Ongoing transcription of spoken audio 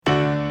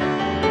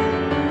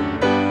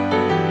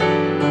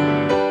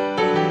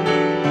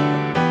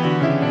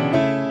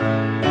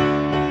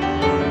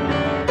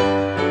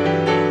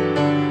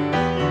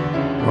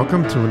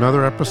Welcome to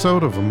another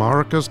episode of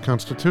America's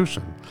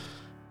Constitution.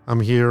 I'm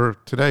here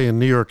today in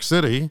New York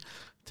City,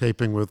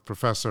 taping with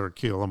Professor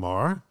Akhil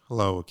Amar.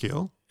 Hello,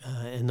 Akhil.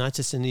 And not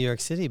just in New York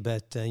City,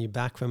 but you're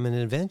back from an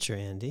adventure,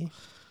 Andy.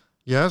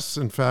 Yes,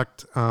 in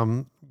fact,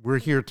 we're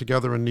here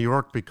together in New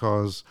York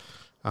because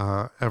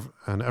an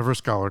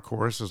EverScholar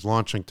course is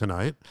launching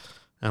tonight,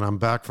 and I'm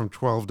back from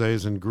 12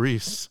 days in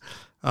Greece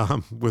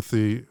with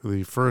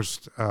the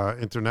first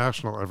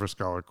international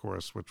EverScholar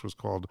course, which was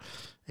called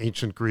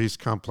Ancient Greece: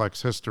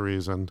 Complex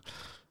Histories, and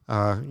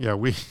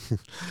we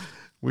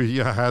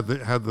had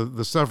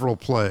the several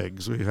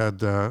plagues. We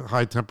had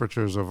high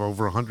temperatures of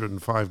over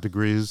 105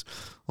 degrees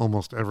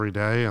almost every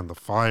day, and the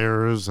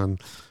fires, and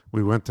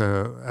we went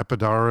to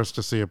Epidaurus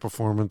to see a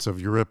performance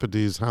of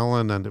Euripides'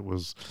 Helen, and it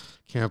was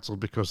canceled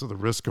because of the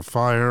risk of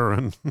fire,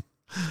 and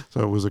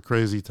so it was a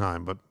crazy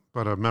time, but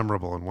a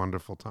memorable and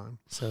wonderful time.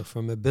 So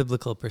from a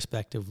biblical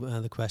perspective,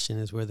 the question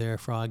is, were there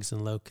frogs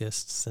and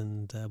locusts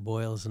and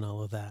boils and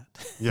all of that?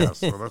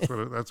 Yes, well,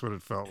 that's what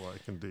it felt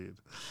like, indeed.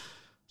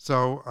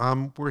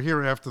 So we're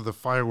here after the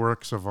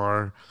fireworks of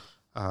our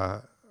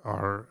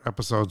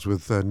episodes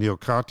with Neil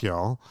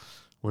Katyal,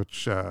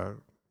 which were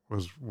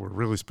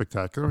really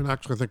spectacular, and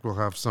actually I think we'll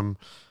have some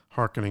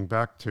hearkening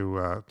back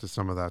to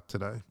some of that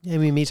today. Yeah,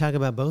 we may talk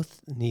about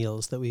both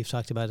Neils that we've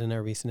talked about in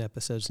our recent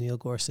episodes, Neil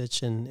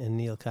Gorsuch and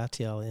Neil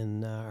Katyal,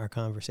 in our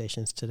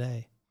conversations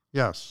today.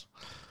 Yes.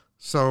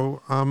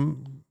 So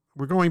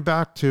we're going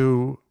back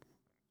to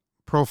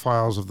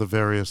profiles of the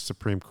various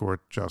Supreme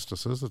Court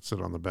justices that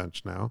sit on the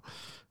bench now,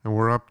 and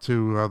we're up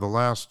to the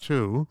last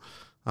two,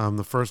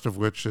 the first of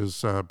which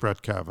is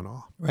Brett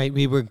Kavanaugh. Right.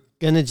 We were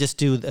going to just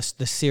do the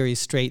series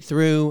straight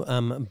through,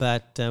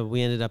 but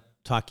we ended up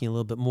talking a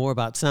little bit more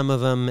about some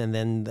of them, and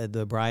then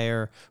the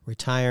Breyer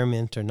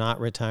retirement or not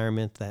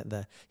retirement,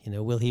 that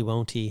will he,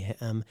 won't he,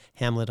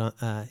 Hamlet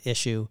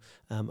issue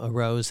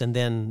arose, and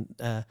then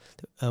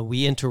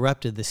we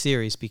interrupted the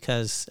series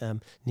because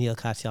Neil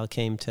Katyal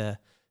came to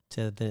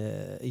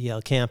the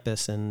Yale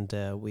campus, and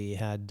we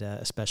had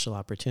a special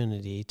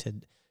opportunity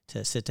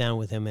to sit down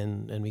with him,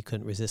 and we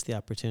couldn't resist the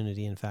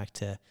opportunity, in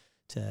fact,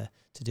 to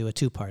do a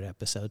two-part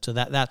episode. So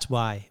that's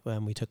why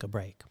we took a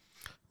break.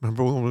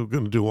 Remember when we were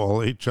going to do all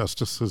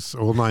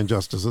nine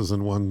justices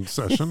in one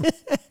session?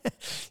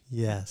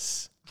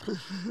 Yes.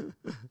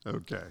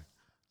 Okay.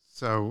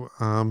 So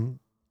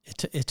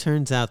it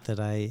turns out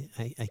that I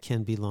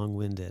can be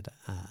long-winded,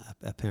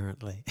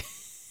 apparently.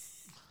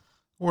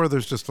 Or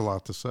there's just a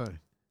lot to say.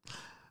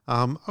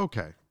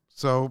 Okay.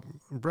 So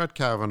Brett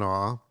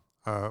Kavanaugh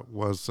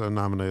was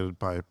nominated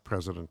by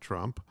President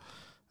Trump.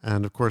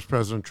 And, of course,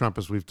 President Trump,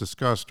 as we've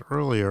discussed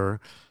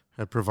earlier,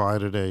 had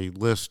provided a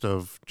list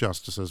of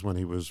justices when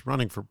he was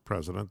running for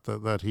president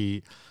that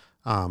he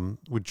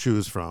would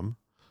choose from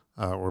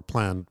or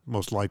planned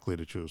most likely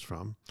to choose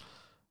from.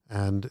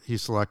 And he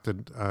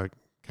selected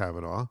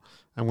Kavanaugh.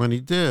 And when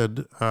he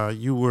did,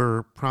 you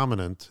were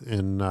prominent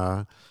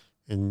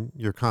in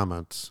your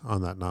comments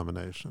on that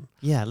nomination.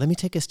 Yeah, let me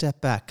take a step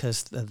back,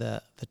 because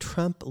the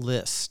Trump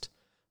list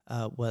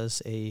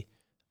was a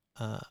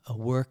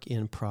work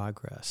in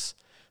progress.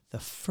 The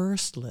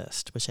first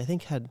list, which I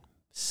think had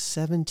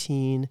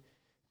 17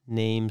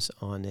 names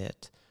on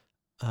it,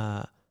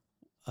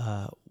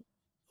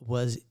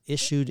 was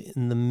issued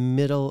in the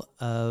middle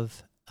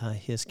of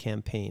his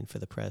campaign for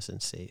the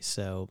presidency.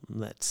 So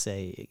let's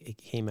say it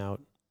came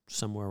out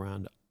somewhere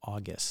around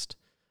August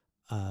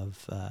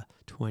of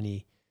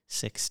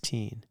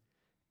 2016.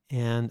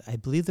 And I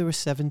believe there were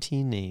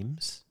 17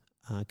 names,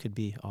 could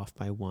be off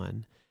by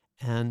one.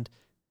 And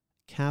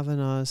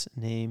Kavanaugh's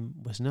name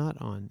was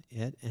not on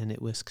it, and it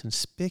was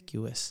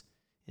conspicuous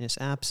in its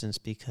absence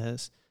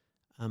because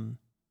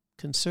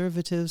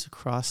conservatives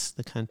across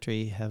the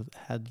country have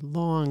had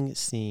long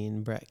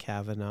seen Brett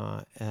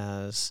Kavanaugh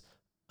as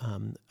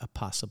a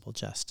possible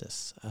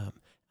justice.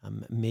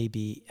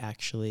 Maybe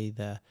actually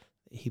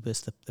he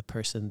was the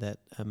person that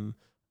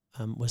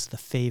was the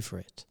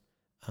favorite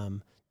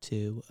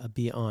to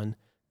be on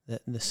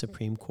the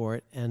Supreme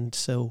Court, and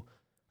so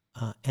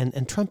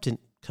and Trump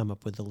didn't come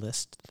up with the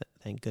list.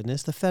 Thank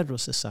goodness. The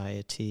Federalist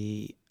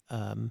Society,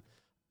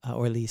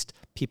 or at least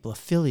people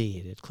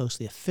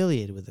closely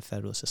affiliated with the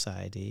Federalist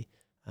Society,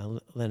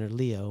 Leonard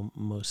Leo,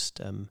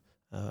 most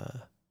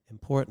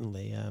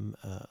importantly,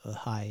 a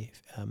high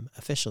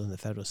official in the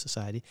Federalist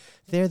Society,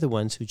 they're the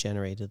ones who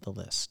generated the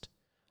list.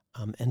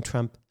 And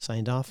Trump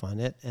signed off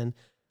on it, and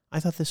I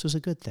thought this was a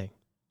good thing,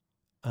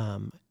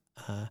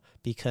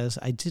 because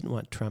I didn't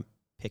want Trump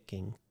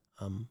picking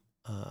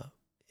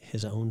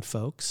his own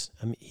folks.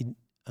 I mean,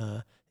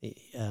 I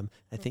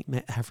think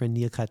our friend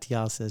Neil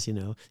Katyal says,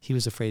 he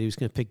was afraid he was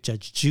going to pick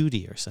Judge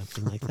Judy or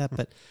something like that.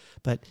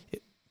 But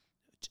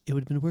it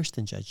would have been worse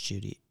than Judge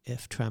Judy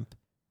if Trump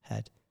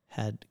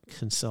had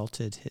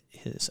consulted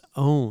his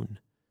own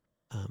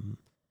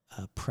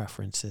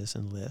preferences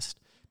and list,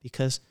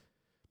 because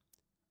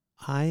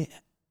I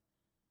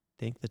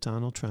think that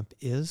Donald Trump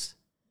is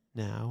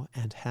now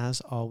and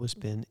has always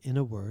been, in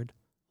a word,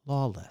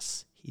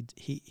 lawless.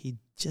 He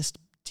just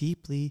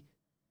deeply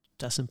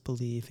doesn't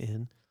believe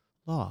in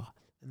law.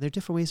 there are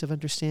different ways of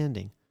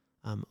understanding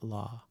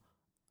law,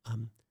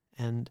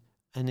 and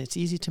it's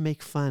easy to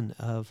make fun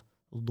of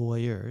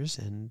lawyers,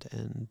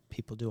 and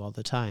people do all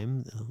the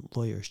time.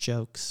 Lawyers'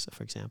 jokes,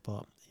 for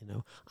example.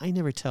 I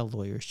never tell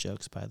lawyers'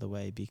 jokes, by the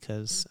way,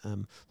 because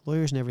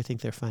lawyers never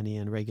think they're funny,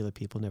 and regular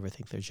people never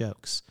think they're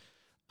jokes.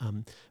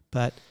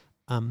 But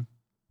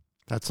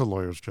that's a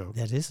lawyer's joke.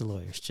 That is a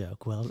lawyer's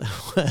joke. Well,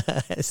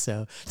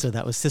 so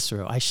that was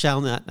Cicero. I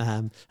shall not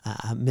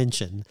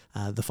mention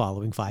the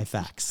following 5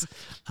 facts.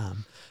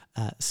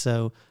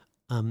 So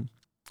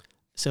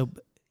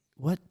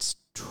what's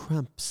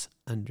Trump's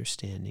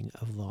understanding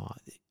of law?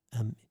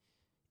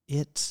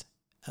 It's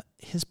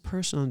his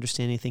personal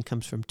understanding, I think,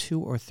 comes from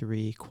 2 or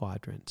 3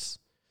 quadrants.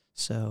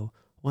 So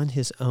one,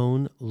 his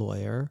own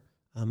lawyer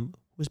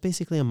was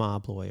basically a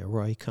mob lawyer,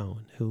 Roy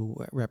Cohn, who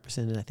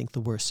represented, I think,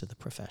 the worst of the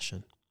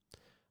profession.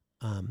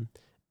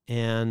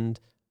 And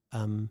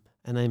I'm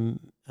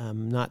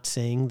not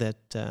saying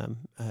that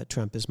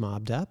Trump is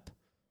mobbed up,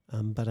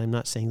 but I'm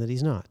not saying that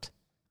he's not.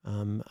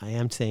 I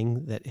am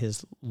saying that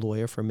his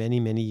lawyer for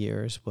many, many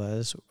years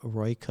was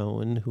Roy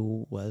Cohn,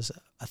 who was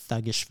a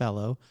thuggish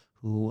fellow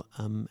who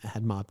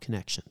had mob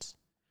connections.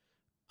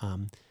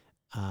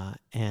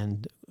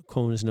 And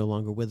Cohn is no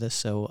longer with us,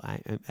 so I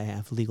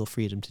have legal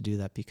freedom to do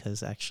that,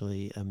 because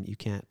actually you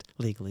can't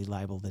legally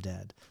libel the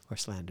dead or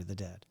slander the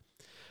dead.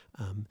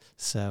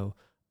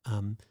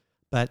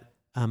 But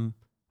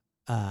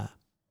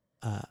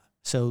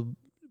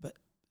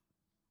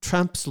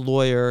Trump's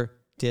lawyer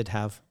did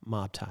have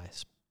mob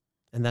ties.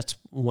 And that's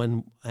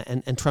one,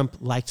 and Trump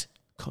liked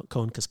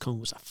Cohn because Cohn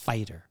was a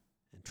fighter,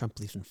 and Trump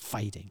believes in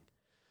fighting.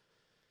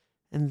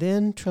 And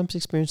then Trump's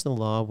experience in the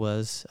law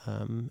was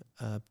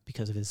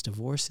because of his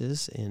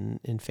divorces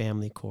in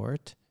family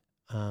court,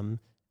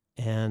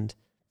 and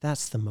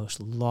that's the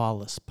most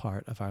lawless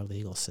part of our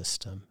legal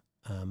system.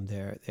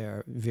 There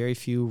are very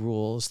few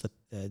rules.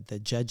 The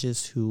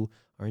judges who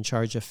are in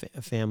charge of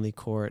family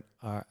court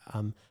are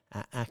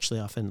actually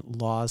often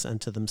laws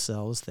unto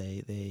themselves.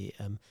 They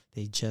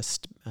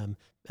just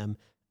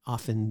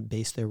often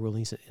base their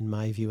rulings, in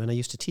my view, and I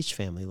used to teach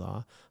family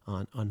law,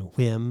 on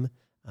whim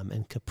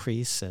and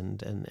caprice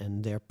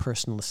and their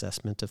personal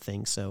assessment of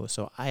things.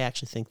 So I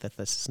actually think that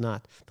this is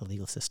not the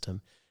legal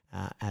system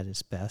at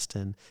its best,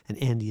 and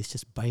Andy is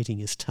just biting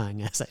his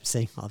tongue as I'm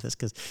saying all this,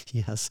 because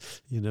he has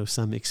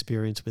some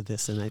experience with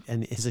this,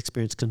 and his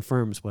experience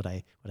confirms what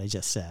I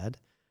just said.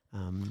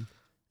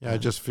 I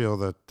just feel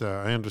that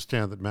I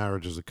understand that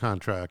marriage is a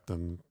contract,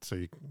 and so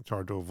it's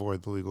hard to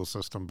avoid the legal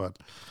system, but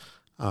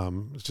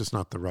it's just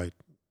not the right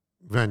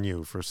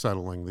venue for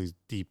settling these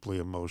deeply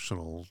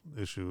emotional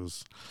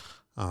issues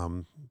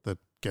that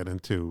get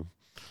into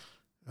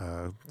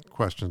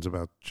questions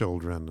about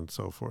children and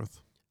so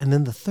forth. And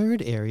then the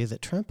third area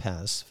that Trump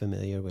has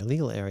familiar with,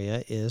 legal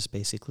area, is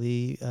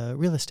basically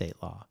real estate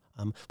law,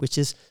 which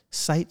is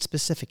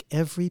site-specific.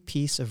 Every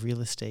piece of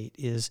real estate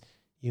is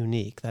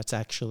unique. That's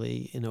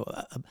actually,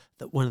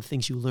 one of the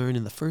things you learn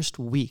in the first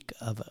week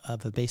of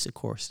a basic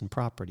course in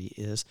property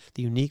is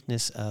the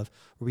uniqueness of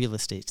real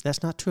estate. So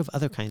that's not true of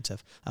other kinds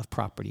of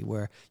property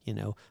where,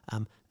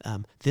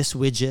 this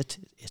widget,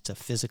 it's a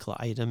physical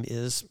item,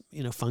 is,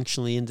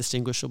 functionally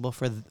indistinguishable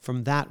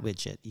from that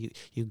widget.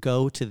 You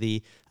go to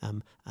the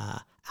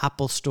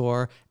Apple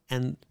store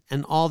and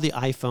all the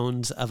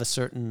iPhones of a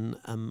certain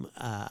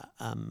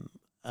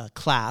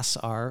class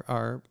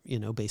are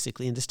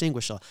basically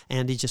indistinguishable.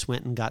 Andy just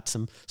went and got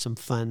some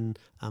fun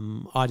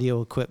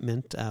audio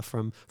equipment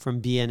from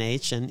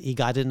B&H, and he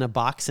got it in a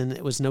box, and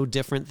it was no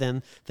different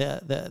than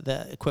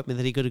the equipment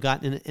that he could have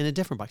gotten in a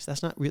different box.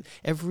 That's not real.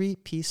 Every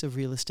piece of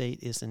real estate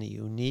is in a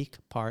unique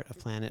part of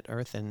planet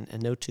Earth, and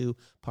no two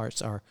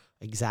parts are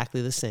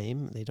exactly the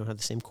same. They don't have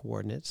the same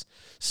coordinates.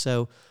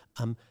 So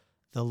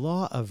the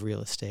law of real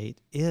estate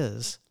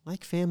is,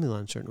 like family law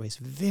in certain ways,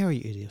 very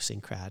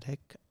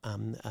idiosyncratic.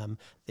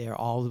 There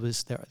are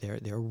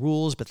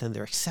rules, but then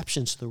there are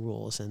exceptions to the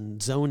rules,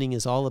 and zoning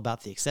is all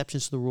about the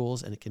exceptions to the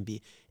rules, and it can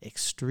be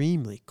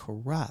extremely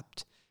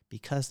corrupt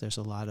because there's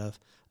a lot of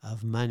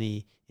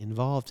money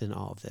involved in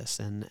all of this.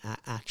 And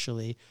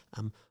actually,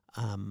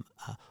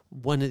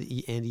 one of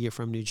the, Andy, you're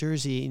from New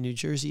Jersey. New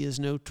Jersey is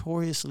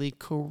notoriously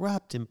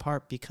corrupt, in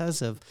part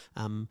because of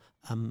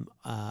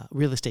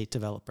real estate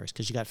developers,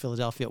 because you got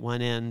Philadelphia at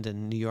one end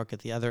and New York at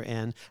the other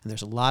end, and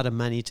there's a lot of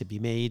money to be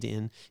made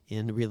in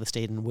real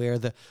estate, and where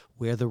the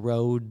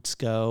roads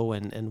go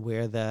and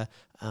where the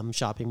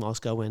shopping malls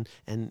go. And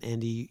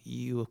Andy,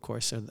 you of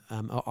course are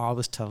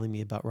always telling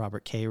me about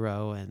Robert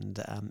Caro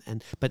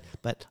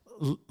but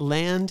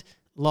land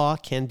law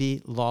can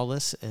be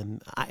lawless,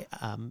 and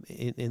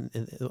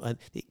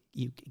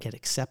you get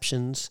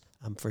exceptions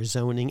for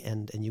zoning,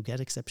 and you get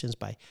exceptions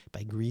by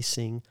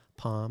greasing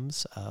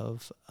palms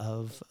of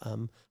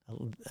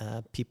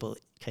people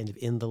kind of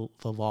in the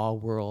law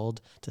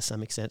world to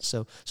some extent.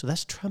 So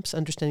that's Trump's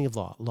understanding of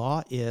law.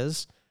 Law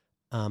is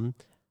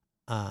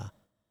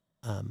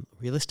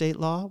real estate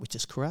law, which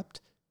is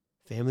corrupt,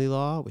 family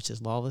law, which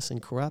is lawless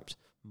and corrupt,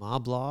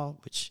 mob law,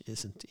 which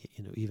isn't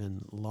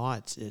even law.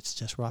 It's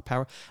just raw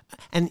power.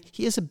 And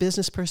he is a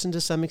business person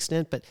to some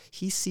extent, but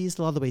he sees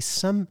the law the way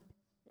some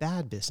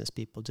bad business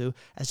people do,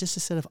 as just a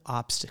set of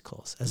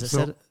obstacles, as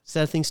a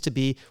set of things to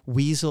be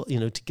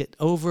to get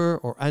over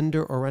or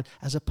under or run,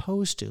 as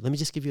opposed to, let me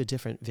just give you a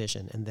different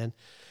vision. And then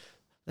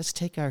let's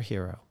take our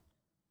hero,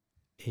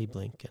 Abe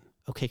Lincoln.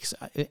 Okay, because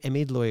I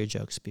made lawyer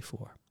jokes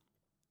before,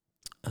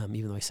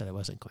 even though I said I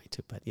wasn't going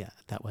to, but yeah,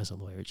 that was a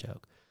lawyer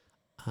joke.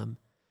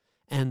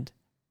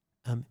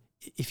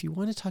 If you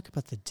want to talk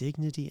about the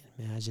dignity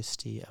and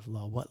majesty of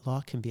law, what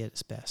law can be at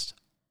its best,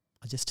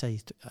 I'll just tell you,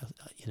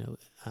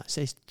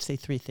 say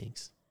three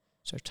things: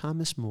 Sir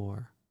Thomas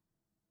More,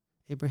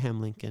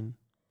 Abraham Lincoln,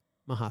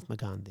 Mahatma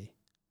Gandhi.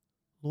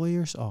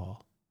 Lawyers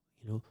all,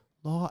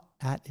 law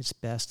at its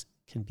best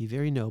can be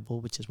very noble,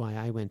 which is why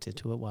I went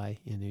into it, why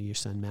your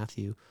son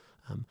Matthew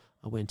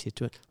went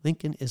into it.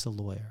 Lincoln is a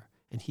lawyer,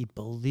 and he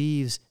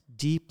believes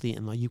deeply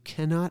in law. You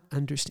cannot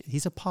understand.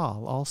 He's a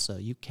Paul also.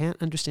 You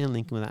can't understand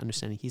Lincoln without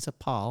understanding. He's a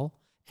Paul,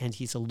 and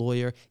he's a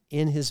lawyer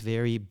in his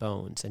very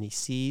bones, and he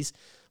sees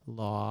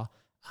law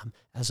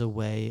as a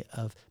way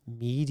of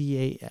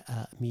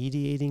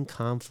mediating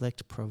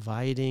conflict,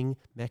 providing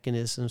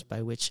mechanisms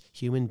by which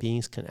human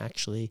beings can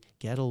actually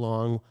get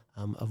along,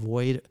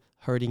 avoid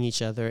hurting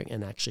each other,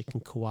 and actually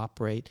can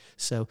cooperate.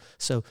 So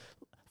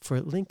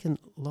for Lincoln,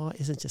 law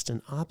isn't just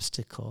an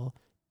obstacle,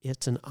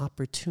 it's an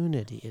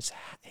opportunity. It's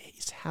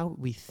how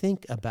we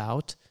think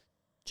about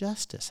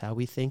justice, how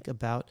we think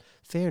about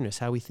fairness,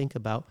 how we think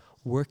about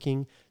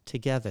working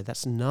together.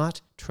 That's not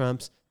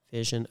Trump's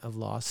vision of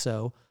law.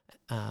 So,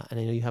 and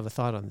I know you have a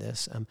thought on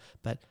this,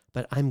 but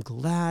I'm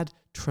glad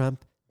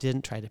Trump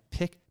didn't try to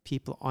pick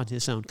people on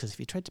his own, because if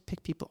he tried to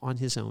pick people on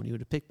his own, he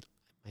would have picked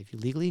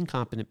legally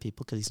incompetent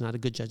people, because he's not a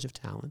good judge of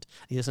talent.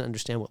 He doesn't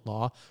understand what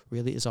law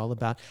really is all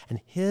about. And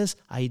his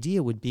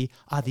idea would be,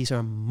 these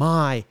are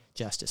my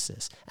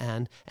justices.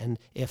 And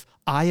if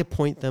I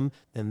appoint them,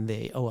 then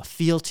they owe a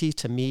fealty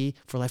to me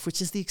for life,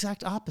 which is the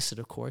exact opposite,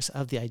 of course,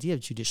 of the idea of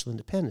judicial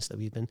independence that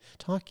we've been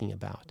talking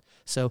about.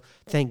 So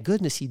thank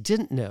goodness he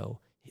didn't know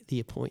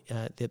the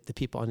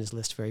people on his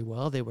list very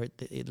well. The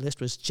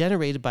list was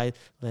generated by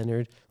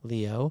Leonard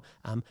Leo.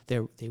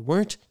 They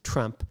weren't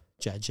Trump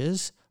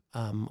judges,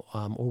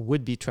 or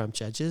would-be Trump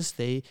judges.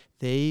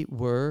 They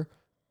were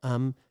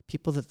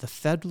people that the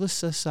Federalist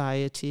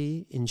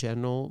Society in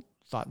general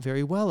thought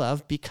very well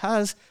of,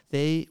 because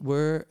they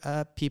were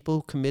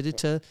people committed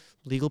to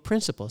legal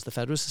principles. The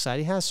Federalist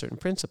Society has certain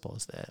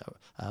principles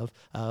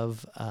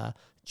of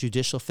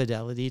judicial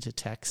fidelity to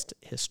text,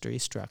 history,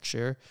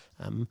 structure,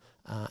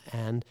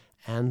 and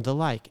the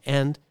like.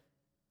 And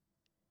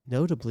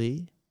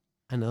notably,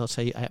 and I'll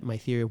tell you my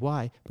theory of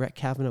why, Brett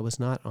Kavanaugh was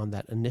not on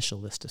that initial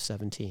list of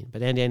 17.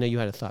 But Andy, I know you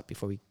had a thought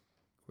before we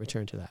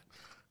return to that.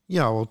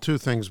 Yeah, well, two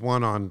things.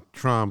 One on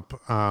Trump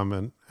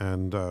and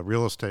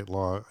real estate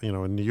law.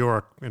 In New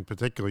York in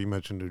particular, you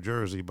mentioned New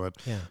Jersey, but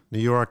New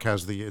York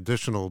has the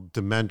additional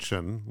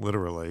dimension,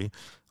 literally,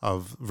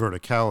 of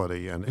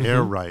verticality, and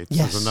air rights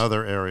is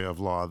another area of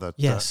law that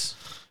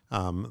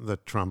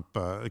that Trump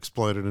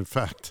exploited. In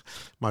fact,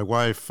 my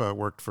wife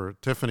worked for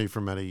Tiffany for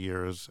many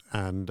years,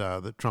 and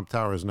the Trump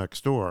Tower is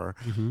next door,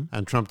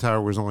 and Trump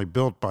Tower was only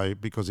built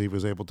because he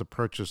was able to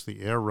purchase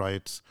the air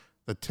rights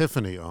that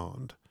Tiffany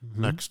owned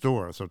next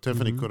door. So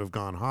Tiffany could have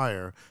gone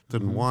higher,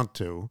 didn't want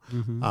to.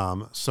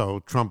 So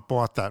Trump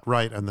bought that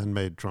right and then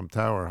made Trump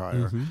Tower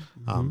higher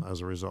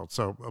as a result.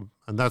 So,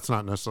 and that's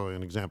not necessarily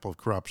an example of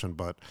corruption,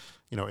 but,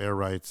 air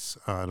rights.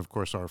 And of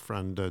course, our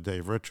friend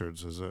Dave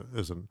Richards is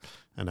an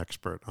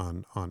expert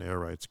on air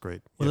rights.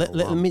 Great. Well,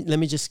 let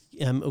me just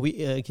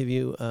give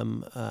you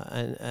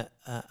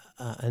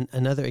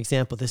another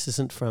example. This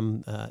isn't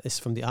from this is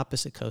from the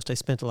opposite coast. I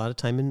spent a lot of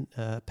time in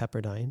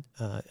Pepperdine,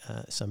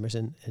 summers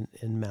in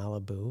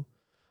Malibu,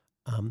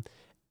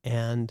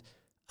 and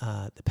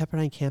the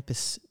Pepperdine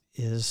campus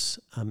is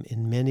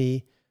in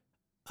many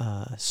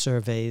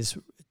surveys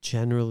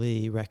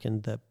generally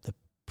reckoned the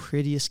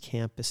prettiest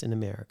campus in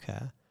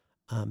America,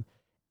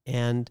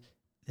 and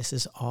this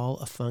is all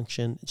a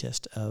function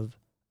just of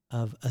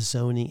a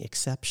zoning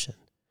exception,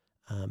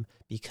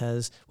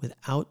 because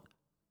without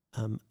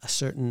a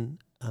certain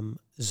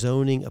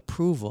zoning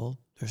approval,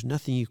 there's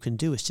nothing you can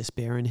do. It's just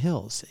barren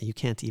hills. You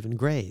can't even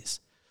graze.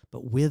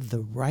 But with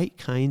the right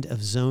kind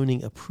of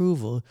zoning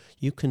approval,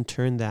 you can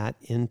turn that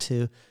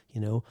into,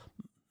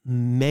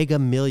 mega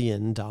 $1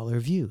 million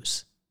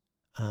views.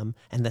 And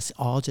that's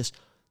all just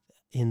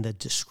in the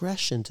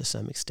discretion, to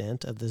some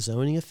extent, of the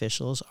zoning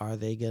officials. Are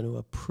they going to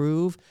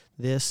approve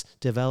this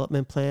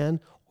development plan,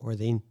 or are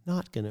they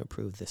not going to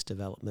approve this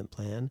development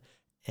plan?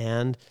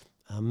 And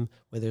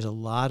where there's a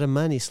lot of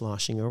money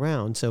sloshing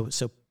around. So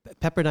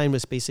Pepperdine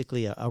was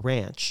basically a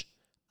ranch.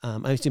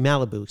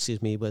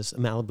 Malibu, was a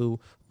Malibu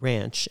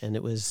ranch, and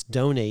it was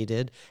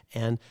donated,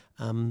 and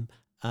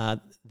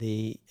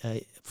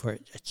for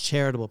a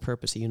charitable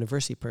purpose, a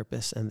university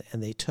purpose, and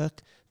they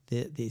took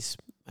these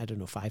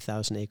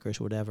 5,000 acres,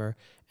 whatever,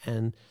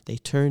 and they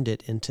turned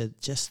it into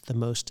just the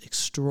most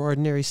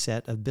extraordinary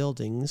set of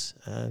buildings,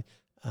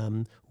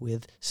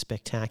 with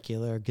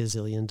spectacular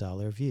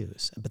gazillion-dollar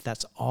views. But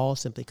that's all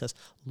simply because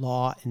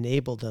law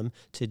enabled them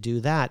to do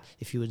that.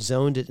 If you had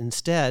zoned it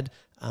instead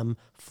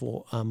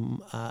for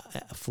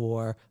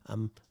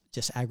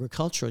just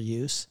agricultural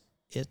use,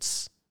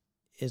 it's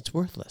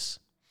worthless.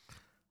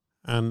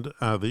 And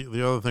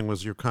the other thing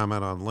was your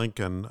comment on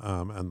Lincoln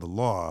and the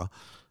law.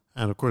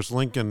 And, of course,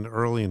 Lincoln,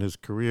 early in his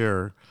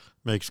career,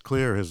 makes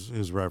clear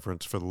his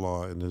reverence for the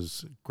law in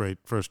his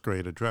first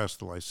great address,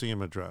 the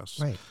Lyceum Address,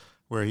 right,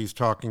 where he's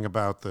talking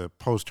about the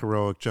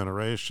post-heroic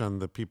generation,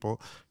 the people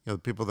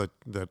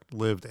that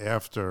lived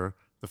after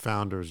the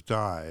founders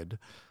died,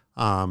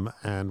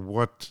 and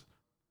what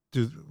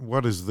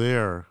is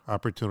their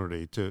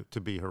opportunity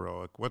to be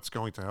heroic? What's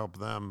going to help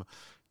them,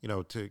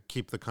 to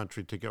keep the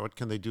country together? What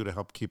can they do to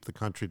help keep the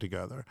country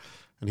together?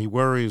 And he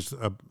worries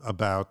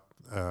about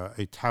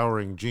a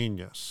towering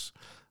genius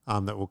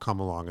that will come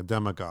along, a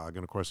demagogue.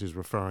 And, of course, he's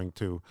referring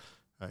to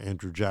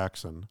Andrew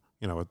Jackson,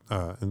 or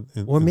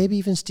maybe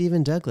even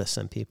Stephen Douglas,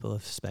 some people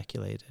have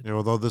speculated.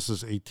 Although this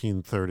is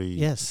 1830.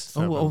 Yes.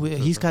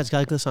 He's got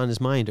Douglas on his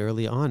mind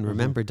early on.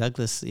 Remember,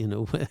 Douglas,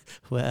 tried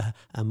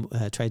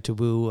to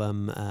woo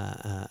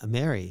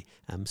Mary.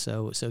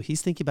 So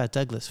he's thinking about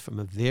Douglas from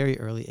a very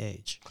early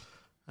age.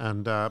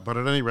 And but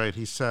at any rate,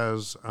 he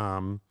says,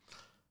 in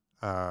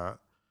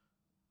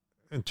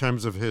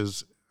terms of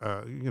his,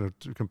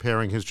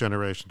 comparing his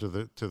generation to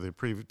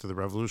the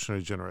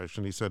revolutionary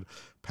generation, he said,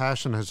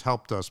 "Passion has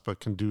helped us, but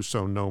can do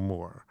so no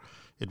more.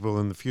 It will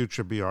in the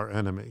future be our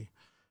enemy.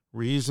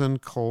 Reason,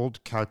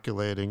 cold,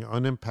 calculating,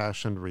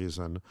 unimpassioned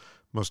reason,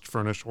 must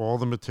furnish all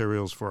the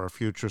materials for our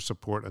future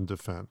support and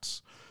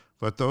defense.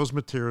 Let those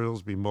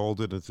materials be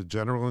molded into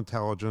general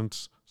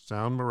intelligence,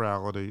 sound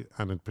morality,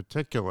 and in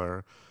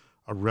particular,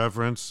 a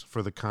reverence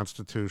for the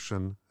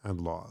Constitution and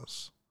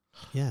laws."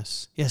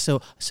 Yes. Yeah.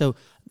 So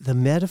the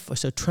metaphor.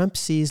 So Trump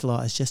sees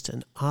law as just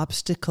an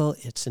obstacle.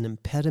 It's an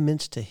impediment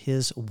to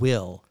his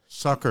will.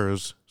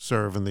 Suckers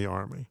serve in the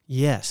army.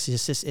 Yes.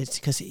 It's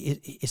because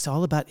it's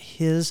all about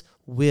his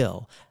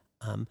will.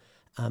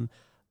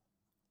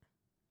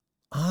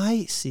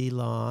 I see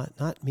law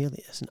not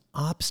merely as an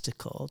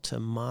obstacle to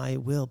my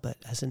will, but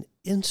as an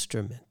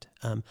instrument,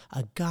 a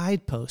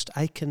guidepost.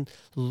 I can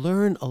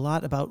learn a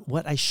lot about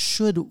what I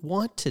should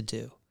want to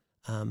do.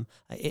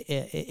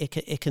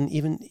 It can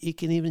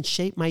even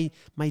shape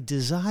my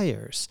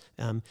desires.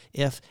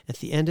 If at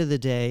the end of the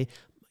day,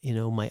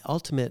 my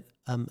ultimate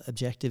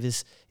objective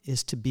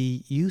is to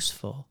be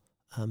useful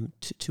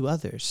to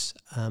others.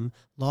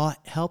 Law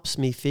helps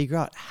me figure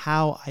out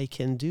how I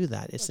can do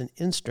that. It's an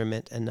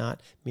instrument and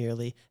not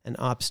merely an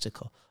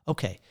obstacle.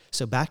 Okay,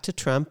 so back to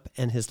Trump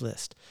and his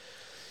list.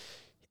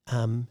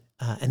 And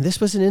this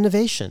was an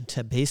innovation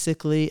to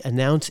basically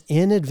announce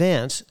in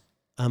advance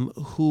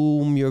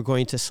whom you're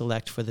going to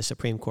select for the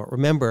Supreme Court.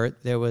 Remember,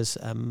 there was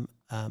a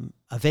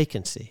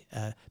vacancy.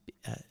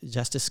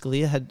 Justice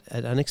Scalia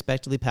had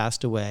unexpectedly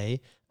passed away.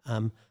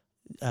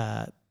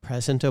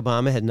 President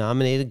Obama had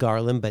nominated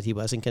Garland, but he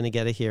wasn't going to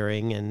get a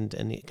hearing and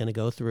going to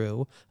go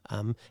through.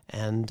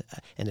 And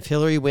if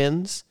Hillary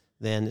wins,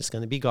 then it's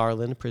going to be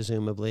Garland,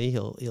 presumably.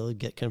 He'll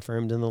get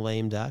confirmed in the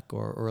lame duck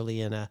or early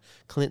in a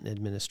Clinton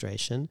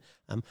administration.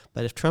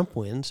 But if Trump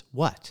wins,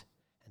 what?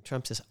 And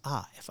Trump says,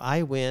 if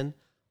I win,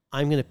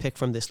 I'm going to pick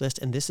from this list.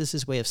 And this is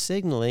his way of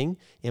signaling,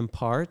 in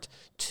part,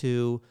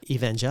 to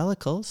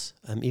evangelicals,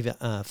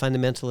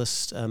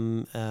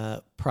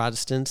 fundamentalist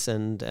Protestants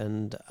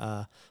and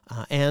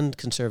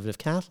conservative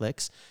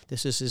Catholics.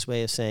 This is his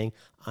way of saying,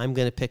 I'm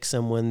going to pick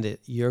someone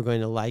that you're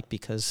going to like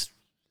because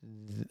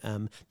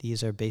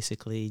these are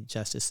basically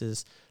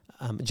judges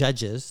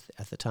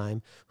at the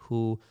time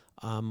who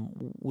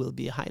will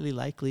be highly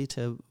likely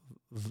to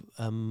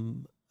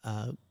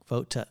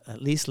vote to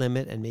at least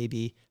limit and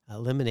maybe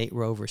eliminate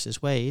Roe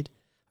versus Wade.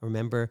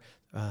 Remember,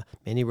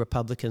 many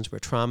Republicans were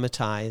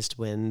traumatized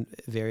when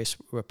various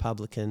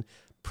Republican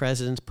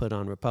presidents put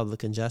on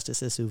Republican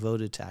justices who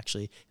voted to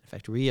actually, in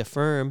fact,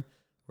 reaffirm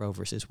Roe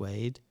versus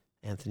Wade.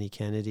 Anthony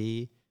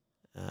Kennedy,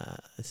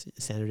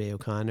 Sandra Day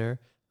O'Connor,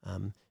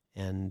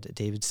 and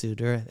David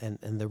Souter,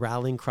 and the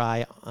rallying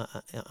cry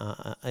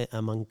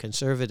among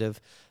conservative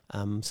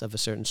of a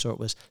certain sort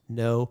was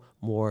no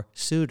more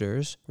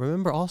suitors.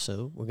 Remember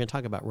also, we're going to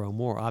talk about Roe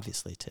more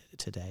obviously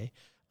today,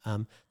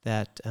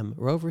 that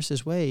Roe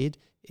versus Wade,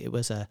 it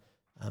was a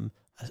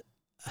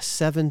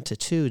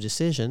 7-2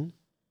 decision,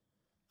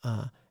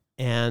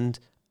 and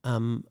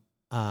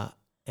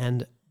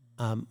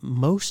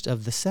most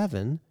of the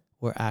 7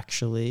 were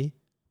actually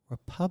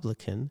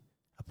Republican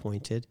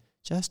appointed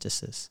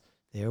justices.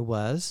 There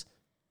was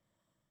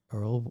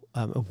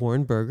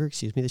Warren Burger,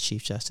 the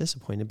Chief Justice,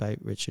 appointed by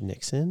Richard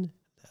Nixon.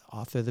 The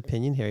author of the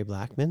opinion, Harry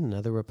Blackmun,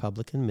 another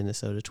Republican,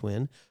 Minnesota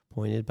twin,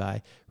 appointed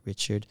by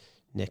Richard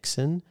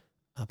Nixon.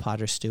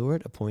 Potter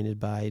Stewart, appointed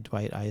by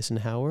Dwight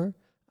Eisenhower.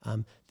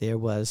 There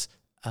was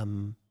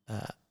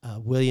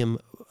William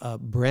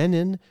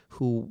Brennan,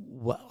 who,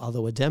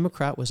 although a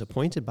Democrat, was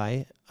appointed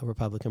by a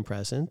Republican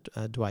president,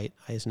 Dwight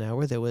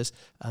Eisenhower. There was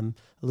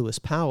Lewis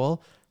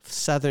Powell,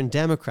 Southern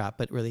Democrat,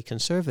 but really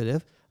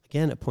conservative.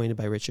 again appointed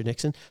by Richard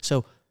Nixon.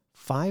 So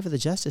 5 of the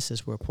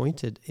justices were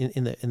appointed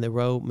in the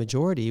Roe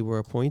majority were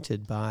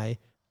appointed by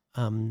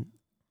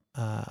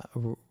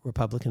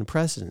Republican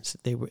presidents.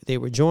 They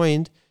were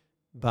joined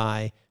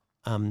by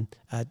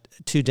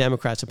 2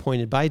 Democrats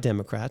appointed by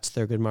Democrats,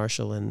 Thurgood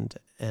Marshall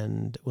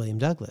and William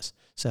Douglas.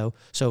 So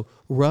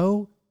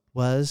Roe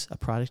was a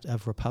product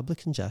of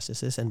Republican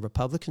justices, and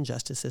Republican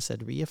justices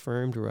had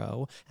reaffirmed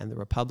Roe, and the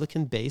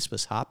Republican base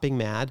was hopping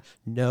mad.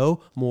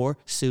 No more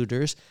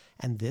suitors,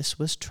 and this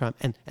was Trump.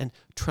 And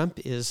Trump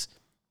is,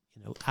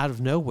 out of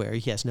nowhere.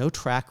 He has no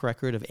track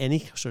record of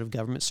any sort of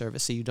government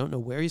service, so you don't know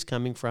where he's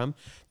coming from.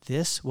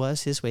 This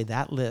was his way,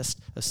 that list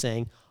of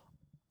saying,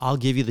 I'll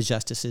give you the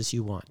justices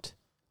you want.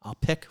 I'll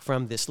pick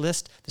from this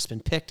list that's been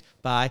picked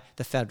by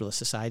the Federalist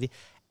Society.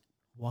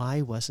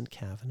 Why wasn't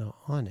Kavanaugh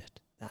on it?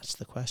 That's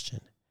the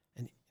question.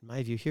 And in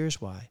my view,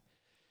 here's why.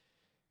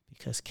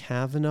 Because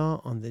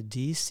Kavanaugh on the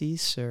D.C.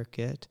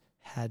 Circuit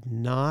had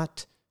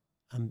not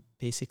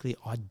basically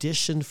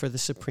auditioned for the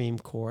Supreme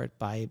Court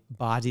by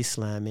body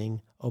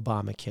slamming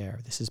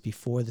Obamacare. This is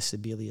before the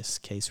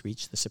Sebelius case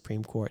reached the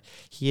Supreme Court.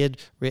 He had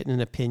written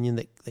an opinion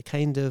that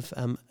kind of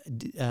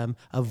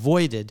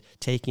avoided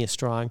taking a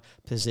strong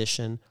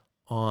position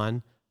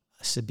on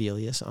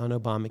Sebelius, on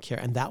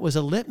Obamacare. And that was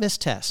a litmus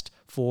test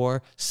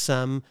for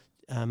some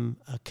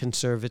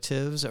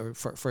conservatives, or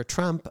for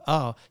Trump.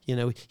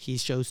 He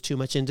shows too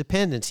much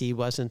independence. He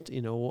wasn't,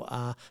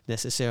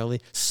 necessarily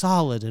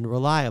solid and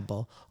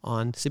reliable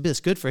on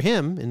Sebelius. Good for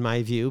him, in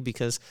my view,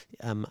 because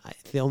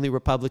the only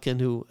Republican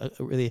who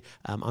really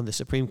on the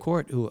Supreme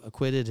Court who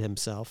acquitted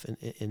himself,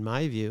 in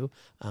my view,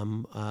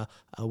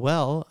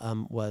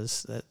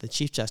 was the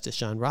Chief Justice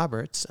John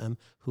Roberts,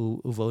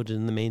 who voted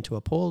in the main to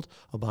uphold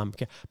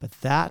Obamacare. But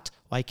that's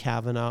why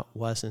Kavanaugh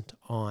wasn't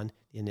on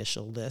the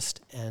initial list,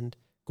 and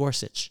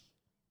Gorsuch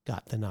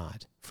got the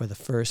nod for the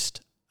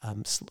first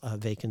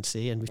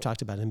vacancy, and we've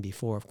talked about him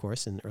before, of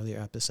course, in an earlier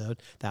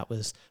episode. That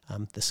was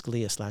the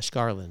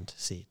Scalia/Garland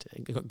seat.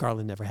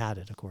 Garland never had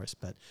it, of course,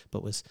 but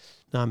was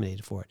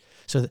nominated for it.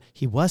 So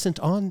he wasn't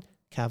on,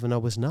 Kavanaugh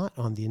was not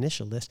on the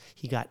initial list.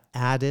 He got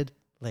added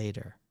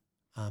later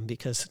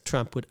because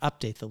Trump would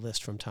update the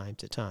list from time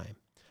to time.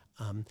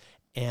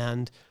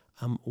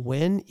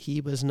 When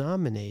he was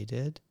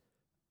nominated,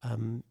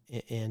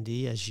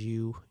 Andy, as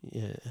you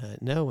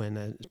know,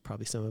 and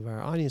probably some of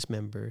our audience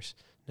members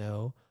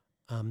know,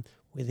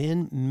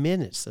 within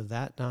minutes of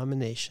that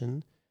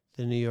nomination,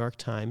 the New York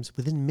Times,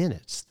 within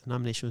minutes, the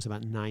nomination was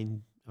about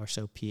 9 or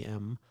so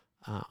p.m.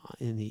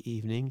 In the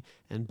evening,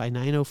 and by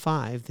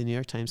 9:05, the New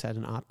York Times had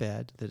an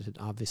op-ed that had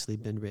obviously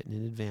been written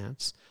in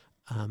advance,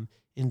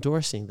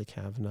 endorsing the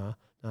Kavanaugh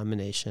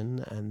nomination,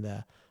 and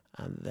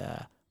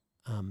the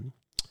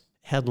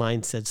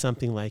headline said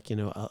something like,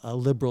 a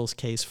liberal's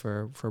case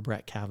for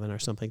Brett Kavanaugh or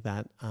something like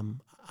that.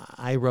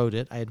 I wrote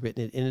it. I had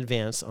written it in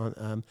advance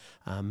and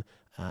I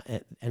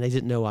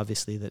didn't know,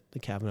 obviously, that the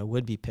Kavanaugh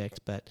would be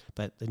picked. But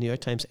the New York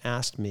Times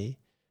asked me,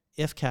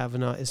 if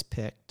Kavanaugh is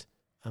picked,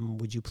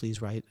 would you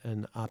please write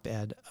an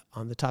op-ed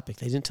on the topic?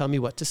 They didn't tell me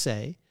what to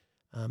say,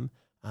 and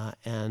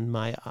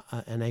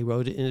I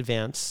wrote it in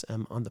advance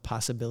on the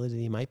possibility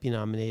he might be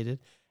nominated,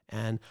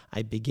 and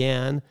I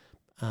began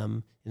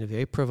in a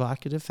very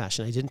provocative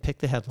fashion. I didn't pick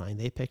the headline.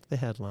 They picked the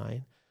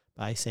headline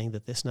by saying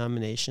that this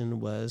nomination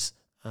was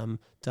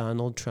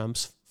Donald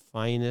Trump's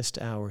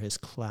finest hour, his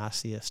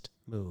classiest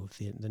move,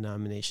 the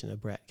nomination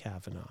of Brett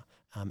Kavanaugh.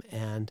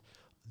 And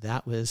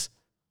that was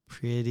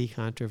pretty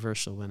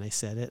controversial when I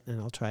said it,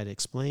 and I'll try to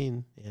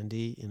explain,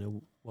 Andy,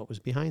 what was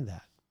behind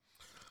that.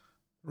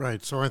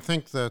 Right. So I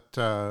think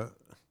that,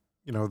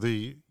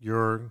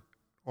 your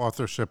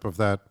authorship of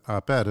that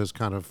op-ed has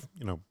kind of,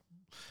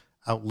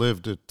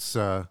 outlived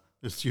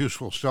its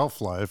usual shelf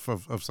life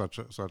of such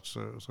an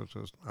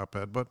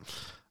op-ed. But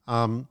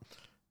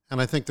and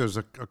I think there's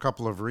a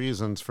couple of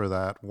reasons for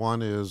that.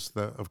 One is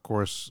that, of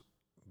course,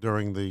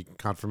 during the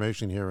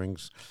confirmation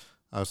hearings,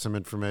 some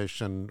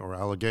information or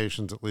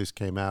allegations at least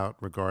came out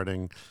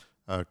regarding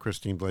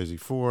Christine Blasey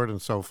Ford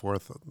and so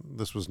forth.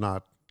 This was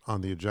not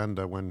on the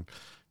agenda when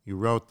you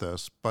wrote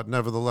this, but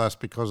nevertheless,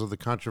 because of the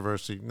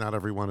controversy, not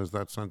everyone is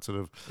that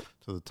sensitive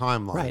to the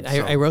timeline. Right.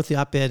 So I wrote the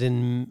op-ed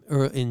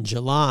in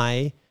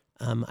July.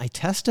 I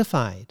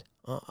testified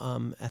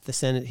at the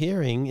Senate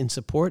hearing in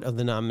support of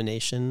the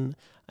nomination.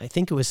 I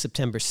think it was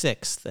September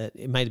 6th. That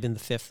it might have been the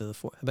 5th or the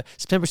 4th. But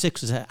September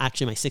 6th was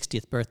actually my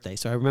 60th birthday.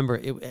 So I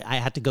remember I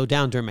had to go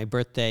down during my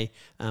birthday,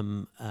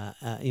 to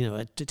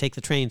take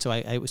the train. So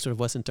I sort of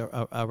wasn't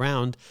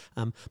around.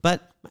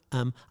 But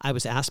I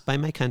was asked by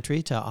my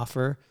country to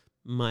offer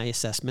my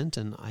assessment,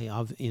 and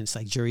it's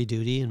like jury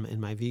duty.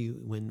 In my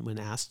view, when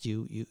asked,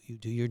 you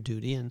do your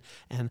duty, and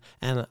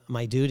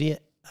my duty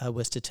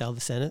was to tell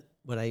the Senate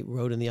what I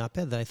wrote in the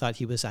op-ed, that I thought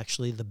he was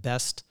actually the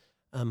best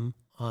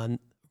on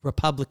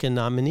Republican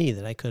nominee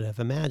that I could have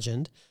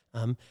imagined,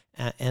 and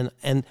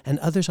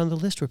others on the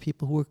list were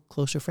people who were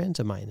closer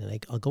friends of mine,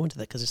 and I'll go into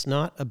that because it's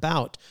not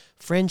about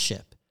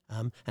friendship,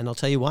 and I'll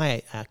tell you why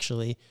I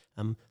actually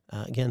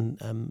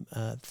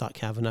thought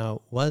Kavanaugh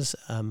was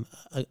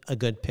a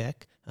good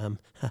pick.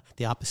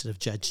 the opposite of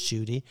Judge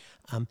Judy,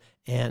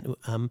 and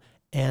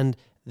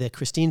the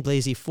Christine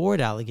Blasey Ford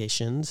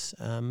allegations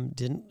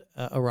didn't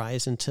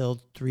arise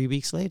until 3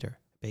 weeks later,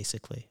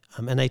 basically.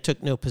 And I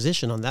took no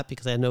position on that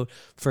because I had no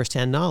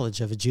firsthand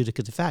knowledge of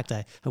adjudicative fact.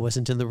 I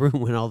wasn't in the room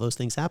when all those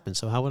things happened,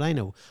 so how would I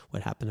know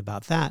what happened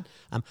about that?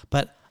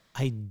 But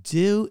I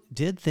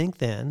did think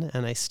then,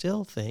 and I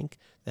still think,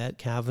 that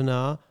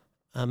Kavanaugh's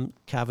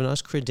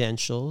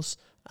credentials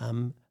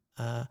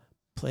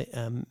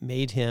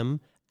made him,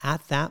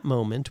 at that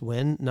moment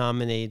when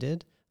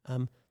nominated,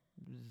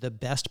 the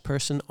best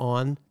person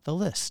on the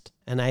list.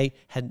 And I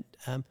had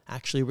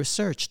actually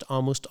researched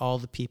almost all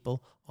the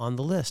people on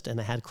the list, and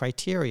I had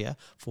criteria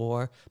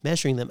for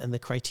measuring them, and the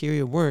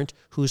criteria weren't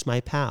who's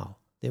my pal.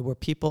 There were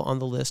people on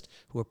the list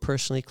who were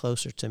personally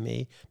closer to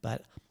me,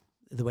 but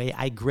the way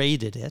I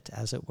graded it,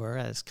 as it were,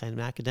 as kind of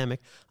an academic,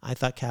 I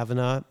thought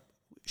Kavanaugh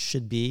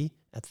should be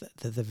at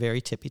the very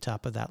tippy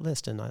top of that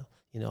list, and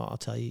I'll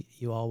tell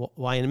you all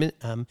why in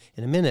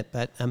a minute.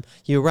 But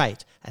you're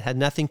right; it had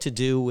nothing to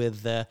do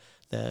with the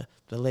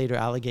later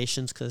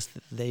allegations because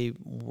they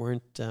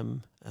weren't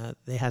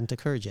they hadn't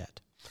occurred yet.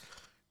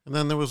 And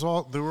then there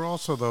were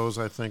also those,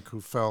 I think,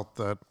 who felt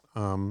that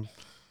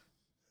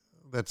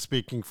that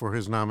speaking for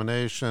his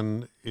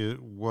nomination,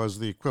 it was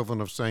the equivalent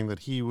of saying that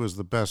he was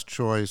the best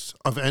choice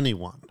of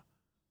anyone,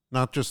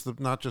 not just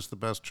the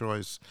best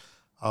choice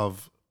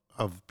of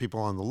people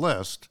on the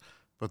list,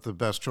 but the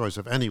best choice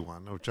of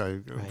anyone, which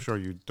I'm sure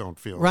you don't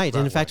feel right. And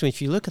in way. fact, if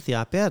you look at the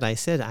op-ed, I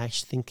said I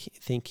actually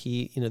think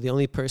he, the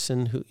only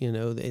person who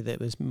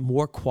that was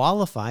more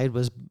qualified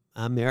was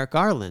Merrick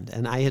Garland,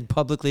 and I had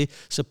publicly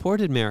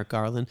supported Merrick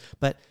Garland.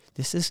 But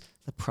this is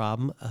the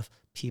problem of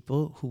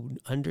people who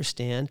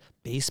understand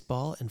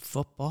baseball and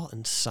football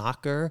and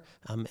soccer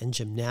and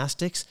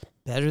gymnastics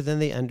better than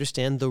they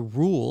understand the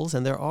rules,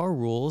 and there are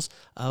rules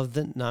of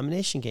the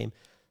nomination game.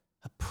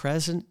 A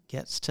president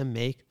gets to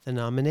make the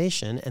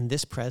nomination, and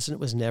this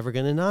president was never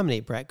going to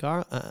nominate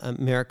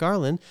Merrick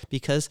Garland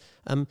because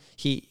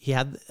he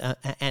had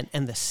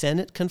and the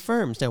Senate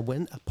confirms. Now,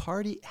 when a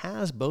party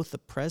has both the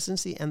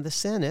presidency and the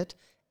Senate,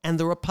 and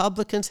the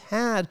Republicans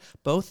had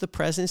both the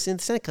presidency and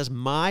the Senate, because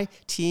my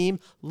team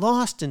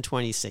lost in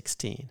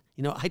 2016.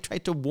 I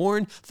tried to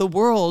warn the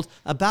world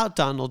about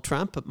Donald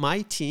Trump, but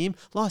my team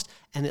lost,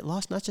 and it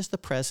lost not just the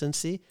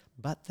presidency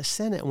but the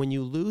Senate. When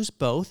you lose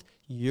both,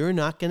 you're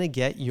not going to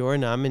get your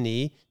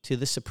nominee to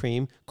the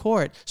Supreme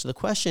Court. So the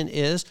question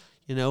is,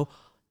 the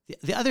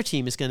other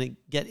team is going to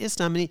get its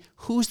nominee.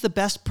 Who's the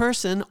best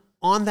person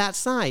on that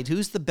side?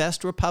 Who's the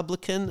best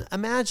Republican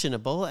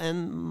imaginable?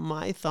 And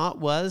my thought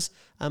was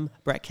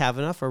Brett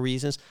Kavanaugh, for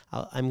reasons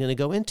I'm going to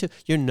go into.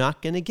 You're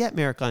not going to get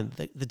Merrick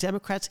Garland. The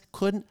Democrats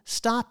couldn't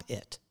stop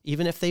it.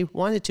 Even if they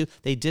wanted to,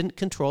 they didn't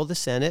control the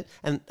Senate.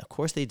 And, of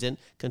course, they didn't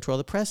control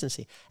the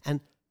presidency. And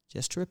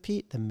just to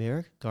repeat, the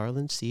Merrick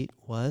Garland seat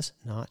was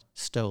not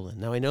stolen.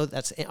 Now, I know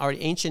that's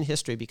already ancient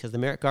history because the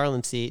Merrick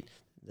Garland seat,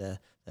 the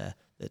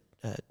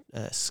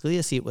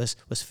Scalia seat was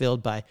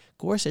filled by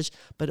Gorsuch,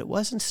 but it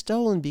wasn't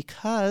stolen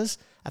because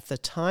at the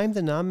time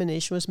the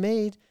nomination was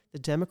made, the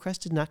Democrats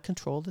did not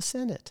control the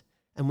Senate.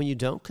 And when you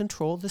don't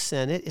control the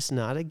Senate, it's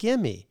not a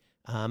gimme.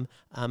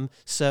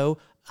 So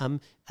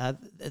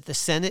the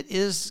Senate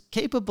is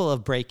capable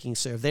of breaking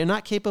serve. They're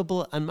not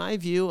capable, in my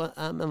view,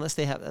 unless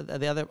they have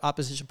the other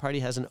opposition party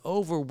has an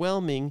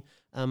overwhelming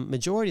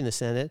majority in the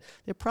Senate.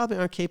 They probably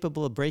aren't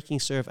capable of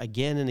breaking serve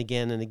again and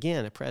again and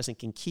again. A president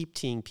can keep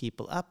teeing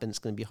people up, and it's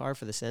going to be hard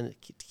for the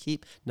Senate to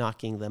keep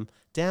knocking them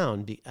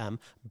down.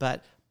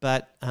 But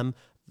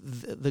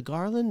the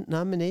Garland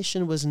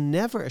nomination was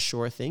never a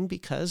sure thing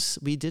because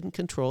we didn't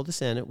control the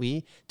Senate,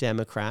 we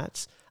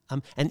Democrats.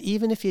 And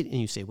even if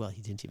you say, well,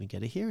 he didn't even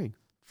get a hearing.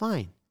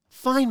 Fine,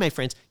 my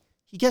friends.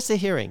 He gets a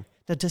hearing.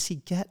 Now, does he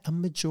get a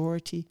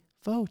majority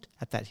vote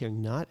at that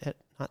hearing? Not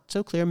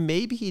so clear.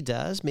 Maybe he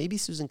does. Maybe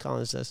Susan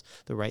Collins does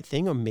the right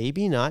thing, or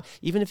maybe not.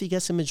 Even if he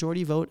gets a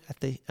majority vote at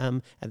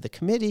the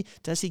committee,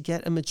 does he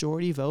get a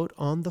majority vote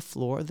on the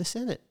floor of the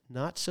Senate?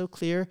 Not so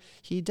clear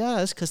he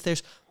does, because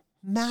there's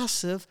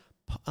massive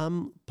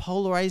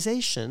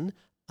polarization,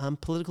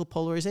 political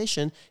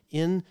polarization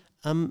in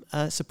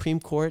Supreme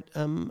Court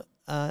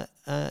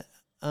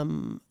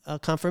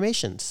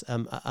confirmations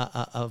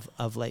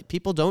of late.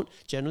 People don't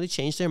generally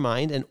change their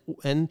mind,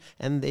 and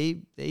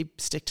they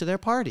stick to their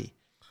party.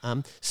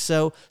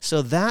 So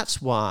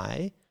that's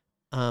why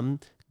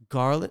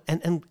Garland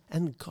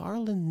and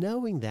Garland,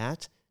 knowing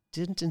that,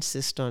 didn't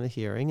insist on a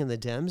hearing, and the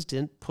Dems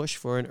didn't push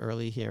for an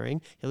early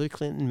hearing. Hillary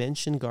Clinton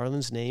mentioned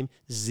Garland's name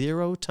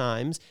 0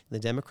 times in the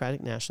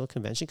Democratic National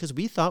Convention because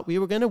we thought we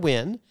were going to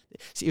win.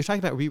 See, you're talking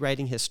about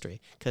rewriting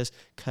history because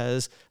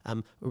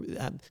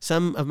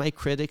some of my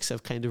critics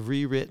have kind of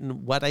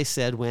rewritten what I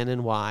said when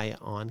and why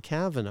on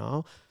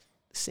Kavanaugh.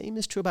 the same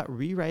is true about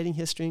rewriting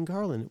history in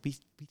Garland. We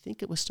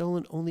think it was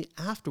stolen only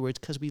afterwards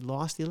because we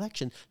lost the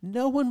election.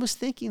 No one was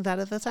thinking that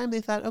at the time.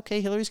 They thought, okay,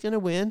 Hillary's going to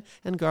win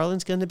and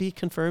Garland's going to be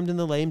confirmed in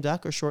the lame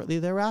duck or shortly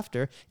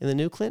thereafter in the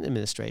new Clinton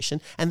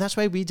administration. And that's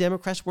why we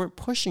Democrats weren't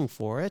pushing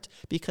for it,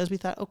 because we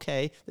thought,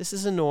 okay, this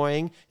is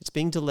annoying. It's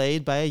being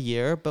delayed by a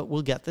year, but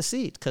we'll get the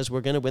seat because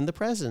we're going to win the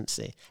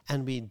presidency.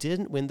 And we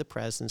didn't win the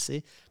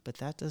presidency, but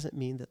that doesn't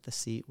mean that the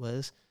seat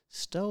was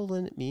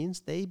stolen. It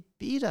means they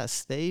beat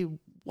us. They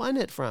won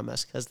it from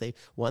us because they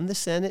won the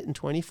Senate in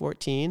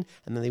 2014,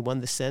 and then they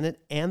won the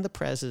Senate and the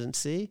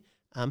presidency,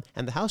 and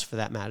the House, for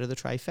that matter, the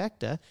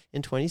trifecta,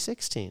 in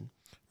 2016.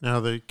 Now,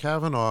 the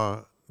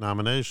Kavanaugh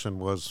nomination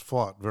was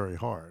fought very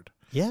hard.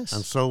 Yes.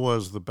 And so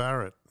was the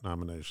Barrett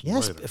nomination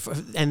later.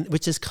 And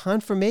which is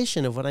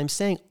confirmation of what I'm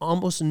saying.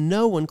 Almost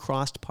no one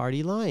crossed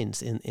party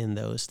lines in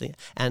those things.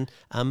 And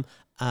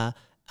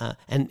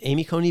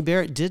Amy Coney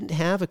Barrett didn't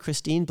have a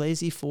Christine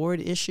Blasey Ford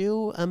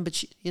issue,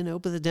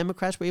 but the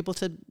Democrats were able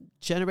to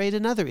generate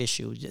another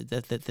issue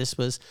that this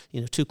was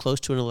too close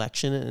to an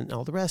election and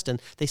all the rest.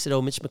 And they said,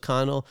 "Oh, Mitch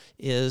McConnell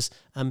is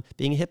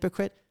being a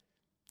hypocrite."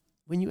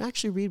 When you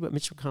actually read what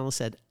Mitch McConnell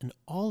said and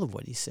all of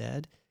what he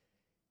said,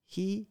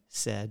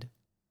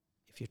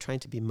 if you're trying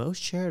to be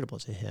most charitable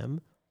to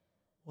him,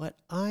 what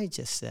I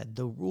just said,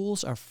 the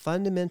rules are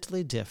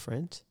fundamentally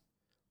different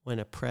when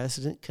a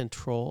president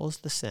controls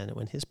the Senate,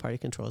 when his party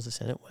controls the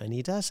Senate, when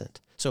he doesn't.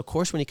 So, of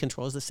course, when he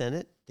controls the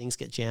Senate, things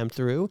get jammed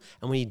through.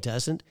 And when he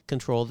doesn't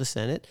control the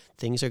Senate,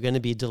 things are going to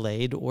be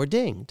delayed or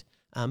dinged.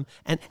 And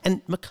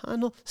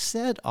McConnell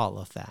said all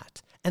of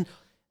that. And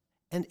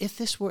if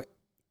this were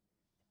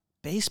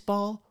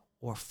baseball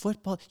or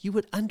football, you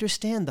would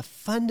understand the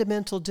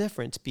fundamental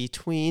difference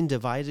between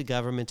divided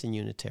government and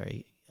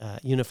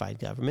unified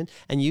government.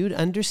 And you'd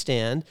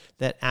understand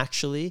that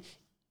actually,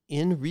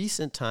 in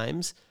recent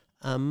times,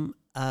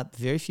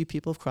 very few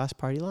people have crossed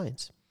party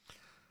lines.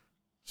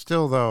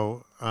 Still,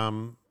 though,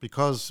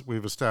 because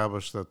we've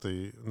established that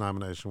the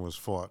nomination was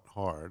fought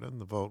hard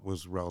and the vote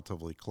was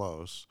relatively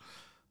close,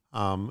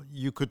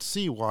 you could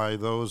see why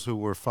those who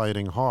were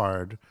fighting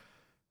hard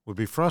would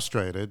be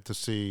frustrated to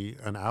see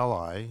an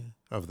ally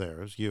of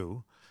theirs,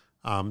 you,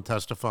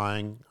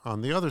 testifying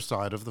on the other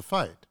side of the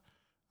fight.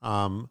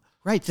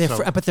 Right,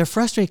 but they're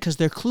frustrated because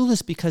they're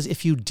clueless, because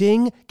if you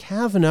ding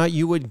Kavanaugh,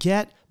 you would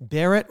get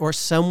Barrett or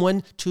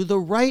someone to the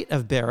right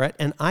of Barrett.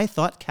 And I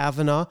thought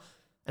Kavanaugh,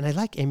 and I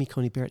like Amy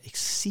Coney Barrett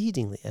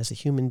exceedingly as a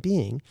human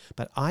being,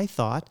 but I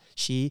thought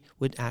she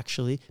would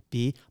actually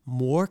be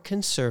more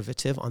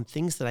conservative on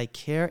things that I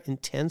care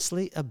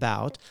intensely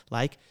about,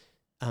 like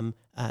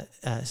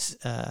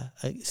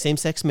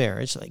same-sex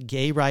marriage, like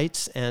gay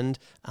rights and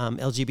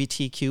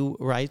LGBTQ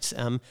rights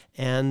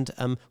and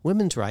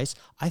women's rights.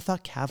 I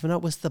thought Kavanaugh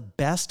was the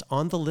best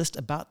on the list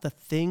about the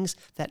things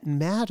that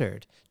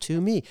mattered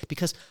to me,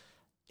 because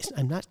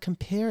I'm not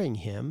comparing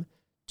him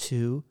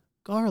to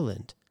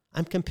Garland.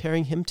 I'm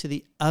comparing him to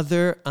the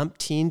other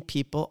umpteen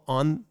people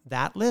on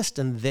that list,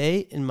 and they,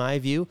 in my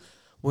view,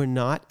 were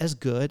not as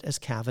good as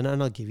Kavanaugh,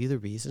 and I'll give you the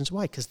reasons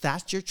why, because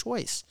that's your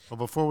choice. Well,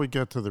 before we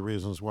get to the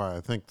reasons why,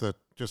 I think that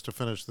just to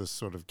finish this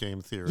sort of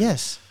game theory,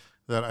 yes,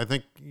 that I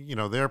think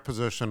their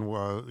position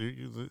was,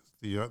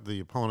 the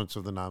opponents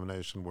of the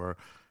nomination were,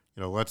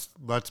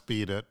 let's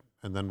beat it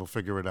and then we'll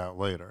figure it out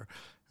later,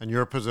 and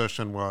your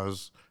position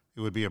was it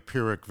would be a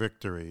Pyrrhic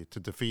victory to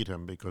defeat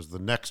him because the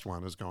next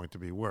one is going to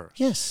be worse.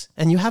 Yes,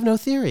 and you have no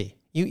theory.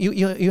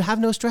 You have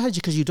no strategy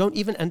because you don't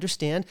even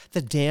understand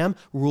the damn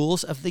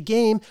rules of the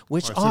game,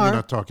 which I see you're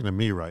not talking to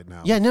me right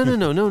now. Yeah, no.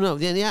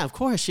 Yeah, of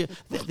course.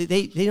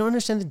 They don't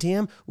understand the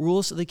damn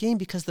rules of the game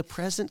because the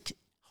president,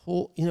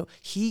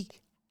 he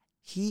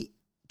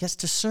gets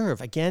to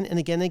serve again and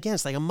again and again.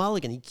 It's like a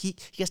mulligan. He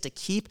gets to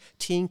keep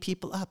teeing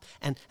people up,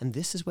 and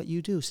this is what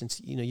you do. Since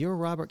you're a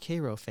Robert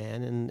Caro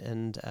fan,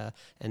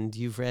 and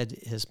you've read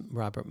his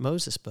Robert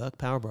Moses book,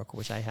 Power Broker,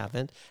 which I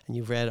haven't, and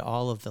you've read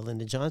all of the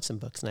Lyndon Johnson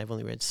books, and I've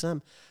only read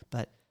some.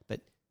 But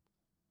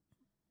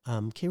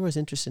Caro is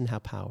interested in how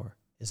power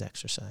is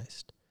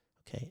exercised.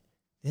 Okay,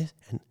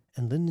 and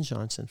Lyndon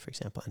Johnson, for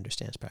example,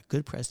 understands power.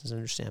 Good presidents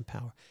understand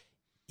power.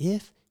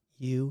 If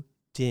you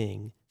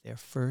ding their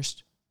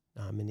first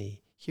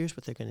nominee, here's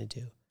what they're going to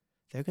do.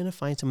 They're going to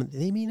find someone,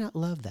 they may not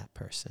love that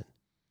person,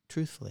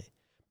 truthfully,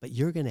 but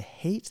you're going to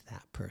hate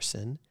that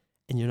person,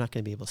 and you're not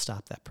going to be able to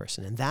stop that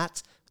person. And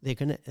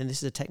and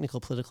this is a technical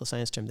political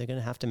science term, they're going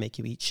to have to make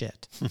you eat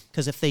shit.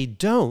 Because if they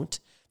don't,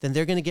 then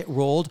they're going to get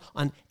rolled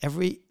on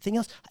everything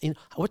else.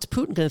 What's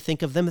Putin going to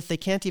think of them if they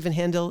can't even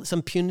handle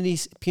some puny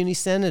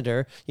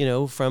senator,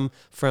 from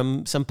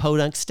some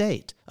podunk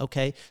state?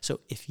 Okay, so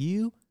if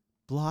you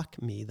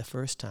block me the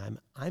first time,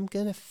 I'm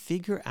going to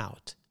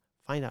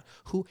find out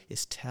who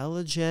is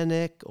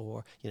telegenic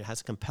or has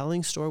a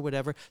compelling story,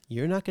 whatever.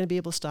 You're not going to be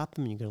able to stop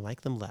them, and you're going to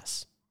like them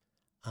less.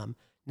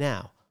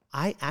 Now,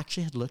 I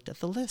actually had looked at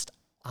the list.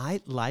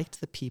 I liked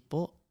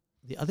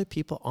the other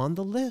people on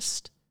the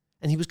list,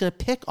 and he was going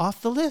to pick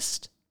off the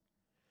list.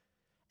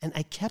 And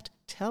I kept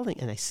telling,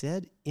 and I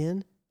said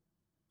in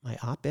my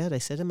op-ed, I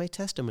said in my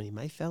testimony,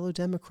 my fellow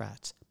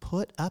Democrats,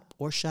 put up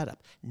or shut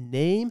up.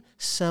 Name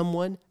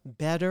someone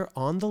better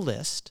on the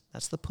list,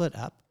 that's the put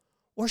up,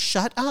 or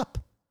shut up.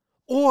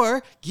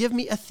 Or give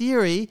me a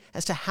theory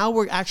as to how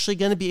we're actually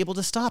going to be able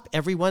to stop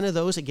every one of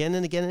those again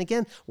and again and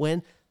again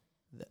when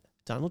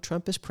Donald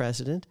Trump is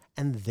president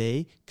and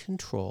they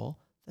control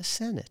the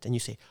Senate. And you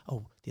say,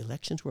 oh, the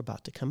elections were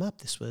about to come up.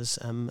 This was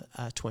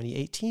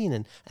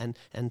 2018.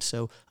 And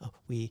so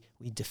we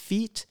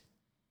defeat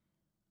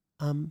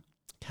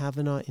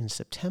Kavanaugh in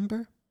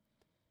September.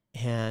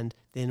 And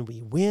then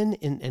we win,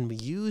 and we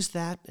use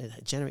that,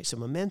 generate some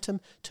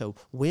momentum to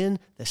win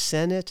the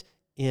Senate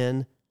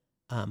in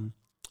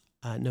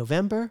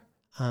November.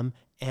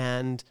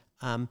 And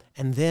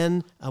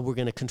then we're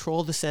going to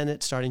control the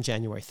Senate starting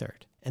January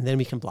 3rd. And then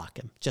we can block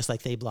him, just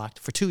like they blocked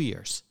for 2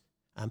 years,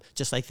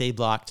 just like they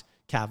blocked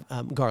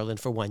Garland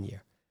for 1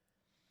 year.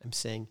 I'm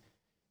saying,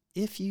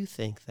 if you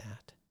think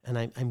that, and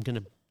I'm going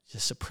to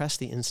just suppress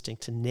the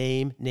instinct to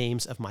name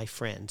names of my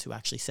friends who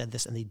actually said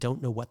this and they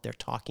don't know what they're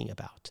talking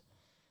about,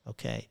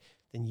 okay,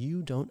 then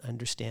you don't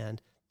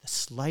understand the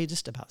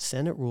slightest about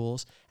Senate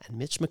rules and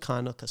Mitch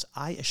McConnell, because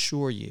I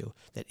assure you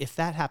that if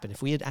that happened,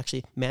 if we had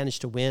actually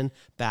managed to win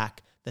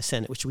back the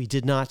Senate, which we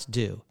did not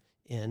do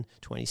in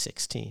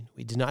 2016,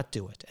 we did not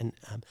do it. And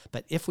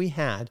but if we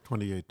had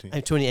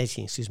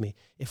 2018, excuse me,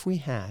 if we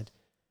had,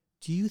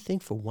 do you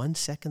think for 1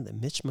 second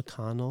that Mitch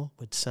McConnell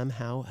would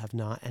somehow have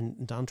not,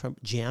 and Donald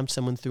Trump jammed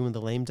someone through in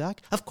the lame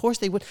duck? Of course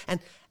they would.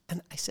 And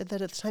I said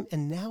that at the time,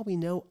 and now we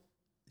know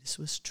this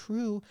was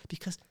true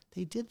because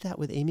they did that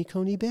with Amy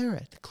Coney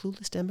Barrett. The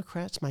clueless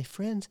Democrats, my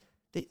friends,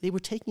 they were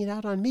taking it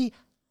out on me.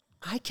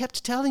 I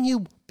kept telling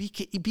you,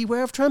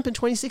 beware of Trump in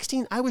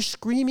 2016. I was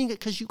screaming it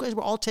because you guys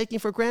were all taking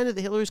for granted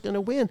that Hillary's going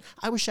to win.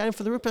 I was shouting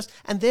for the roof.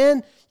 And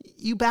then,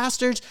 you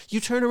bastards,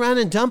 you turn around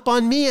and dump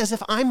on me as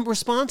if I'm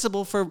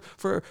responsible for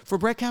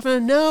Brett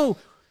Kavanaugh.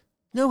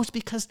 No, it's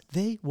because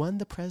they won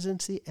the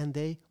presidency and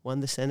they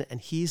won the Senate,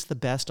 and he's the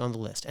best on the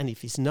list. And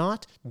if he's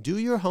not, do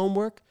your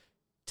homework.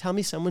 Tell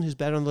me someone who's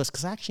better on the list,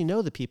 because I actually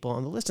know the people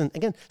on the list. And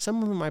again,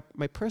 some of them are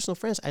my personal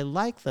friends. I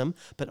like them,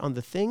 but on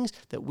the things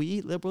that we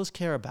liberals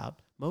care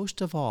about,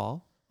 most of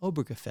all,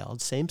 Obergefell,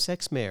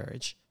 same-sex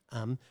marriage,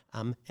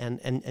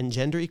 and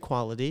gender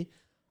equality,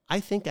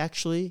 I think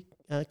actually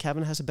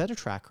Kavanaugh has a better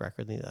track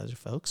record than the other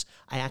folks.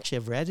 I actually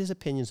have read his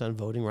opinions on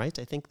voting rights.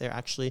 I think they're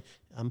actually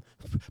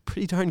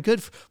pretty darn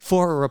good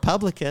for a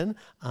Republican.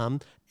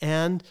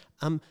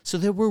 So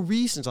there were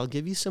reasons, I'll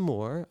give you some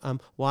more,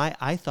 why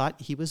I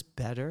thought he was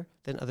better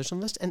than others on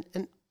the list.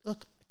 And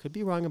look, I could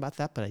be wrong about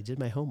that, but I did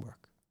my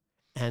homework.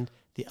 And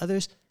the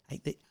others,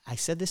 I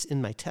said this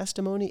in my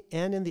testimony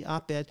and in the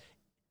op-ed,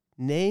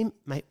 name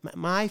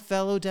my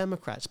fellow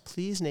Democrats,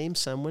 please name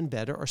someone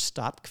better or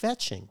stop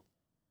kvetching.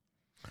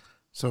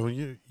 So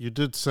you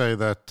did say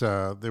that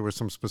there were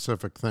some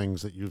specific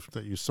things that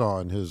you saw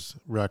in his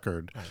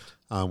record,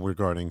 right,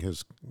 regarding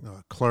his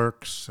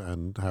clerks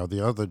and how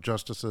the other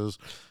justices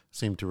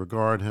seemed to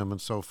regard him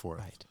and so forth.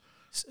 Right.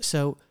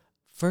 So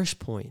first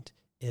point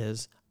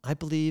is I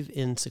believe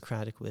in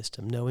Socratic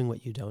wisdom, knowing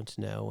what you don't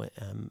know,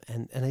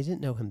 and I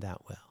didn't know him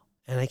that well.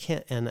 And I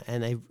can't. And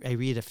I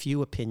read a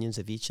few opinions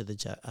of each of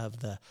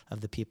the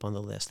people on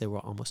the list. They were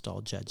almost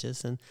all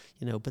judges, and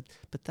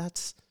but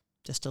that's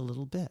just a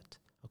little bit.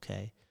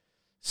 Okay,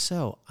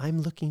 so I'm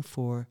looking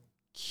for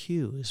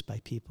cues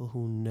by people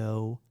who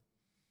know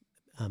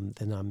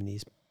the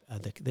nominees,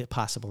 the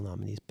possible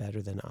nominees,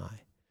 better than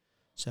I.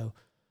 So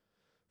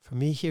for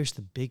me, here's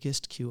the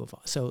biggest cue of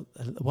all. So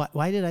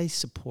why did I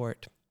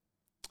support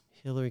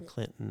Hillary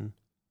Clinton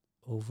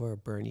over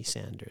Bernie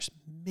Sanders?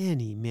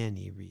 Many,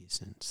 many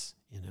reasons.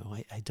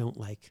 I don't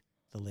like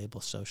the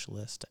label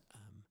socialist.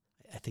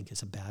 I think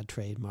it's a bad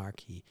trademark.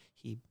 He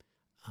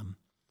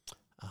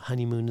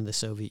honeymoon in the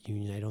Soviet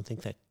Union. I don't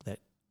think that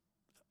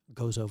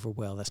goes over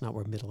well. That's not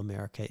where middle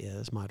America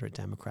is. Moderate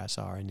Democrats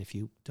are, and if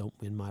you don't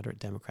win moderate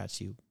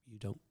Democrats, you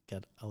don't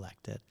get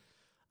elected.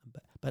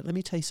 But let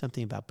me tell you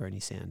something about Bernie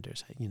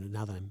Sanders.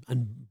 Now that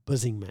I'm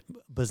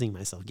buzzing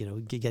myself,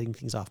 getting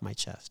things off my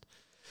chest.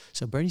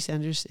 So Bernie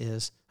Sanders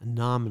is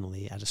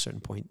nominally, at a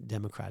certain point,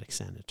 Democratic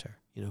senator.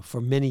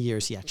 For many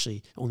years he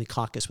actually only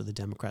caucused with the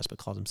Democrats, but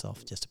called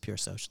himself just a pure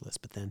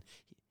socialist. But then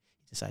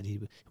he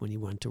decided when he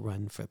wanted to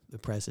run for the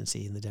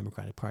presidency in the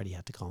Democratic Party, he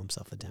had to call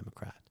himself a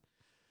Democrat.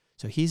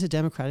 So he's a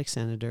Democratic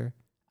senator,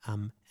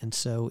 and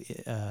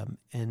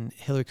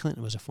Hillary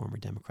Clinton was a former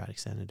Democratic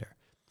senator.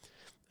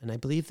 And I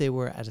believe they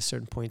were, at a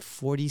certain point,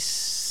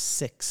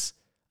 46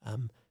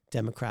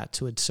 Democrats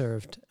who had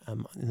served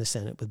in the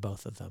Senate with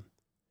both of them.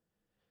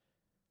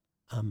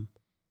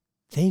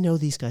 They know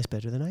these guys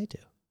better than I do,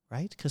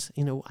 right? Because,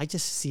 I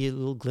just see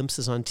little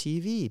glimpses on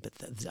TV, but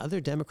the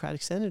other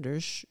Democratic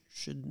senators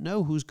should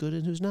know who's good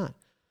and who's not.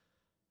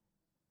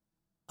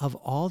 Of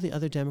all the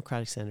other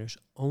Democratic senators,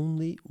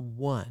 only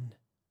one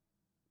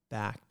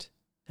backed,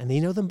 and they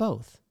know them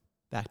both,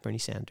 backed Bernie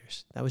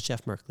Sanders. That was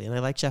Jeff Merkley. And I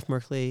like Jeff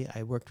Merkley.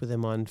 I worked with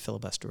him on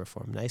filibuster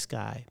reform. Nice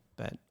guy,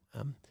 but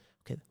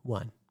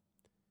one.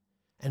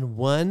 And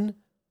one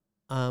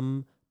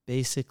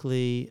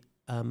basically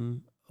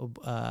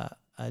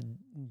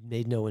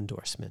made no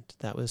endorsement.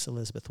 That was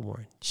Elizabeth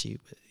Warren.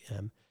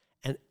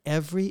 And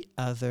every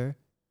other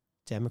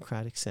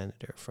Democratic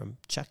senator, from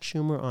Chuck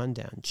Schumer on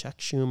down, Chuck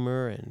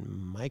Schumer and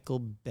Michael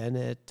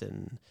Bennet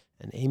and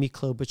Amy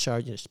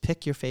Klobuchar, just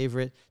pick your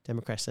favorite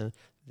Democrat senator,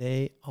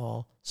 they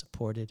all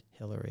supported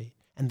Hillary.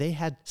 And they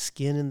had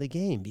skin in the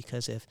game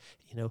because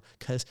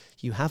because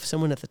you have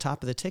someone at the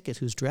top of the ticket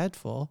who's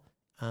dreadful,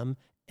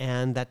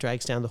 and that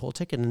drags down the whole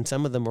ticket. And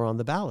some of them are on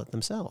the ballot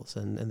themselves,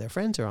 and their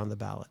friends are on the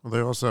ballot. Well, they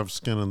also have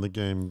skin in the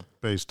game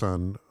based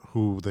on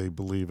who they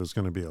believe is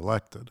going to be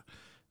elected,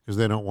 because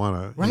they don't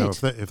want to. Right.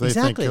 If they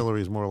think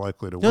Hillary is more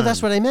likely to win. No,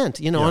 that's what I meant.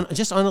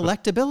 Just on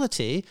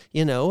electability.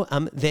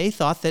 They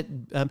thought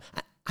that.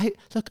 I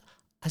look,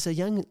 as a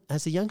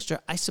youngster,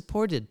 I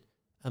supported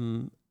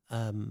George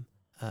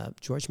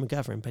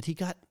McGovern, but he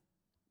got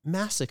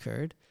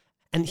massacred,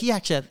 and he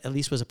actually at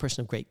least was a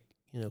person of great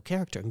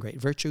character and great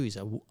virtue. He's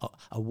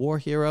a war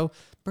hero.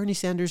 Bernie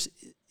Sanders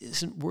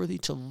isn't worthy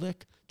to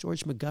lick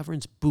George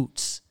McGovern's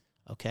boots.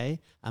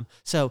 Okay,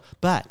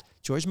 but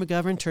George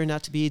McGovern turned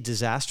out to be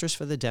disastrous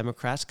for the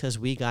Democrats because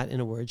we got, in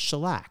a word,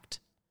 shellacked.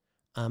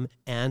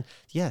 And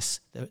yes,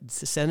 the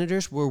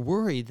senators were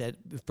worried that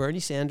if Bernie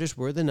Sanders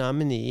were the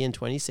nominee in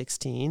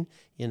 2016,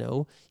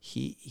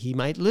 he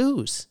might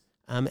lose.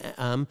 And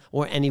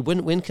he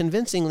wouldn't win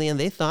convincingly, and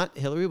they thought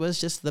Hillary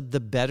was just the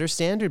better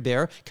standard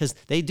bearer because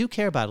they do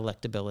care about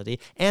electability,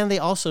 and they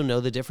also know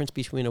the difference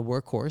between a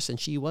workhorse, and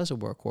she was a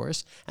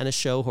workhorse, and a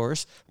show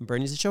horse.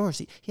 Bernie's a show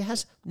horse. He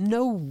has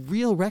no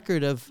real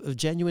record of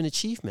genuine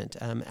achievement.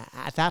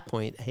 At that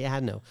point, he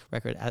had no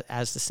record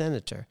as the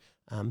senator.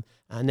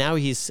 Now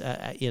he's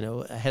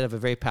head of a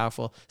very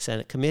powerful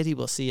Senate committee.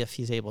 We'll see if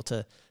he's able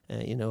to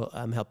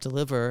help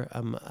deliver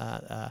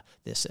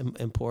this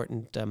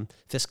important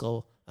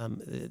fiscal.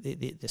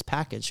 This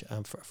package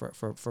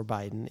for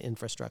Biden,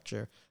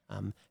 infrastructure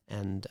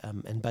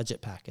and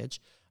budget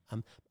package.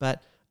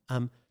 But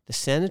the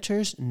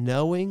senators,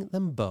 knowing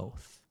them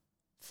both,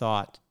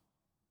 thought,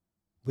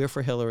 we're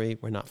for Hillary,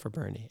 we're not for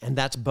Bernie. And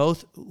that's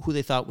both who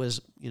they thought was,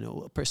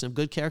 a person of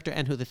good character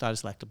and who they thought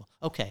is electable.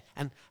 Okay,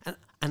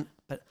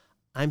 but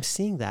I'm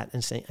seeing that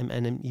and saying, and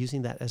I'm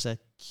using that as a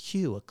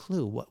cue, a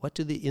clue. What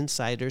do the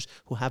insiders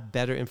who have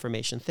better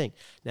information think?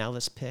 Now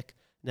let's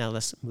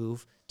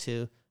move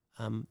to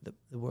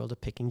the world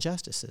of picking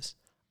justices.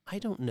 I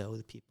don't know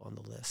the people on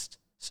the list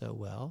so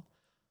well.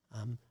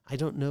 I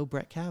don't know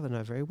Brett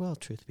Kavanaugh very well,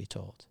 truth be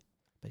told.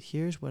 But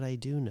here's what I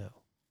do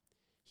know.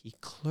 He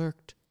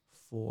clerked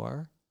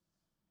for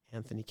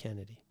Anthony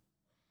Kennedy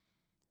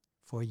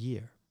for a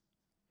year.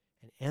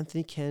 And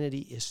Anthony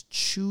Kennedy is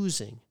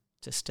choosing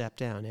to step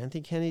down.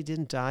 Anthony Kennedy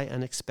didn't die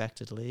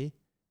unexpectedly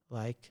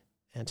like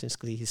Antonin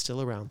Scalia. He's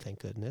still around, thank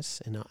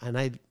goodness. And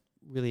I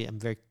really am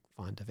very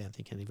fond of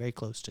Anthony Kennedy, very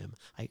close to him.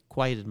 I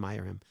quite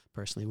admire him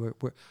personally.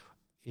 We're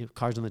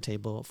cards on the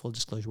table, full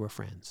disclosure, we're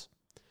friends.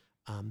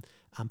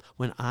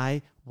 When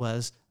I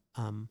was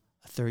a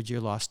third-year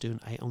law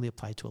student, I only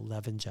applied to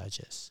 11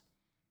 judges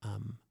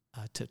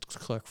to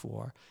clerk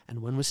for,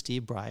 and one was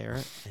Steve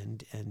Breyer,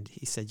 and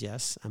he said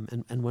yes,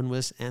 and one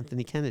was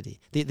Anthony Kennedy.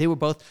 They were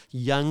both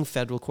young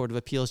federal court of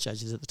appeals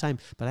judges at the time,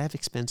 but I have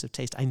expensive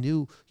taste. I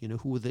knew,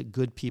 who were the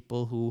good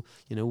people who,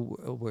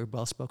 were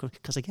well-spoken,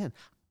 because again,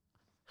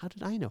 how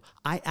did I know?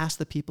 I asked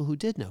the people who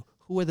did know,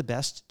 who are the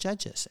best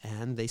judges?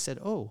 And they said,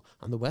 on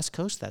the West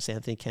Coast, that's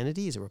Anthony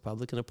Kennedy. He's a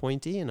Republican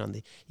appointee. And on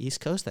the East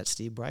Coast, that's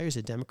Steve Breyer. He's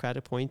a Democrat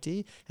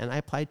appointee. And I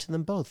applied to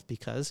them both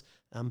because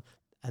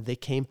they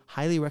came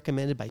highly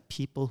recommended by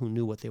people who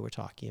knew what they were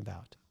talking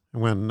about.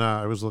 When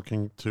I was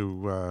looking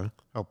to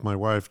help my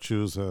wife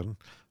choose an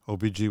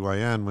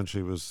OBGYN when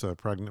she was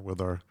pregnant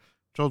with our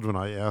children,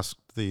 I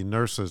asked the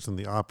nurses in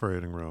the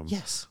operating room,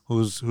 yes,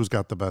 who's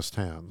got the best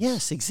hands.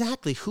 Yes,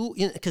 exactly. Who,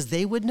 because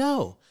they would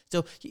know.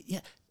 So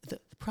the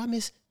problem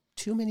is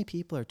too many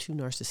people are too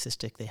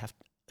narcissistic. They have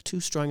too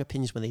strong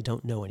opinions when they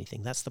don't know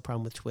anything. That's the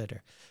problem with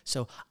Twitter.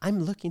 So I'm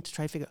looking to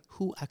try to figure out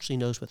who actually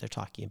knows what they're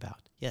talking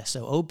about. Yeah,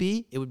 so OB,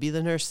 it would be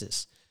the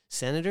nurses.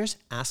 Senators,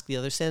 ask the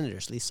other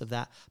senators, at least of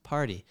that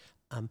party.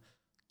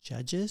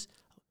 Judges,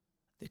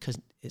 because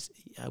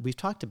we've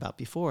talked about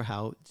before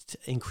how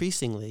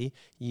increasingly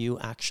you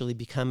actually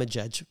become a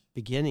judge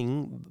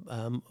beginning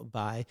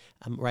by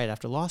right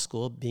after law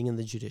school, being in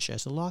the judiciary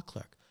as a law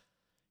clerk.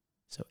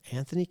 So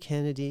Anthony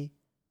Kennedy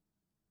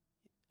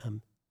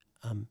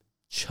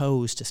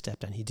chose to step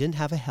down. He didn't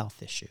have a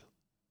health issue.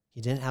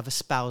 He didn't have a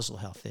spousal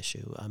health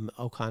issue.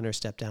 O'Connor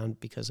stepped down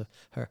because of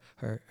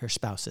her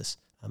spouse's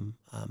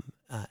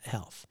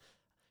health.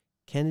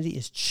 Kennedy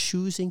is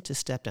choosing to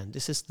step down.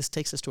 This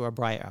takes us to our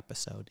Breyer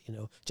episode.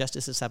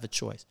 Justices have a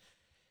choice.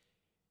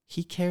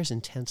 He cares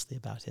intensely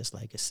about his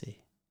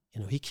legacy.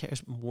 He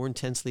cares more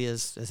intensely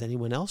as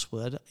anyone else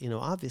would.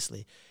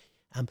 Obviously,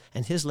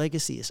 and his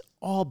legacy is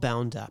all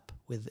bound up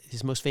with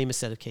his most famous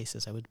set of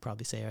cases. I would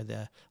probably say are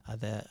the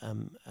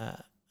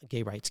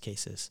gay rights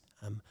cases.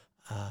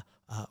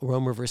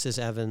 Romer versus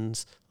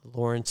Evans,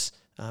 Lawrence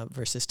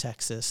versus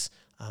Texas,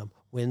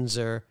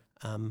 Windsor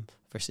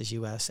versus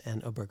U.S.,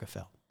 and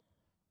Obergefell.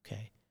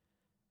 Okay.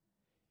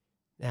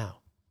 Now,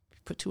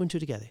 put two and two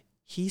together.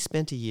 He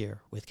spent a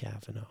year with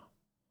Kavanaugh.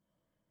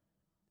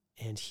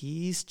 And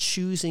he's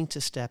choosing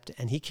to step down,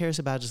 and he cares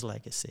about his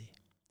legacy.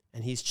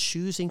 And he's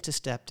choosing to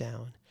step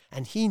down.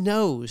 And he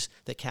knows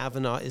that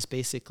Kavanaugh is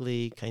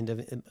basically kind of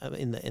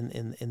in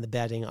the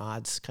betting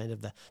odds, kind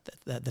of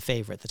the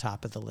favorite, the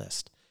top of the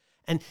list.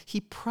 And he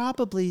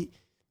probably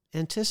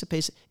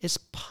anticipates it's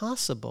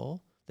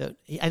possible that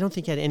I don't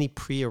think he had any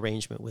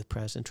prearrangement with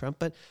President Trump,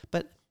 but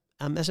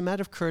as a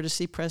matter of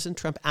courtesy, President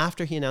Trump,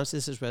 after he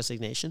announces his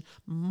resignation,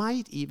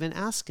 might even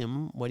ask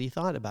him what he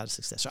thought about his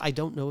successor. I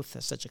don't know if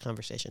such a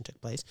conversation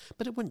took place,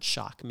 but it wouldn't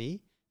shock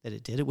me that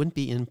it did. It wouldn't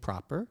be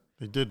improper.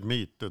 They did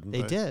meet, didn't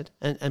they? They did,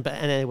 and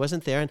I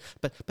wasn't there.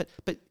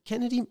 But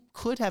Kennedy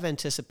could have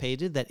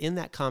anticipated that in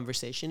that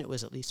conversation, it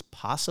was at least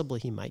possible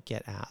he might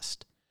get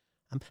asked,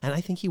 and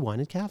I think he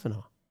wanted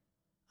Kavanaugh.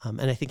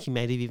 And I think he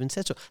might have even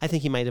said so. I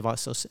think he might have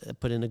also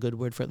put in a good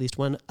word for at least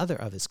one other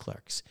of his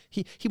clerks.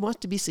 He wants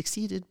to be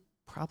succeeded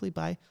probably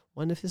by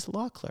one of his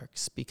law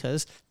clerks,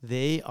 because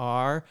they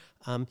are,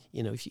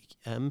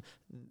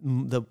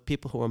 the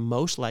people who are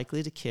most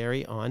likely to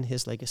carry on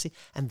his legacy.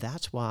 And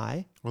that's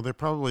why... Well, they're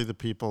probably the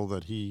people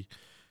that he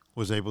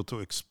was able to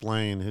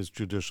explain his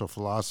judicial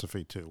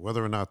philosophy to.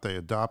 Whether or not they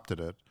adopted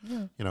it,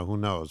 who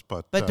knows?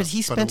 But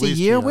he spent a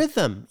year with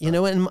them,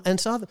 and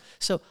saw them.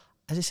 So,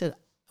 as I said,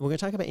 we're going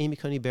to talk about Amy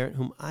Coney Barrett,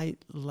 whom I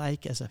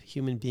like as a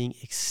human being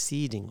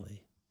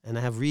exceedingly. And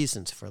I have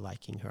reasons for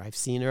liking her. I've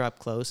seen her up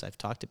close. I've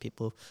talked to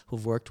people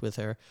who've worked with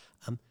her.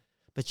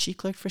 But she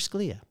clerked for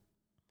Scalia.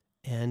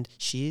 And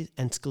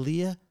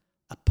Scalia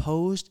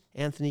opposed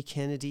Anthony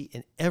Kennedy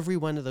in every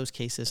one of those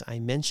cases I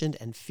mentioned,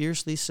 and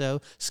fiercely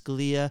so.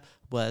 Scalia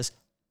was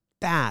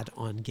bad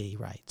on gay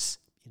rights.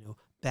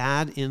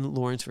 Bad in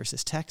Lawrence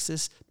versus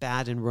Texas,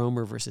 bad in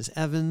Romer versus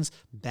Evans,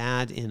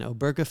 bad in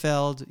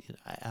Obergefell,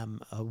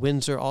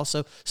 Windsor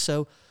also.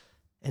 So,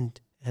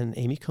 and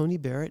Amy Coney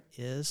Barrett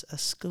is a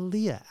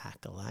Scalia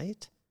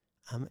acolyte.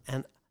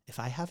 And if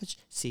I have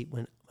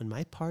when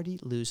my party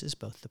loses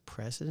both the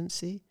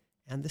presidency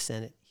and the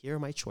Senate, here are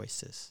my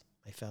choices,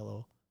 my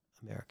fellow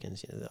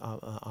Americans, the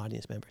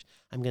audience members.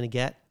 I'm going to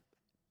get,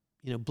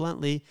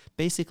 bluntly,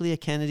 basically a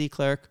Kennedy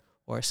clerk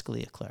or a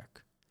Scalia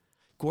clerk.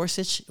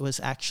 Gorsuch was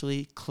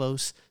actually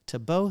close to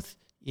both.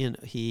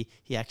 He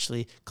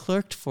actually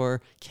clerked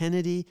for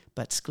Kennedy,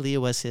 but Scalia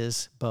was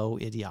his beau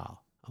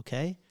ideal.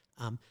 Okay,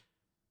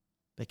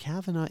 but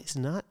Kavanaugh is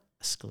not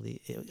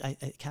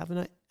Scalia.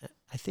 Kavanaugh,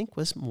 I think,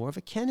 was more of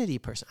a Kennedy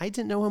person. I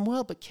didn't know him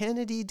well, but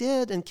Kennedy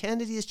did, and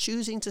Kennedy is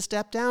choosing to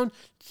step down,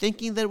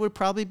 thinking that it would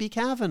probably be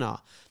Kavanaugh.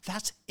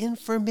 That's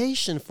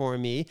information for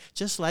me.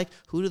 Just like,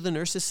 who do the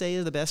nurses say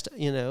is the best,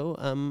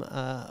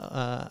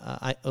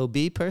 OB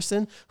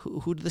person?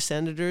 Who do the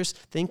senators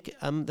think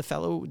the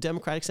fellow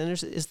Democratic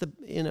senators is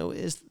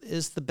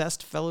the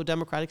best fellow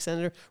Democratic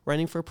senator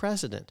running for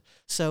president?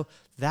 So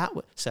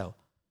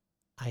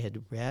I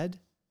had read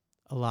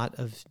a lot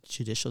of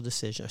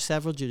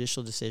several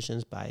judicial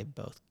decisions by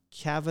both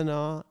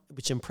Kavanaugh,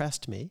 which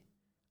impressed me,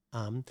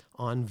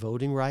 on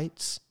voting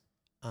rights,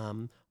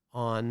 on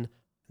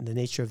the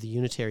nature of the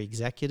unitary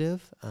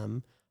executive,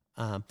 and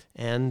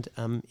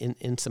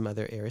in some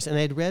other areas. And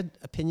I had read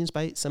opinions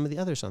by some of the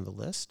others on the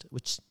list,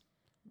 which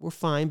were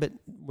fine, but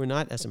were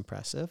not as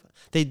impressive.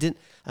 They didn't.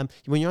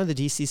 When you're on the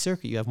D.C.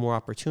 circuit, you have more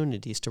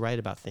opportunities to write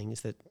about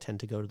things that tend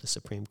to go to the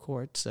Supreme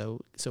Court. So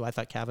I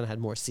thought Kavanaugh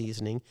had more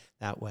seasoning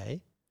that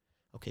way.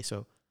 Okay,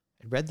 so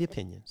I read the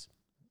opinions,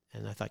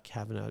 and I thought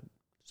Kavanaugh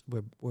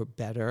were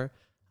better.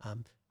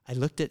 I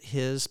looked at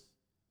his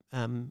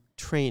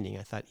training.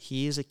 I thought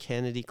he is a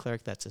Kennedy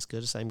clerk. That's as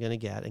good as I'm going to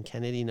get, and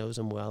Kennedy knows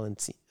him well and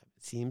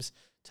seems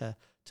to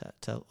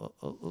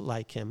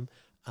like him.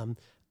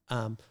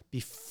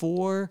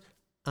 Before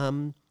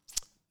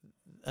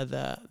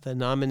the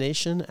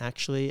nomination,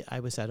 actually,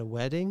 I was at a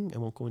wedding. I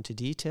won't go into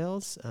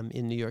details,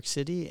 in New York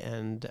City,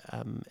 and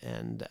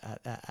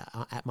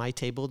at my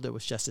table there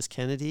was Justice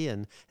Kennedy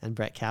and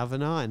Brett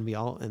Kavanaugh, and we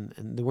all and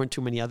there weren't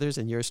too many others,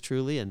 and yours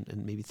truly,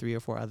 and maybe 3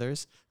 or 4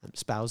 others,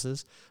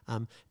 spouses,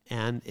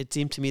 and it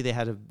seemed to me they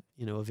had a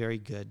very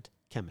good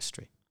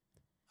chemistry.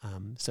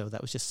 So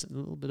that was just a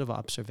little bit of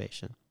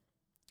observation.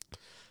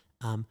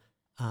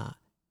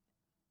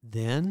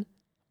 Then,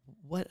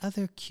 what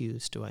other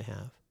cues do I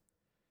have?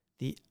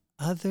 The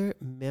other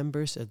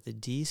members of the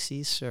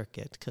D.C.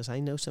 Circuit, because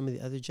I know some of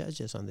the other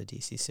judges on the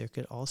D.C.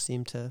 Circuit, all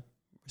seem to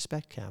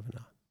respect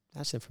Kavanaugh.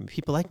 That's information.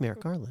 People like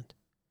Merrick Garland.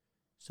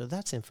 So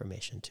that's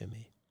information to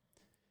me.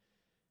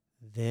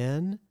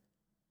 Then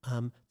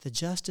the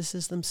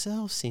justices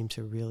themselves seem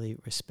to really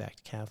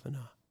respect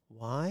Kavanaugh.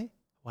 Why?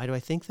 Why do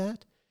I think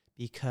that?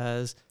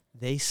 Because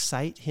they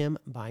cite him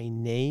by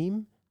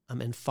name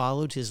and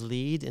followed his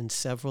lead in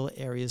several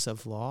areas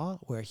of law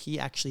where he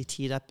actually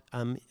teed up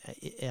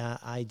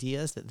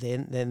ideas that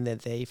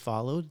that they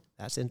followed.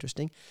 That's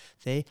interesting.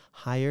 They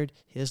hired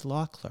his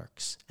law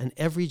clerks, and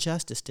every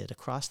justice did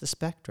across the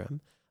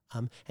spectrum.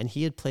 And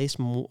he had placed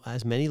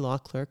as many law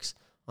clerks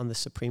on the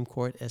Supreme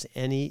Court as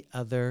any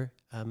other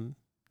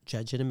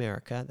judge in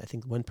America. I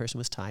think one person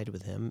was tied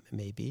with him,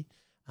 maybe.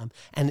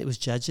 And it was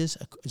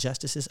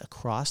justices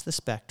across the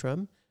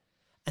spectrum.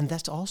 And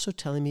that's also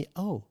telling me,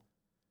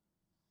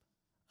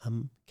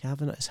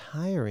 Kavanaugh is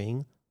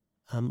hiring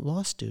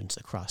law students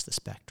across the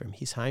spectrum.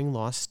 He's hiring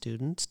law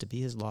students to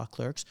be his law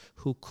clerks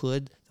who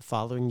could, the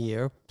following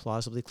year,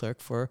 plausibly clerk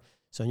for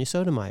Sonia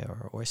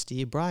Sotomayor or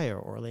Steve Breyer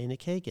or Elena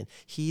Kagan.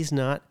 He's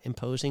not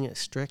imposing a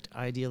strict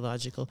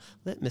ideological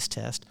litmus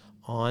test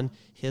on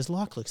his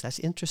law clerks. That's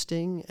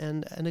interesting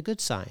and a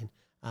good sign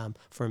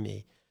for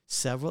me.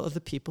 Several of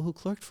the people who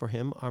clerked for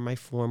him are my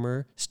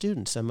former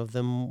students. Some of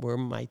them were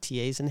my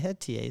TAs and head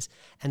TAs.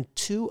 And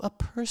to a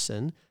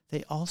person,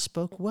 they all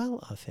spoke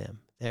well of him.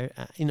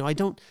 I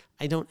don't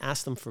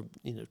ask them for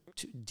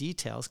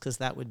details because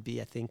that would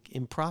be, I think,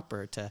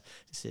 improper to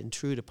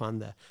intrude upon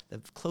the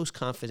close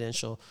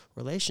confidential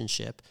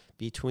relationship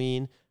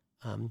between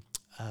a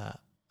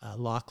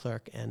law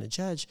clerk and a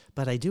judge.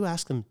 But I do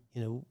ask them,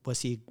 I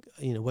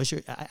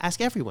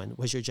ask everyone,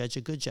 was your judge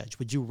a good judge?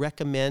 Would you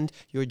recommend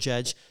your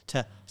judge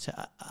to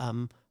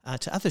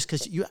others?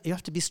 Because you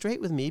have to be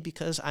straight with me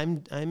because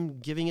I'm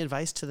giving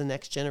advice to the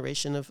next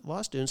generation of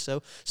law students.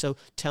 So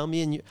tell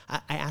me, and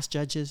I ask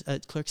judges,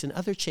 clerks in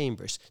other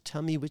chambers,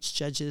 tell me which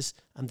judges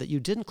that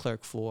you didn't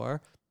clerk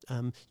for,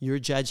 your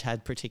judge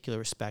had particular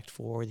respect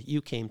for, that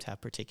you came to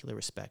have particular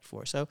respect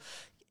for. So,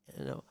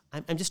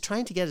 I'm just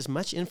trying to get as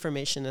much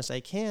information as I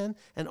can,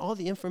 and all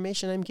the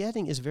information I'm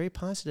getting is very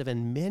positive.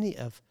 And many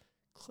of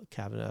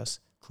Kavanaugh's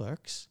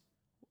clerks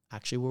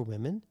actually were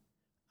women.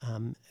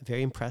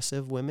 Very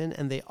impressive women,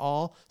 and they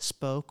all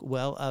spoke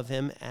well of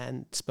him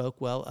and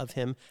spoke well of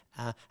him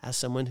as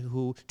someone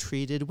who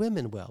treated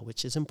women well,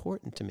 which is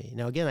important to me.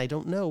 Now, again, I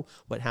don't know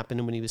what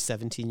happened when he was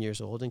 17 years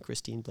old and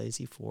Christine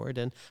Blasey Ford,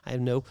 and I have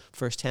no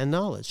firsthand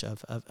knowledge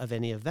of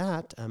any of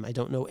that. I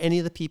don't know any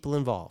of the people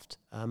involved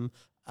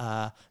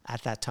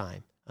at that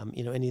time,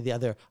 any of the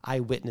other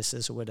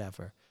eyewitnesses or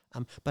whatever.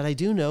 But I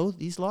do know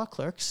these law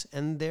clerks,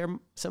 and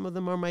some of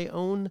them are my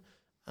own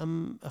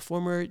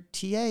former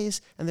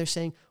TAs, and they're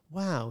saying,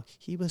 wow,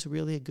 he was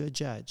really a good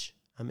judge.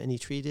 And he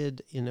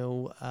treated,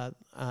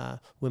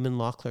 women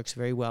law clerks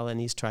very well,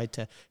 and he's tried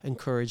to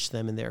encourage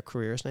them in their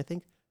careers. And I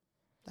think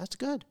that's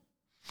good.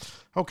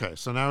 Okay,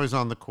 so now he's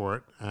on the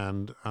court,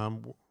 and,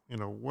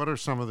 what are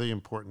some of the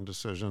important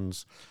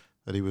decisions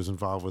that he was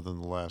involved with in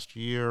the last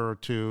year or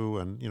two?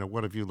 And,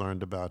 what have you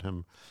learned about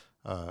him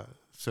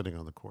sitting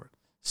on the court?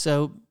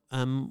 So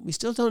we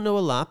still don't know a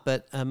lot,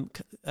 but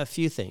a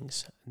few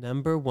things.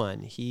 Number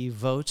one, he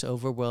votes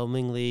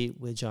overwhelmingly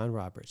with John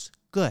Roberts.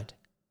 Good.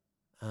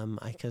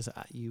 Because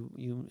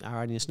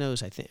our audience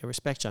knows, I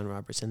respect John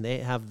Roberts, and they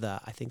have the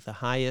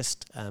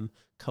highest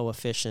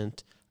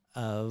coefficient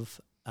of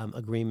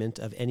agreement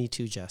of any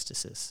two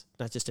justices,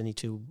 not just any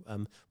two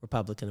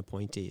Republican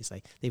appointees.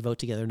 Like, they vote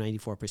together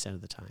 94%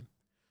 of the time.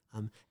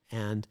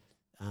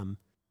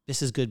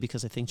 This is good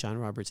because I think John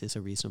Roberts is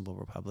a reasonable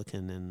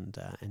Republican, and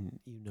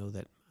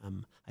that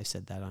I've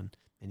said that on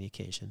many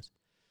occasions.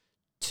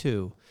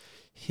 Two,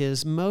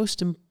 his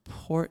most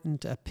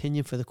important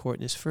opinion for the court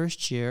in his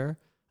first year,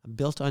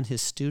 built on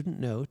his student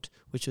note,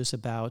 which was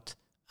about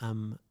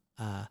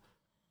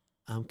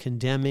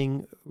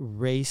condemning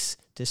race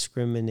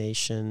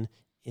discrimination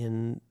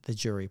in the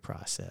jury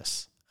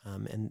process,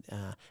 and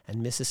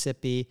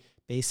Mississippi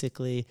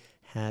basically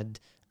had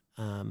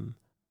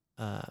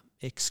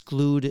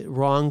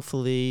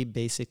wrongfully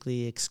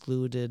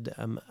excluded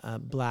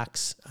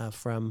blacks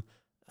from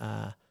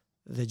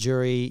the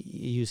jury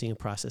using a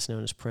process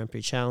known as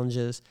peremptory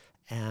challenges,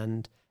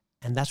 and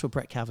that's what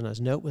Brett Kavanaugh's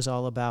note was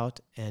all about.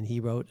 And he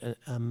wrote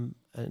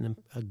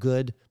a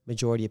good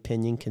majority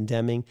opinion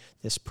condemning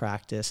this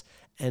practice.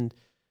 And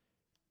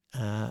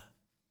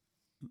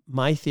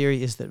my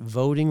theory is that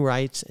voting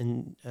rights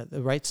and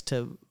the rights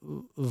to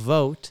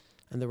vote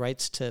and the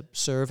rights to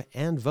serve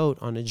and vote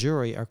on a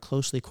jury are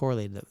closely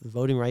correlated. The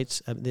voting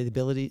rights,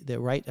 the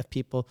right of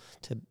people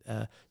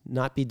to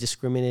not be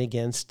discriminated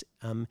against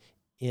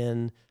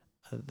in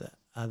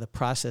the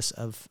process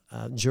of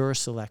juror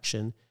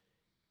selection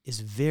is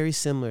very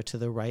similar to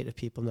the right of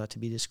people not to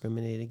be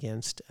discriminated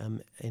against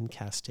in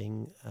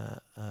casting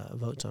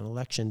votes on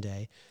Election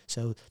Day.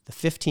 So the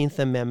 15th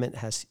Amendment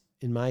has,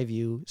 in my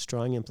view,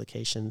 strong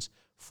implications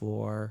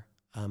for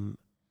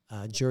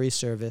jury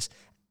service,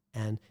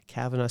 and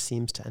Kavanaugh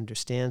seems to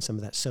understand some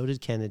of that. So did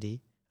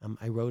Kennedy.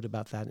 I wrote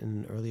about that in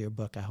an earlier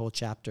book, a whole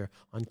chapter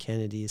on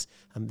Kennedy's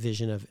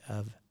vision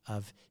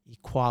of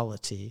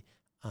equality.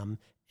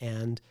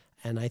 And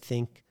I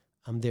think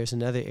there's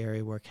another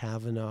area where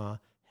Kavanaugh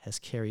has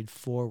carried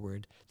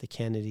forward the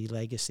Kennedy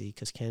legacy,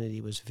 because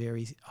Kennedy was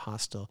very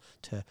hostile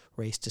to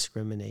race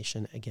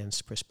discrimination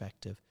against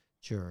prospective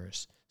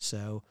jurors.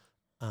 So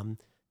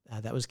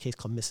that was a case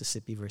called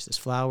Mississippi versus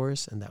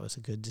Flowers, and that was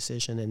a good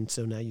decision. And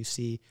so now you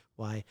see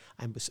why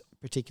I was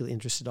particularly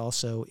interested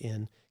also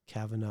in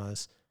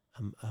Kavanaugh's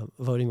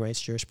voting rights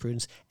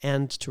jurisprudence.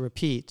 And to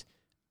repeat,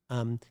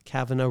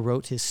 Kavanaugh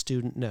wrote his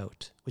student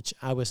note, which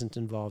I wasn't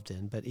involved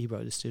in, but he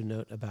wrote a student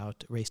note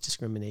about race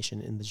discrimination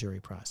in the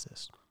jury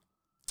process.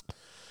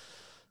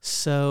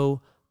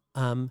 So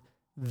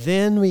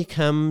Then we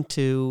come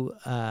to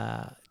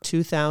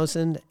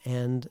 2000,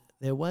 and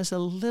there was a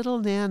little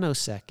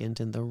nanosecond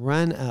in the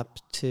run-up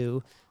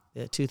to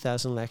the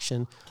 2000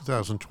 election.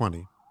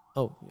 2020.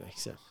 Oh,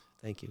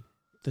 thank you.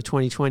 The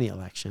 2020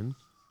 election.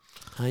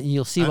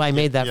 You'll see why I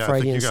made that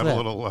Freudian slip. A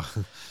little,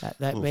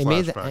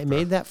 I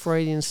made that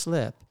Freudian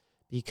slip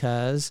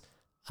because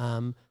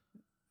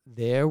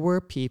there were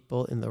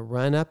people in the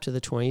run-up to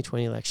the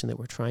 2020 election that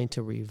were trying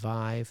to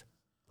revive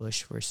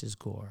Bush versus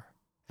Gore.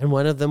 And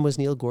one of them was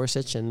Neil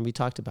Gorsuch, and we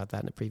talked about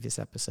that in a previous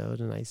episode,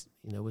 and I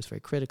was very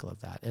critical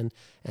of that. And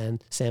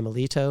Sam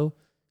Alito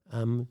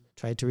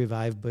tried to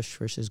revive Bush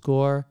versus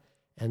Gore,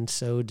 and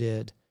so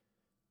did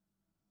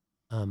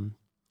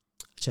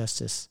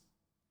Justice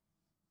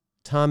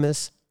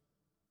Thomas.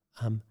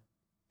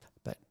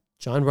 But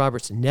John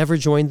Roberts never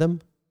joined them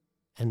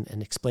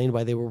and explained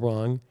why they were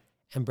wrong.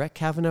 And Brett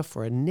Kavanaugh,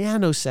 for a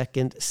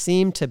nanosecond,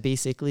 seemed to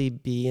basically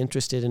be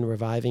interested in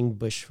reviving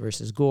Bush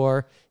versus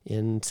Gore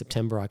in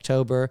September,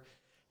 October,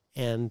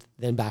 and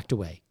then backed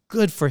away.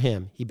 Good for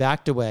him. He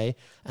backed away.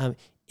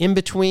 In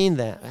between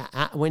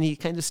that, when he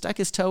kind of stuck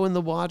his toe in the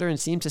water and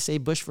seemed to say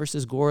Bush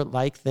versus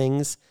Gore-like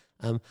things,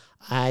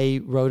 I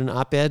wrote an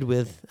op-ed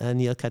with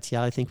Neil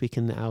Katyal. I think we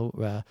can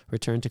now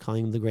return to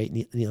calling him the great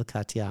Neil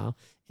Katyal.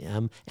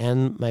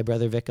 And my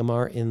brother Vic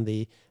Amar in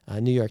the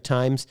New York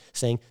Times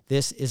saying,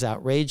 this is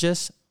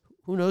outrageous.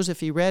 Who knows if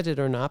he read it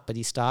or not, but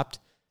he stopped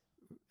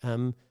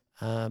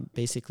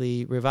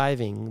basically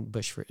reviving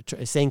Bush,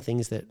 saying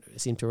things that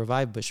seemed to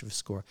revive Bush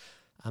versus Gore.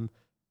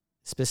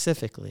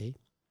 Specifically,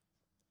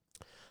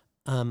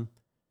 the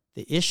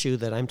issue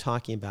that I'm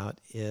talking about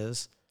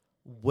is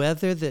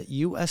whether the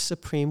U.S.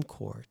 Supreme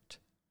Court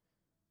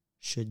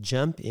should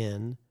jump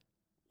in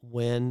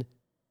when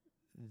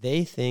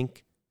they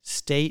think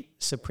state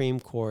Supreme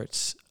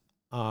Courts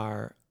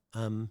are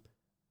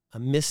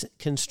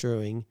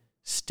misconstruing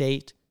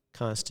state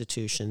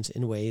constitutions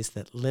in ways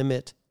that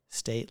limit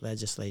state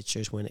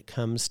legislatures when it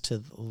comes to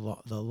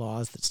the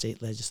laws that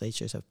state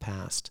legislatures have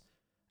passed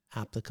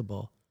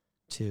applicable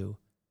to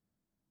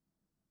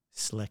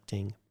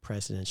selecting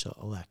presidential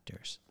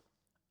electors.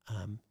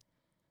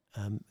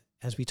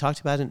 As we talked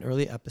about in an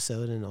early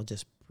episode, and I'll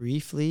just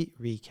briefly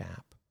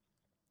recap,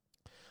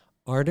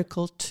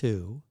 Article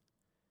 2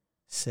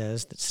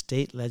 says that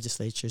state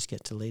legislatures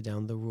get to lay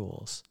down the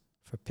rules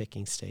for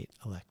picking state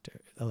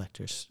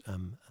electors.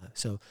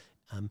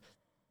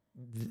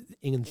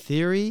 In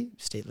theory,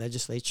 state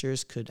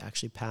legislatures could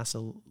actually pass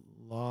a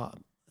law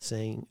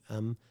saying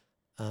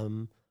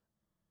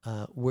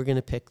we're going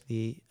to pick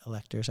the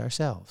electors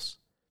ourselves.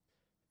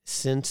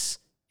 Since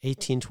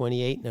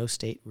 1828, no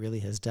state really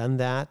has done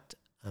that,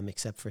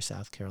 except for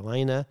South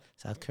Carolina.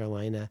 South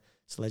Carolina's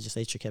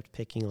legislature kept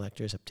picking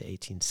electors up to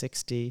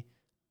 1860.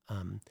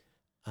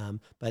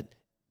 But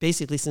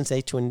basically, since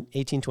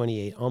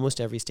 1828, almost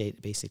every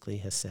state basically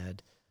has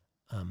said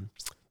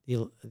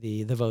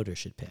the voter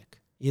should pick.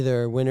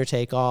 Either winner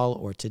take all,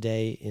 or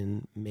today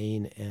in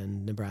Maine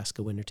and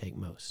Nebraska, winner take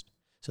most.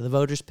 So the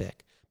voters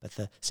pick, but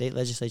the state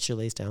legislature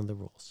lays down the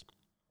rules.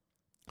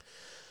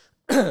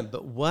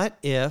 But what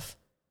if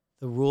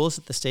the rules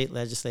that the state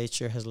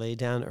legislature has laid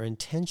down are in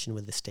tension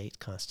with the state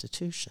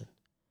constitution?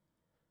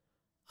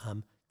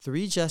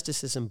 3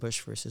 justices in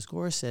Bush versus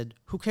Gore said,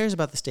 who cares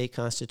about the state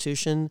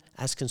constitution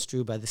as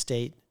construed by the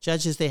state?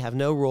 Judges, they have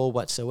no role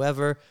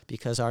whatsoever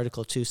because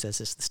Article 2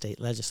 says it's the state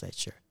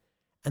legislature.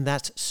 And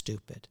that's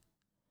stupid,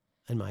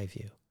 in my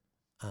view.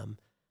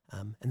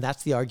 And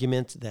that's the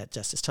argument that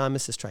Justice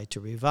Thomas has tried to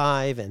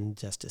revive, and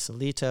Justice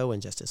Alito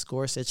and Justice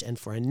Gorsuch, and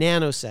for a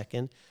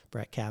nanosecond,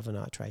 Brett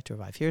Kavanaugh tried to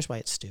revive. Here's why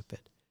it's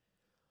stupid.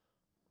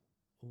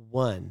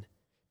 1,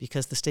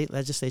 because the state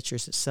legislature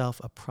is itself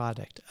a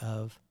product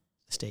of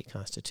the state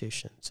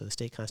constitution. So the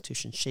state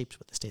constitution shapes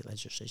what the state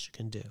legislature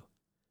can do.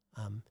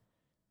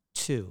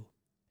 2,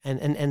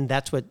 and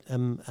that's what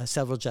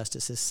several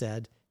justices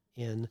said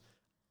in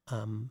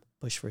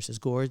Bush versus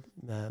Gore,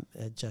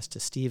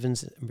 Justice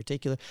Stevens in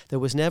particular. There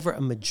was never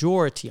a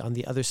majority on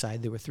the other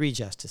side. There were 3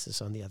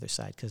 justices on the other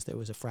side because there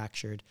was a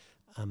fractured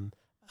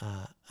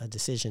a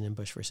decision in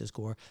Bush versus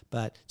Gore.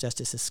 But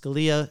Justices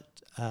Scalia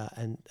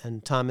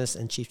and Thomas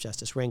and Chief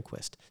Justice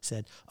Rehnquist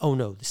said, oh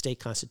no, the state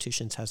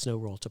constitution has no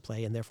role to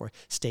play, and therefore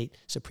state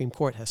Supreme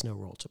Court has no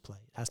role to play.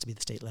 It has to be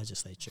the state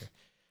legislature.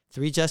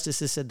 3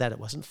 justices said that. It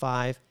wasn't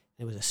 5.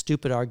 It was a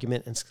stupid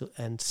argument,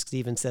 and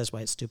Stevens says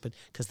why it's stupid,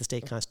 because the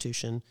state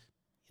constitution,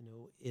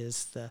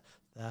 is the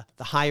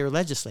higher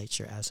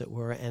legislature, as it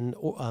were,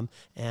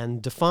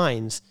 and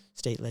defines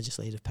state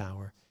legislative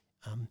power.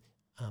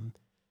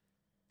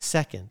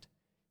 Second,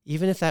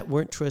 even if that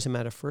weren't true as a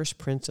matter of first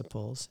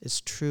principles,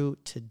 it's true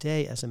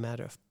today as a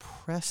matter of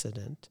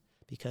precedent,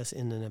 because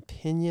in an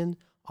opinion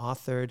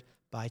authored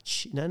by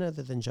none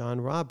other than John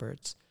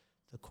Roberts,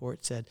 the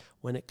court said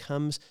when it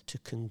comes to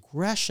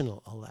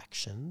congressional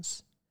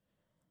elections,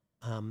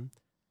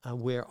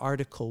 where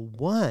Article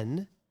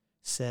 1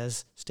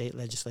 says state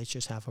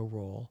legislatures have a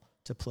role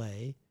to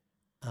play,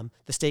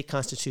 the state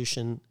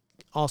constitution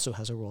also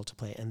has a role to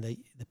play. And the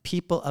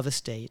people of a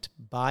state,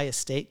 by a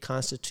state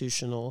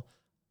constitutional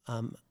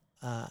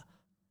a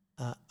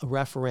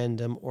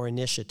referendum or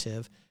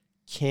initiative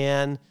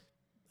can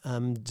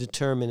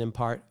determine in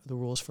part the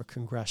rules for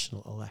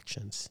congressional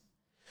elections.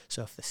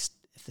 So if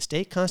the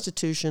state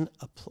constitution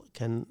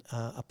can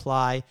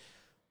apply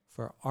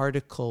for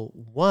Article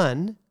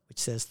 1, which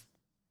says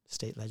the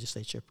state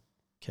legislature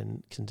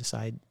can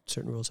decide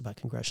certain rules about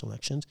congressional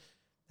elections,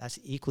 that's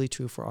equally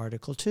true for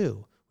Article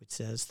 2, which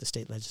says the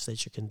state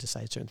legislature can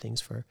decide certain things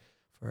for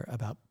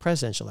about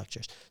presidential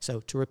elections.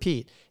 So to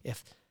repeat,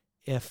 if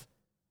the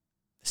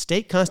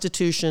state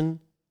constitution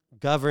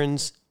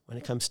governs when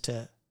it comes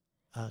to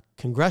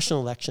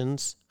congressional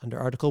elections under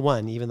Article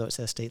 1, even though it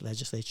says state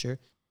legislature,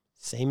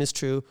 same is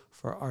true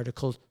for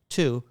Article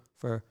 2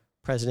 for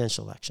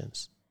presidential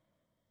elections.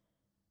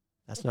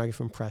 That's an argument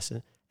from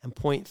precedent. And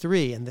point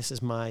 3, and this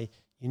is my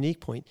unique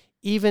point,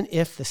 even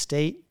if the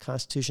state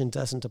constitution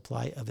doesn't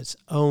apply of its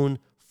own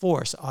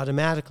force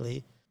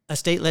automatically, a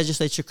state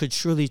legislature could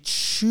surely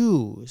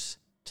choose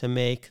to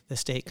make the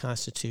state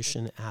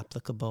constitution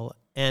applicable.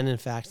 And in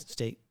fact,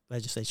 state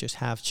legislatures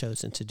have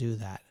chosen to do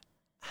that.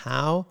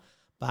 How?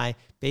 By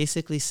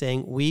basically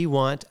saying we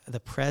want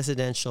the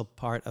presidential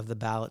part of the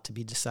ballot to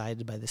be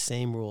decided by the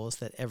same rules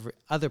that every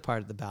other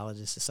part of the ballot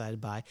is decided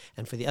by.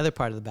 And for the other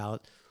part of the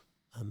ballot,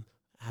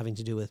 having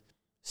to do with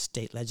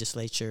state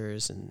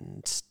legislatures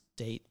and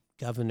state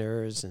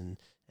governors and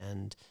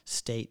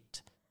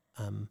state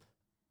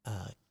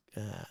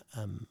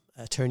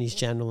attorneys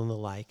general and the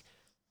like,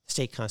 the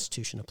state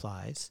constitution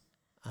applies.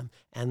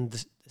 And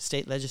the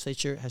state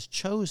legislature has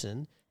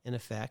chosen, in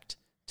effect,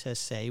 to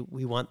say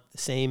we want the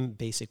same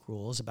basic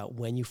rules about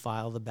when you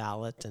file the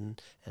ballot and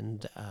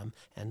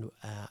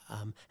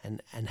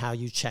how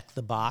you check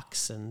the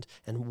box and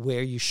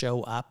where you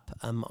show up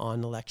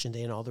on election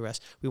day and all the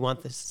rest. We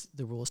want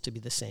the rules to be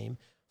the same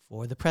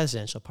for the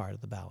presidential part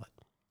of the ballot.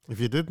 If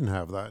you didn't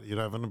have that, you'd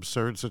have an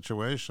absurd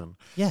situation.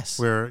 Yes.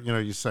 Where,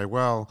 you say,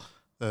 well,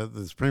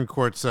 the Supreme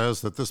Court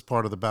says that this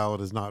part of the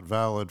ballot is not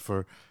valid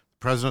for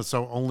president,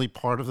 so only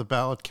part of the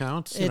ballot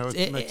counts?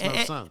 It makes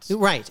no sense.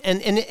 Right.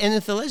 And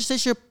if the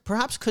legislature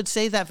perhaps could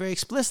say that very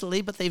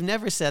explicitly, but they've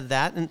never said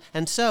that.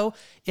 And so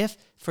if,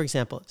 for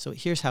example, so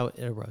here's how it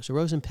arose. It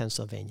arose in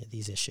Pennsylvania,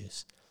 these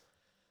issues.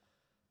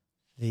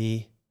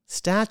 The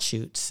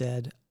statute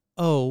said,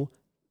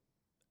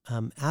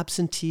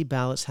 absentee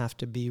ballots have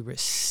to be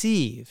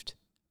received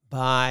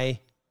by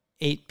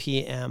 8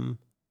 p.m.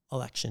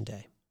 election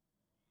day.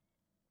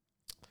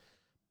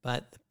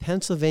 But the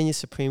Pennsylvania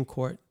Supreme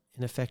Court,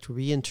 in effect,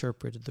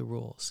 reinterpreted the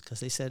rules because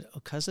they said,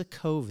 because of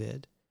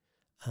COVID,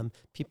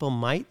 people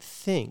might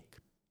think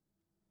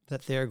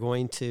that they're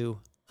going to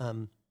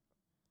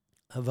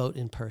vote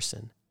in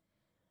person.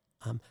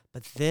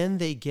 But then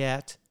they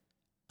get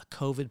a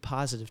COVID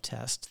positive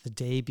test the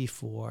day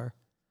before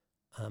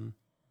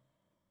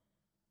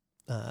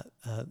the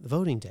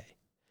voting day.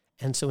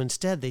 And so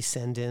instead they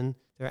send in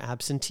their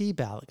absentee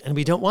ballot. And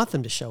we don't want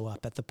them to show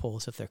up at the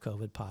polls if they're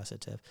COVID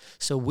positive.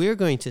 So we're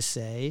going to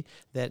say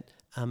that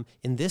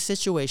in this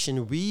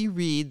situation,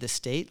 reread the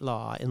state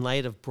law in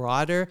light of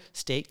broader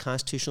state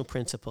constitutional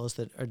principles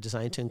that are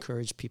designed to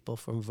encourage people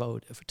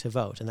to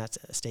vote. And that's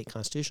a state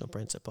constitutional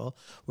principle.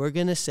 We're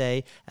going to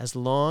say as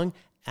long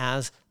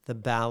as the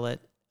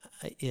ballot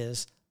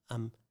is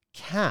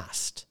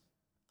cast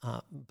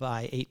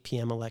by 8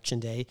 p.m. election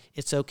day,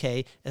 it's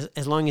okay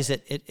as long as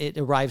it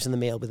arrives in the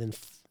mail within,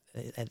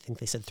 I think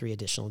they said 3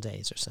 additional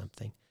days or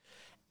something.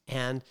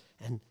 And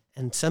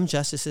some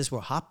justices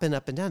were hopping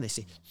up and down. They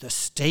say, the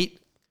state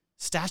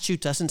statute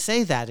doesn't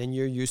say that, and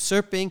you're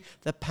usurping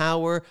the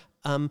power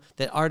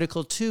that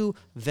Article 2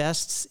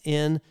 vests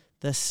in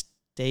the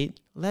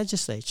state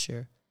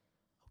legislature.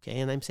 Okay,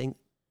 and I'm saying,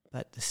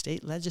 but the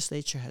state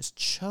legislature has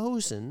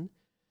chosen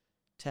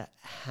to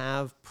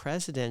have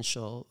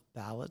presidential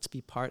ballots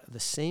be part of the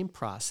same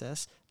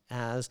process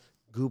as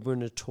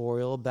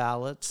gubernatorial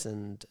ballots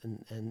and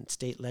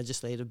state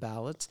legislative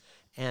ballots,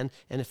 and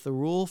if the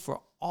rule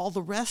for all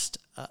the rest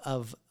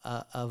of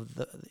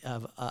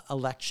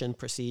election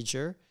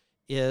procedure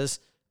is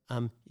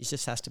it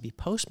just has to be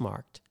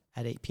postmarked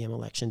at 8 p.m.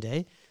 election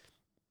day,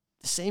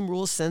 the same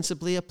rules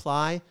sensibly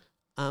apply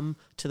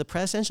to the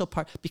presidential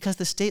part because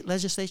the state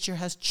legislature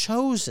has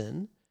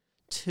chosen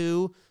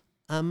to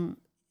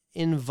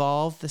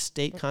involve the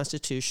state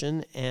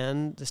constitution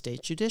and the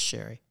state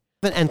judiciary.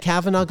 And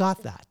Kavanaugh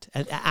got that.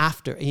 And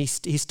after he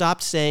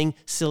stopped saying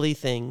silly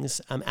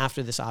things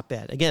after this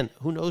op-ed. Again,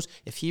 who knows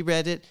if he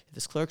read it, if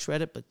his clerks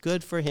read it, but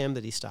good for him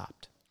that he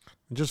stopped.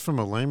 Just from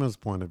a layman's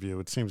point of view,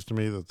 it seems to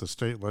me that the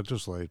state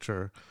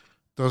legislature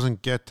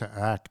doesn't get to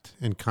act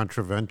in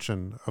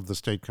contravention of the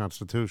state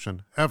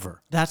constitution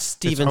ever. That's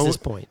Stevens'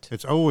 point.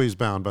 It's always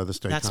bound by the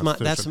state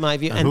constitution. That's my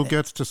view. And who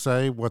gets to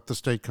say what the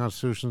state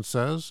constitution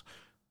says?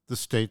 The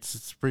state's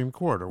Supreme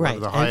Court, or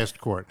the highest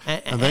court.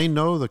 And they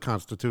know the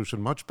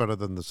Constitution much better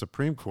than the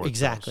Supreme Court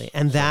exactly. does.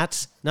 And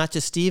that's not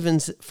just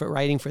Stevens for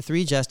writing for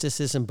 3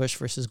 justices in Bush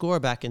versus Gore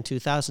back in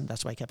 2000.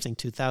 That's why I kept saying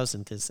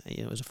 2000, because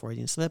it was a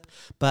Freudian slip.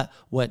 But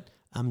what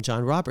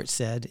John Roberts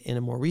said in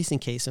a more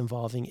recent case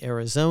involving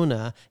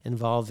Arizona,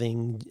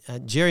 involving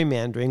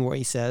gerrymandering, where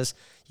he says,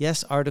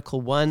 yes, Article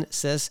 1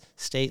 says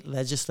state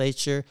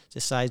legislature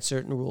decides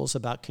certain rules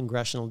about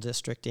congressional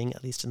districting,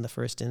 at least in the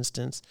first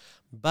instance,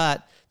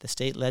 but the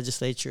state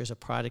legislature is a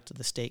product of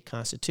the state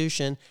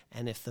constitution,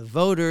 and if the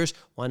voters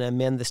want to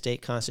amend the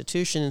state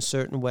constitution in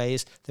certain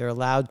ways, they're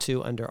allowed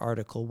to under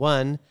Article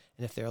 1, and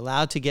if they're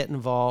allowed to get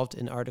involved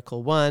in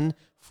Article 1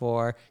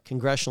 for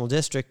congressional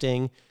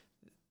districting,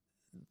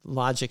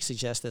 logic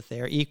suggests that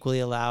they are equally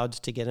allowed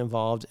to get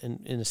involved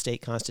in a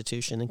state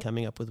constitution and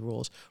coming up with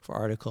rules for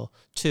Article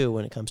 2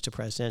 when it comes to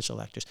presidential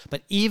electors.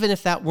 But even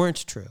if that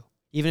weren't true,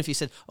 even if you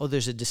said, oh,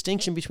 there's a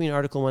distinction between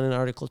Article 1 and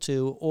Article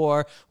 2,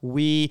 or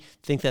we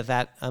think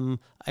that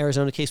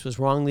Arizona case was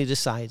wrongly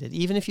decided,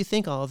 even if you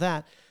think all of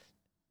that,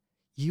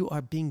 you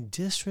are being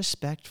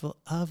disrespectful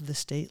of the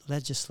state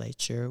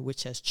legislature,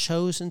 which has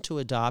chosen to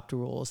adopt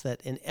rules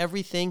that in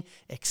everything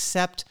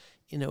except,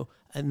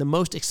 in the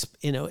most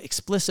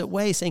explicit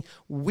way, saying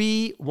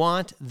we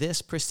want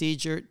this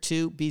procedure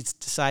to be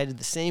decided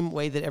the same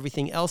way that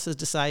everything else is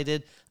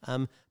decided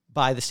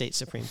by the state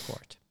Supreme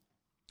Court.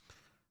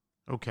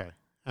 Okay.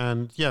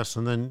 And yes,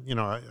 and then,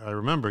 I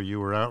remember you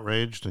were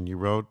outraged and you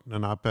wrote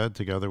an op-ed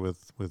together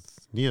with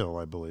Neil,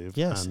 I believe.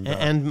 Yes,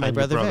 and my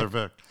brother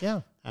Vic.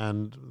 Yeah.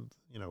 And,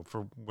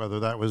 for whether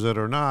that was it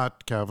or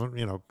not,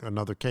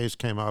 another case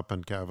came up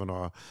and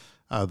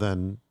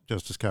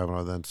Justice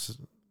Kavanaugh then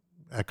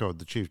echoed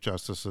the Chief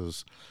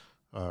Justice's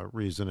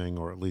reasoning,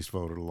 or at least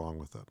voted along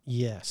with it.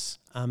 Yes.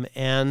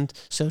 And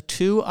so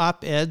 2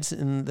 op-eds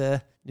in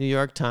the New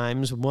York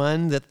Times,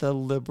 one that the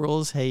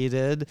liberals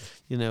hated,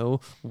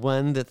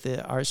 one that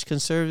the arch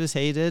conservatives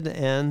hated.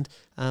 And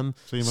so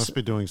you must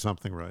be doing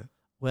something right.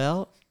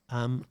 Well,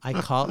 I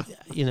call,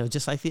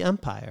 just like the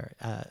umpire.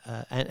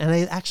 And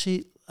I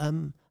actually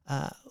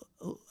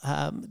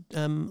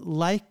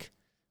like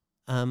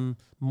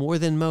more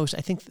than most.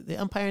 I think the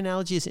umpire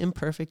analogy is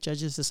imperfect,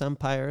 judges as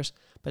umpires,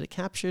 but it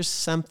captures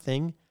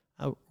something.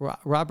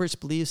 Roberts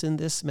believes in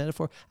this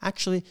metaphor.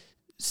 Actually,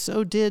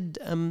 so did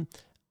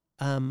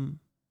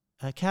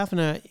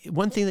Kavanaugh.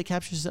 One thing that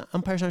captures is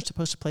umpires aren't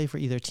supposed to play for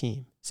either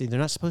team. See, they're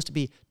not supposed to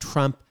be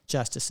Trump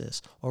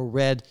justices or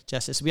red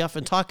justices. We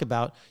often talk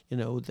about,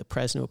 the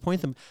president who appoint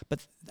them,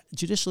 but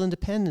judicial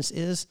independence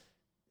is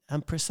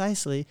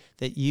precisely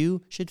that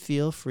you should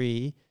feel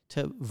free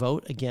to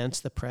vote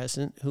against the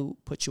president who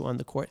put you on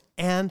the court.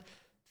 And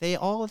they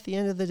all, at the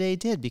end of the day,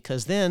 did,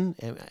 because then,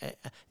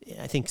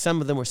 I think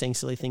some of them were saying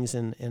silly things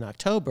in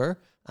October,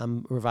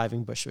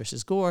 reviving Bush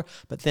versus Gore,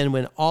 but then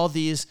when all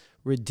these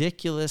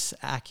ridiculous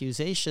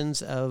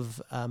accusations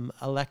of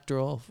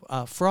electoral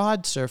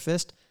fraud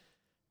surfaced,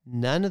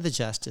 none of the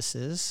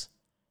justices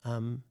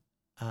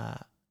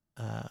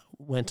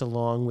went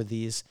along with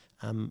these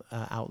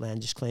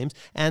outlandish claims.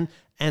 And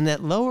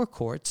at lower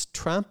courts,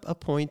 Trump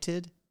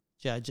appointed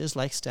judges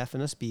like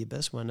Stephanos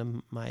Bibas, one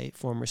of my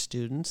former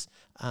students,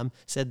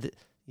 said that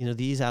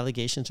these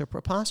allegations are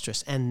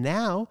preposterous. And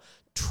now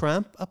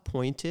Trump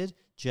appointed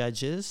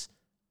judges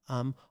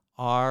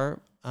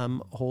are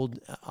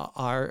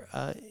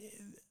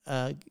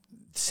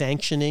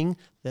sanctioning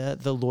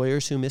the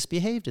lawyers who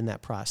misbehaved in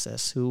that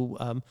process, who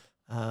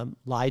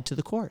lied to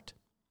the court.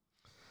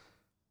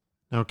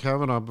 Now,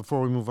 Kavanaugh,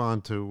 before we move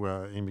on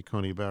to Amy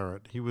Coney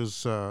Barrett,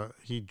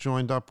 he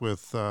joined up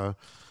with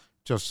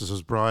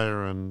Justices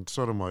Breyer and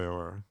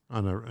Sotomayor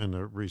in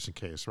a recent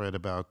case, right,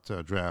 about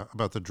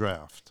the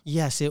draft.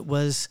 Yes, it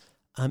was.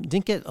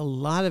 Didn't get a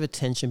lot of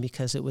attention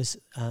because it was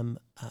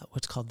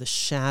what's called the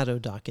shadow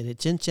docket. It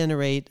didn't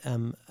generate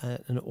an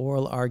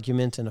oral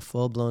argument and a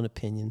full-blown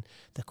opinion.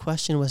 The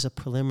question was a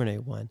preliminary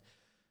one.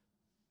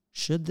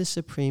 Should the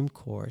Supreme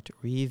Court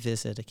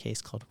revisit a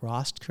case called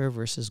Rostker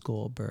versus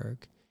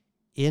Goldberg,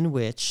 in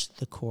which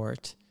the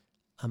court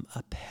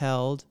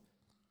upheld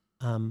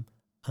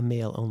a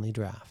mail-only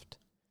draft?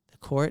 The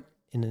court,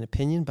 in an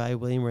opinion by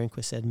William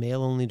Rehnquist, said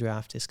mail-only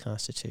draft is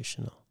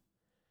constitutional.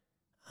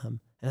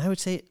 And I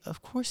would say,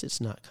 of course it's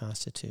not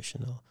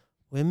constitutional.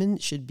 Women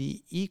should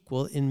be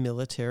equal in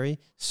military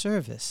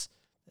service.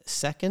 The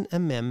Second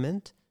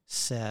Amendment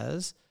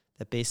says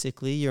that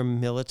basically your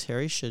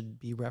military should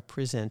be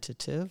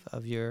representative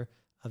of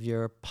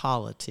your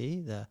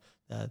polity. The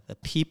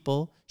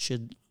people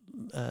should,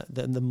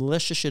 the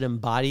militia should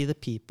embody the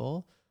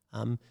people.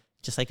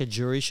 Just like a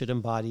jury should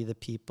embody the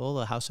people,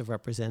 a House of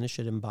Representatives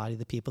should embody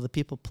the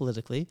people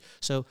politically.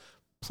 So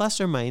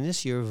plus or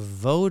minus, your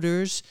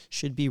voters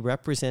should be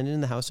represented in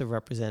the House of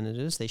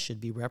Representatives. They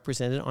should be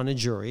represented on a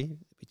jury.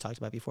 We talked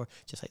about before,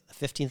 just like the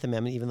 15th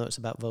Amendment, even though it's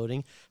about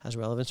voting, has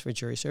relevance for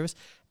jury service.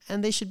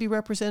 And they should be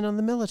represented on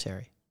the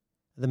military.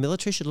 The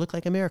military should look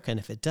like America. And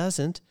if it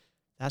doesn't,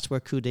 that's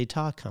where coup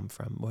d'etat come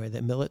from, where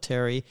the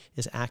military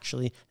is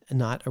actually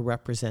not a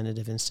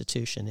representative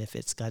institution. If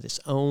it's got its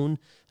own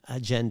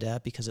agenda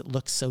because it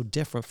looks so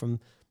different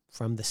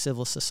from the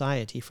civil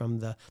society, from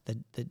the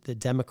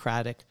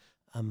democratic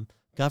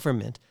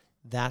government,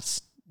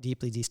 that's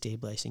deeply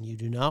destabilizing. You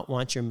do not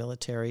want your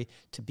military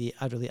to be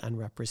utterly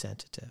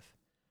unrepresentative.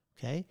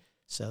 Okay?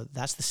 So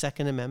that's the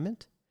Second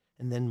Amendment.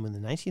 And then when the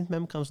 19th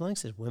Amendment comes along, it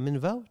says women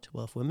vote.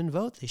 Well, if women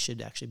vote, they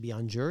should actually be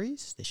on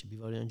juries. They should be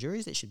voting on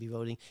juries. They should be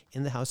voting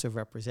in the House of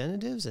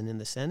Representatives and in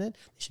the Senate.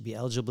 They should be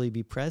eligible to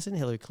be president,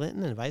 Hillary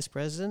Clinton, and vice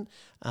president,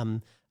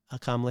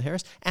 Kamala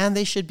Harris. And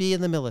they should be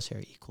in the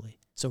military equally.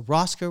 So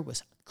Rosker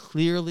was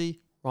clearly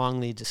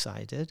wrongly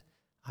decided,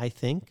 I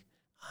think.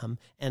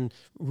 And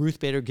Ruth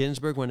Bader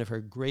Ginsburg, one of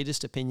her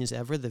greatest opinions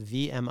ever, the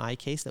VMI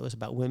case that was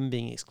about women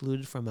being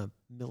excluded from a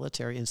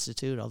military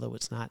institute, although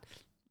it's not,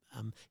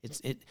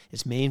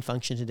 its main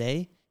function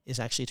today is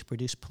actually to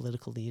produce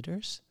political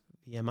leaders,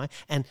 VMI.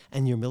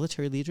 And your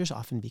military leaders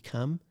often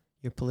become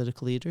your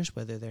political leaders,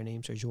 whether their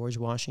names are George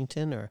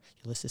Washington or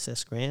Ulysses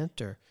S. Grant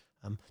or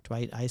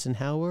Dwight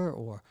Eisenhower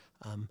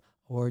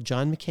or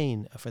John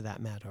McCain, for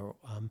that matter.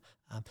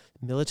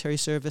 Military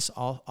service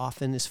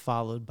often is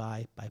followed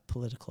by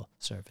political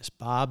service.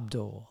 Bob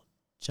Dole,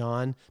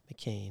 John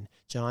McCain,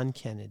 John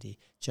Kennedy,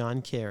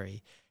 John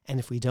Kerry. And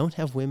if we don't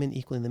have women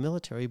equal in the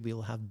military, we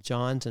will have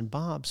Johns and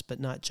Bobs, but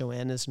not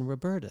Joannas and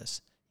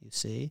Robertas, you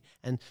see.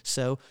 And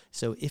so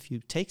if you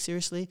take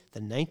seriously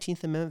the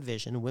 19th Amendment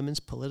vision, women's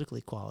political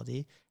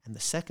equality, and the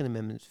Second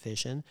Amendment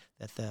vision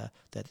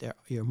that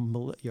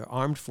your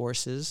armed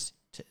forces,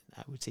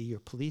 I would say your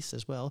police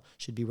as well,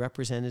 should be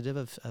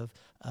representative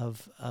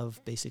of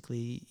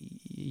basically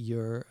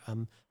your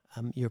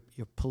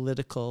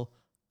political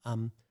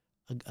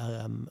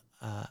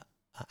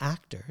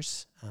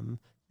actors,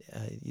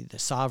 the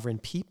sovereign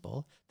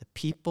people. The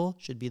people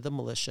should be the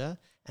militia,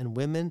 and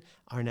women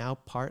are now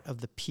part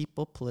of the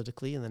people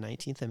politically in the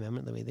 19th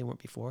Amendment the way they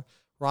weren't before.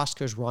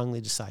 Rosker's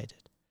wrongly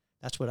decided.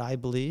 That's what I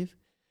believe.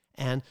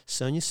 And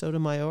Sonia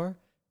Sotomayor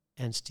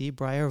and Steve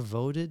Breyer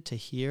voted to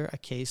hear a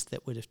case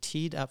that would have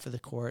teed up for the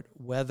court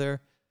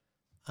whether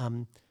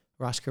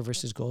Rosker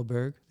versus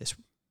Goldberg, this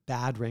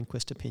bad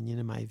Rehnquist opinion,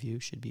 in my view,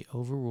 should be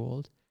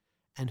overruled.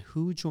 And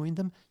who joined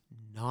them?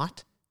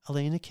 Not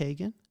Elena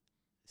Kagan,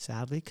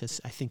 sadly,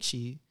 because I think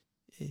she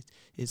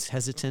is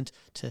hesitant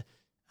to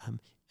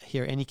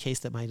hear any case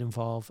that might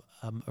involve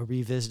a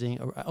revisiting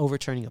or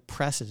overturning a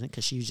precedent,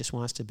 because she just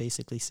wants to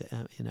basically say,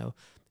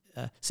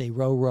 say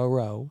row, row,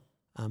 row,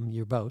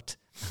 your boat,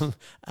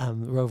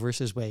 Roe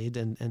versus Wade.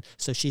 And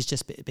so she's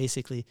just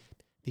basically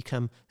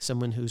become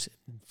someone who's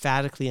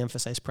emphatically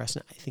emphasized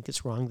precedent. I think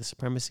it's wrong. The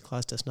Supremacy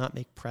Clause does not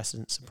make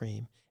precedent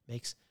supreme. It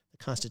makes the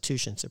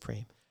Constitution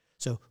supreme.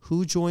 So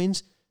who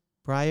joins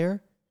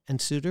Breyer and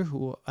Souter,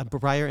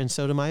 Breyer and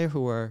Sotomayor,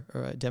 who are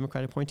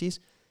Democratic appointees?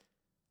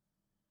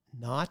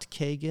 Not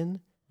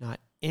Kagan, not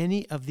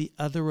any of the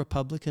other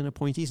Republican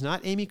appointees,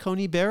 not Amy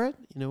Coney Barrett,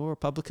 a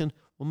Republican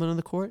woman on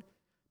the court,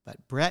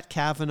 but Brett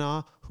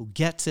Kavanaugh, who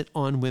gets it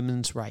on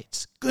women's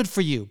rights. Good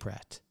for you,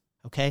 Brett.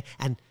 Okay?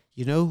 And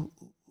you know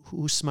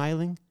who's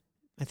smiling?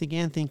 I think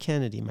Anthony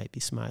Kennedy might be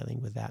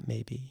smiling with that,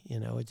 maybe.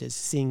 Just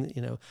seeing,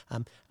 the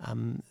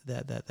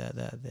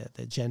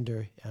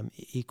gender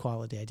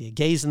equality idea.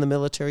 Gays in the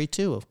military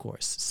too, of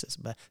course.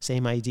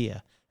 Same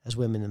idea as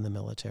women in the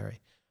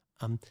military.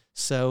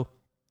 So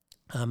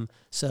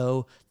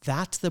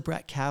that's the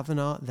Brett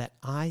Kavanaugh that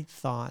I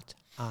thought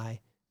I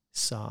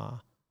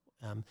saw.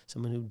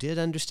 Someone who did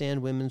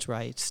understand women's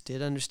rights,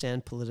 did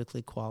understand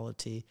political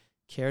equality,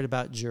 cared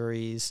about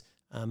juries,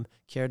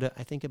 cared,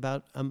 I think,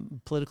 about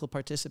political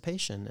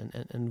participation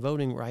and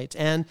voting rights,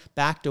 and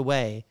backed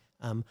away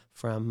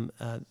from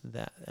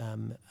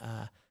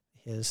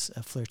his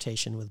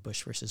flirtation with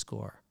Bush versus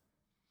Gore.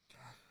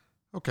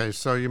 Okay,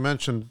 so you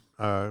mentioned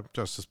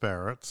Justice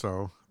Barrett,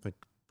 so I think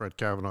Brett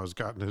Kavanaugh has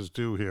gotten his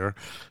due here.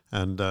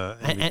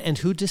 And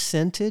who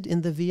dissented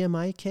in the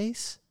VMI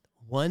case?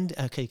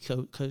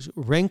 Because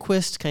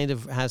Rehnquist kind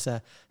of has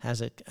a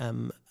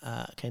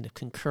kind of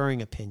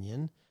concurring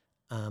opinion,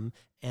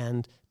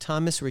 and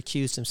Thomas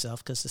recused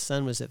himself because the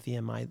son was at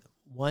VMI.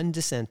 One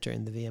dissenter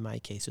in the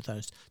VMI case who thought it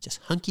was just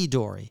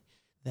hunky-dory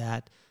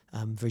that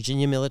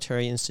Virginia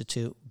Military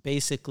Institute,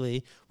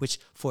 basically, which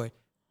for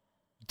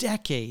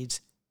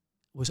decades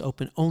was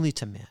open only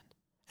to men,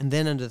 and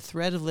then under the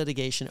threat of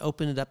litigation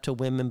opened it up to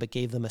women but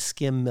gave them a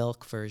skim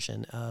milk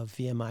version of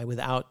VMI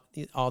without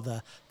all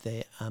the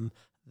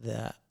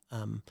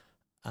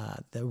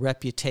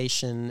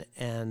reputation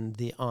and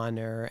the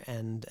honor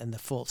and the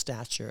full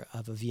stature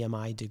of a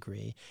VMI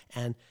degree.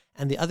 And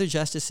the other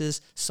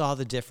justices saw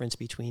the difference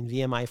between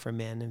VMI for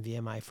men and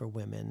VMI for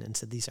women and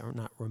said these are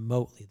not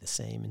remotely the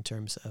same in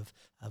terms of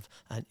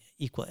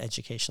equal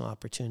educational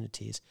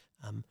opportunities.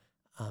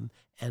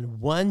 And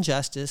one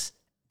justice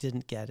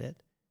didn't get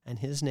it, and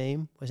his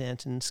name was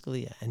Antonin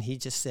Scalia. And he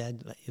just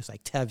said, it was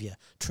like Tevye,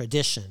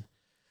 tradition.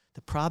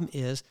 The problem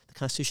is the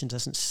Constitution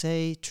doesn't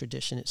say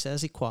tradition, it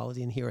says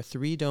equality, and here are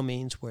three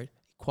domains where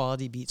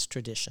equality beats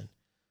tradition.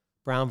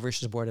 Brown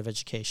versus Board of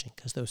Education,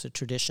 because there was a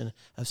tradition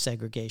of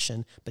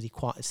segregation, but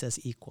it says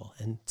equal,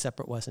 and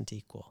separate wasn't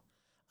equal.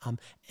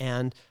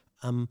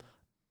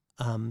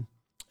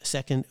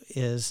 Second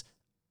is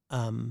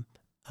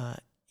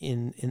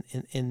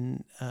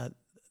in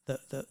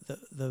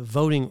the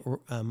voting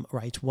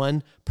rights,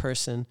 one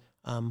person,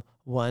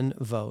 one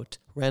vote.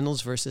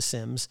 Reynolds versus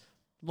Sims.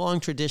 long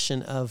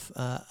tradition of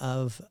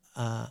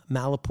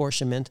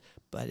malapportionment,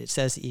 but it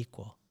says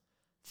equal.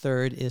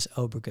 Third is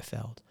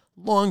Obergefell.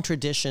 Long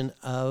tradition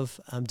of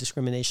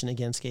discrimination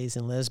against gays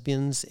and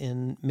lesbians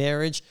in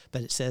marriage,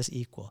 but it says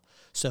equal.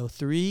 So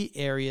 3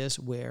 areas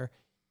where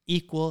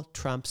equal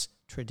trumps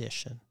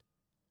tradition.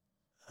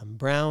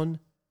 Brown,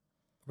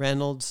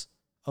 Reynolds,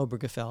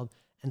 Obergefell.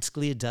 And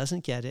Scalia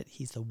doesn't get it.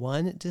 He's the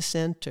one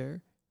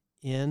dissenter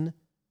in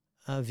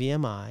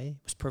VMI.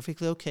 It was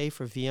perfectly okay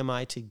for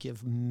VMI to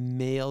give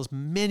males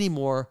many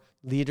more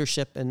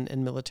leadership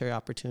and military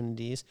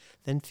opportunities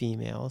than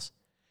females.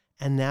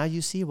 And now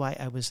you see why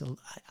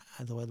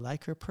although I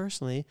like her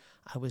personally,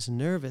 I was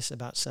nervous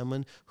about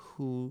someone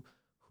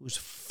whose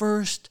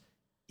first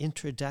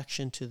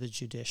introduction to the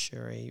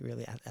judiciary,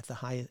 really at the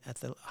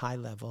high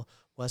level,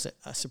 was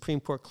a Supreme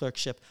Court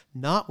clerkship,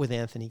 not with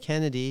Anthony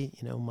Kennedy,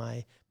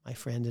 my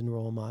friend and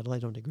role model. I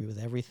don't agree with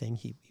everything.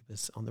 He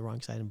was on the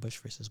wrong side in Bush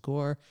versus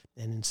Gore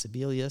and in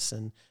Sebelius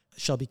and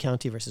Shelby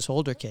County versus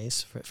Holder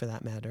case, for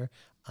that matter.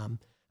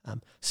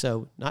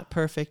 So not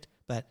perfect,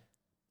 but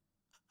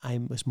I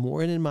was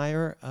more an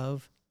admirer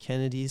of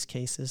Kennedy's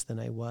cases than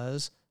I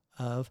was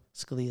of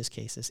Scalia's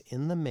cases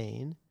in the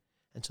main.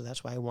 And so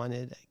that's why I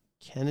wanted a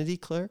Kennedy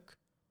clerk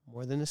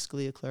more than a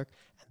Scalia clerk.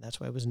 And that's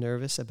why I was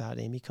nervous about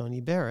Amy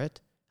Coney Barrett,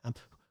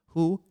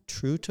 who,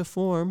 true to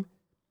form,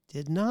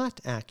 did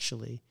not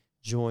actually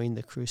join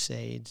the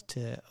crusade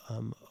to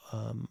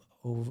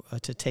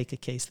take a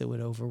case that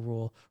would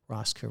overrule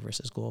Roscoe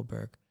versus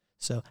Goldberg.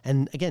 So,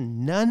 and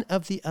again, none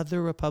of the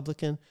other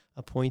Republican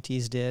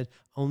appointees did.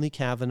 Only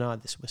Kavanaugh.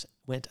 This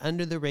went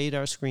under the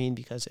radar screen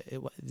because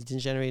it didn't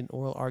generate an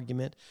oral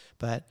argument.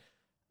 But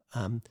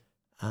I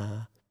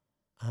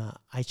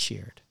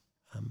cheered,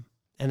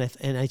 and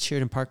I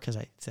cheered in part because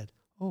I said,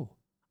 "Oh,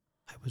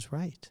 I was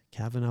right.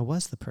 Kavanaugh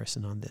was the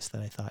person on this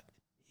that I thought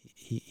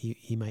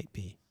he might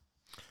be."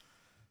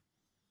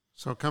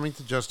 So coming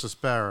to Justice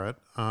Barrett,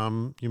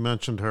 you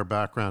mentioned her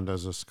background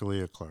as a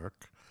Scalia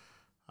clerk.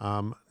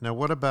 Now,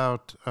 what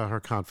about her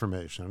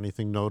confirmation?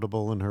 Anything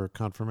notable in her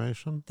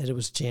confirmation? That it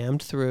was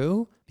jammed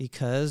through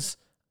because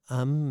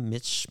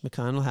Mitch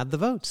McConnell had the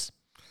votes.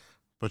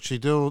 But she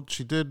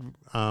did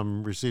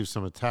receive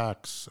some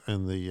attacks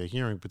in the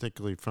hearing,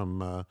 particularly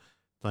from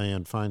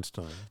Dianne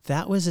Feinstein.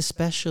 That was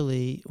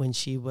especially when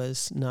she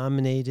was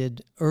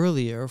nominated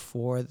earlier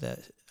for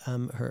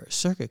her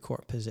circuit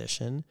court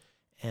position,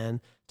 and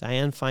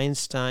Dianne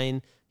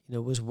Feinstein,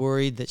 was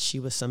worried that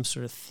she was some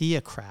sort of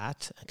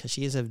theocrat because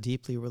she is a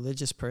deeply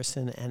religious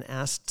person, and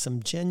asked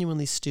some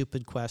genuinely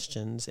stupid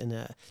questions in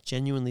a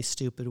genuinely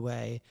stupid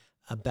way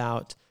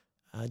about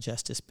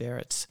Justice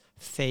Barrett's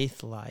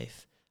faith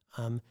life.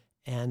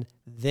 And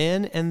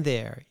then and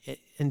there,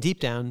 and deep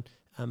down,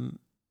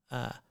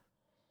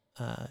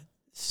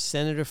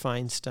 Senator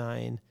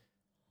Feinstein,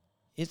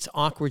 it's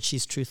awkward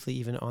she's truthfully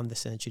even on the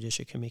Senate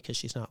Judiciary Committee because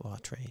she's not law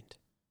trained.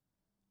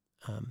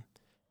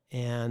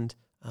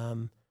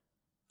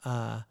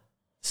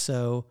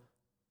 So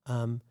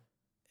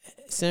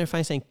Senator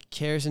Feinstein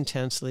cares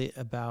intensely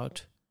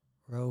about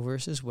Roe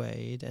versus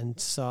Wade and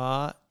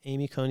saw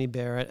Amy Coney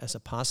Barrett as a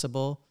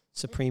possible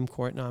Supreme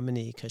Court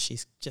nominee because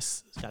she's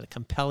just got a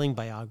compelling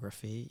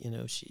biography.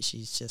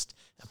 She's just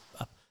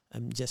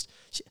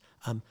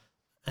an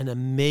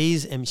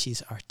amazing. I mean,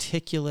 she's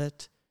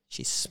articulate.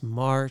 She's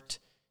smart.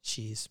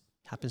 She's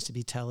happens to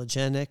be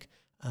telegenic.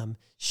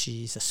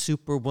 She's a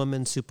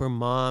superwoman, super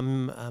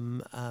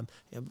mom,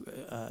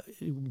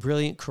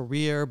 brilliant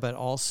career, but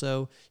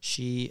also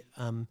she,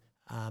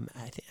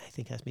 I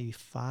think has maybe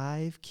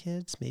 5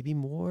 kids, maybe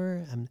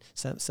more.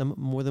 Some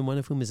more than one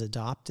of whom is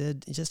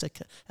adopted. Just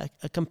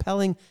a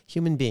compelling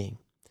human being.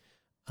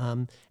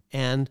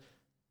 And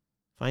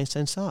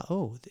Feinstein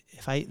saw,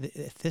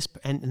 if this,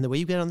 and the way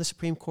you get on the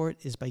Supreme Court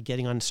is by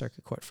getting on the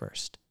circuit court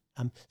first.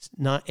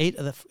 Not 8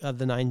 of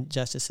the 9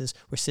 justices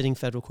were sitting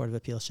federal court of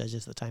appeals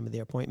judges at the time of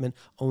their appointment.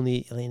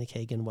 Only Elena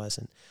Kagan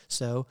wasn't.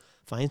 So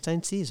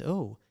Feinstein sees,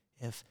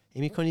 if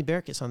Amy Coney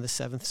Barrett gets on the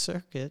 7th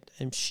Circuit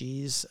and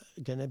she's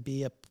going to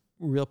be a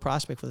real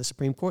prospect for the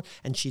Supreme Court,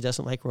 and she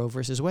doesn't like Roe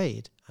versus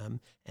Wade. And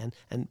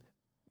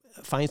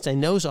Feinstein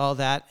knows all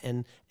that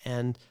and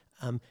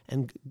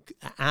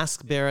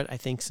asks Barrett, I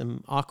think,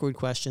 some awkward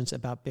questions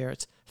about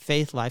Barrett's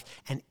faith life,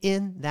 and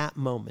in that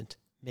moment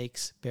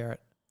makes Barrett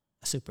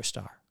a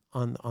superstar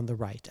on the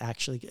right.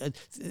 Actually,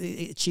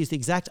 she's the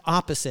exact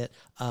opposite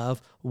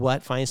of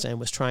what Feinstein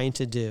was trying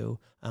to do,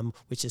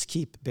 which is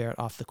keep Barrett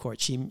off the court.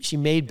 She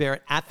made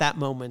Barrett at that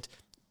moment,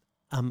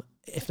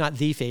 if not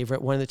the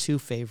favorite, one of the 2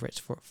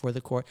 favorites for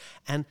the court.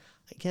 And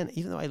again,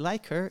 even though I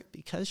like her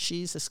because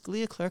she's a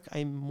Scalia clerk,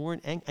 I'm more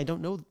I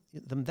don't know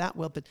them that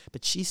well,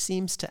 but she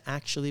seems to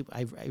actually.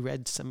 I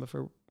read some of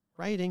her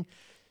writing.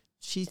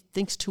 She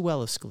thinks too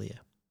well of Scalia.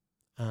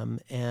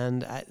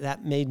 And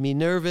that made me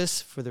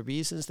nervous for the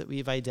reasons that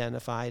we've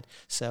identified.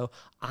 So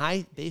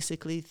I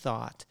basically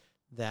thought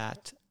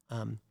that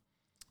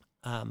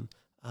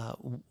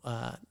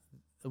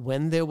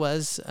when there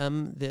was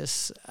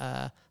this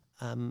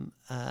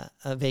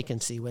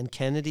vacancy, when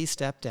Kennedy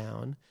stepped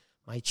down,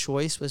 My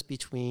choice was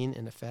between,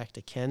 in effect,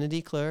 a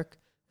Kennedy clerk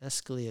and a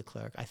Scalia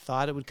clerk. I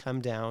thought it would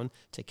come down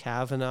to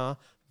Kavanaugh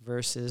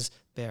versus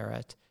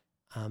Barrett.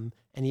 And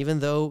even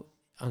though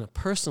on a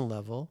personal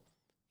level,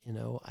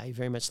 I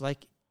very much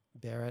like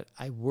Barrett,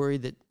 I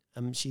worried that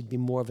she'd be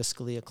more of a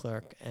Scalia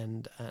clerk,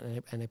 and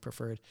I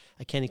preferred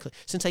a Kennedy clerk.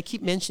 Since I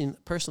keep mentioning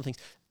personal things,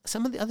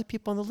 some of the other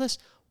people on the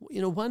list,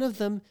 one of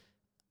them,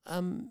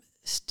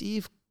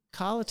 Steve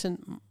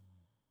Colleton,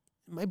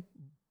 my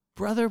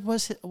brother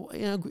was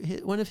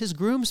one of his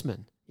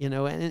groomsmen,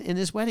 in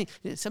his wedding.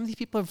 Some of these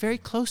people are very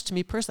close to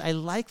me personally. I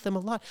like them a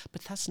lot,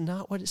 but that's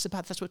not what it's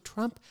about. That's what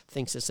Trump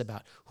thinks it's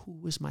about.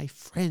 Who is my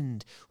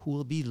friend? Who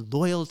will be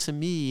loyal to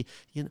me?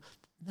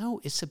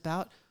 No, it's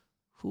about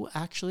who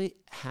actually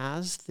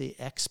has the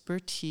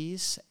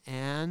expertise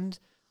and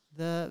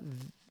the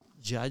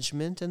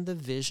judgment and the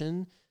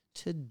vision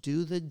to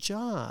do the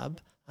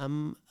job,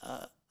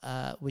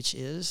 which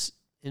is,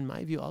 in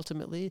my view,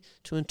 ultimately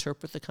to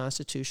interpret the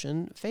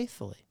Constitution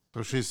faithfully.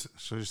 So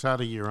she's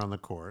had a year on the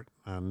court,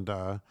 and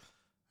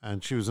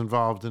she was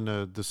involved in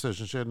a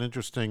decision. She had an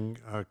interesting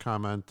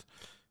comment,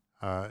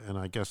 and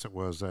I guess it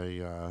was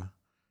a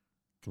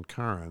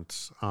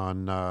concurrence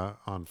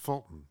on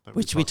Fulton,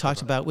 which we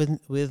talked about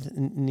with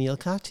Neil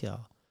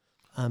Katyal.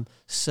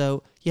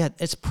 So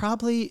it's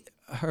probably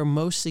her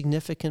most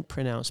significant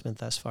pronouncement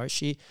thus far.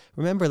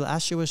 Remember,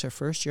 last year was her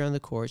first year on the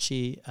court.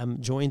 She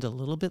joined a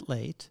little bit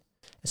late.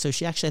 So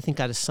she actually, I think,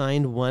 got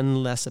assigned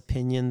one less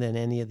opinion than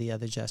any of the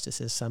other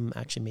justices. Some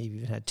actually maybe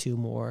even had two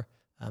more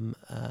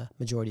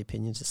majority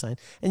opinions assigned.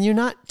 And you're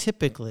not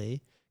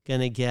typically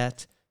going to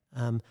get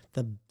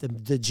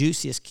the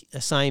juiciest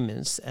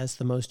assignments as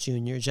the most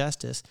junior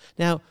justice.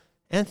 Now,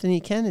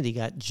 Anthony Kennedy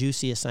got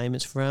juicy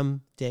assignments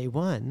from day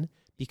one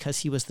because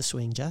he was the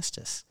swing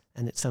justice,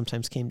 and it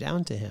sometimes came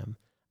down to him.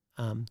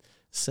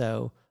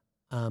 So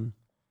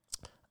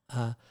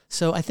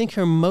I think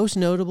her most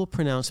notable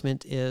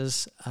pronouncement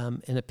is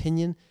an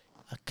opinion,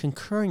 a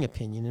concurring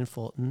opinion in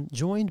Fulton,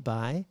 joined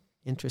by,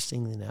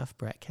 interestingly enough,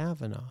 Brett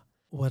Kavanaugh.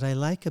 What I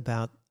like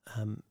about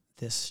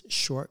this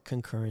short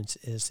concurrence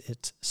is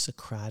its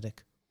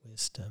Socratic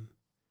wisdom.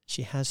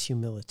 She has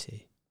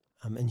humility,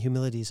 and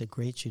humility is a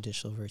great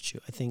judicial virtue.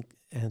 I think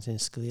Antonin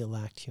Scalia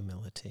lacked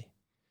humility.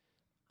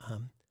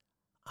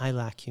 I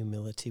lack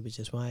humility, which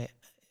is why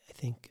I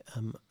think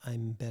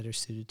I'm better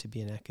suited to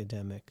be an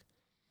academic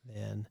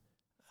than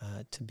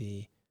to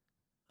be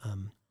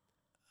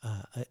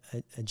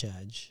a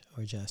judge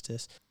or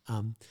justice.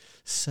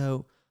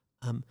 So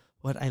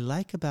what I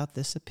like about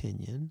this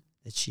opinion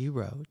that she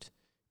wrote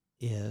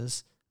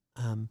is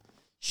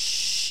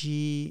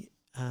she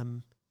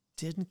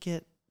didn't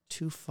get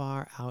too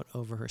far out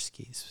over her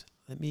skis.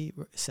 Let me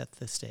set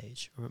the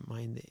stage,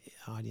 remind the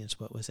audience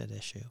what was at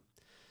issue.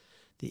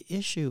 The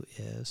issue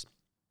is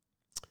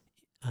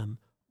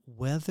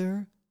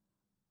whether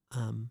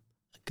a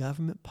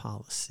government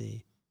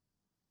policy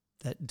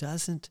that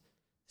doesn't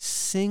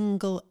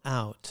single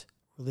out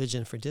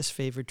religion for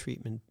disfavored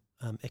treatment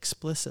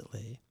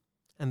explicitly,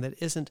 and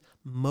that isn't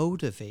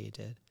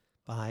motivated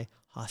by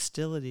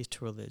hostility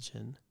to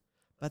religion,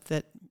 but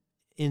that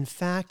in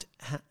fact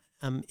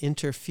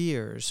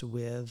interferes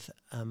with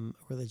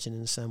religion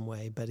in some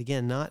way, but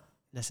again, not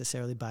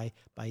necessarily by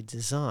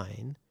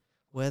design,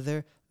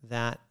 whether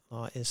that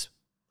law is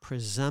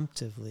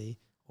presumptively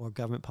or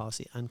government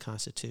policy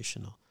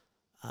unconstitutional.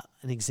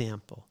 An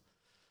example.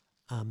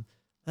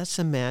 Let's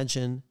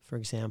imagine, for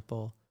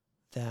example,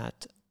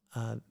 that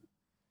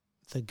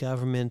the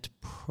government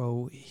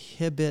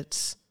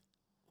prohibits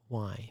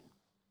wine,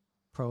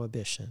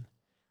 prohibition.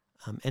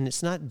 And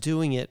it's not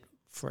doing it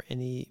for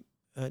any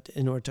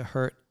in order to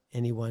hurt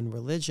any one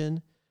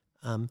religion,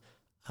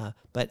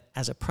 but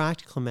as a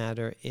practical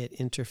matter, it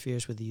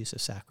interferes with the use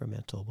of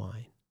sacramental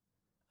wine.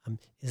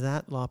 Is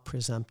that law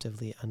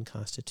presumptively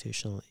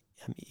unconstitutional,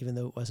 even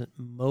though it wasn't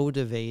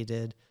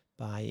motivated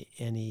by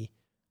any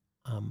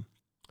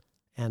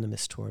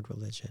animus toward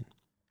religion?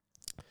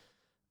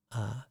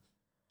 The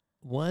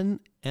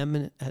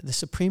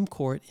Supreme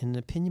Court, in an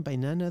opinion by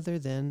none other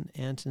than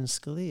Antonin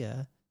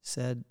Scalia,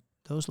 said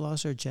those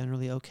laws are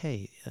generally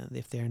okay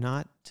if they're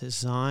not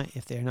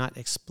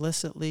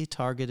explicitly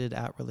targeted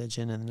at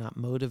religion and they're not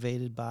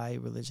motivated by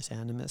religious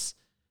animus.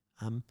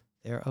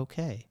 They're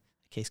okay.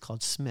 A case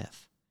called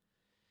Smith.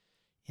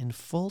 In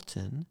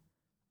Fulton,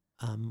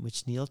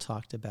 which Neil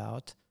talked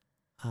about,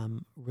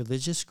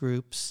 religious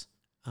groups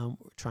were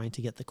trying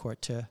to get the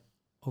court to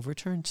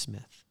overturn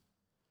Smith,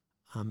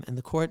 and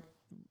the court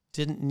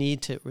didn't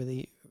need to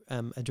really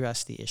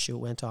address the issue. It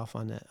went off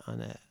on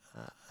a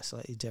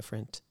slightly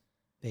different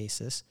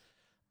basis.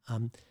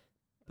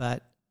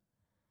 But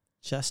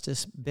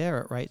Justice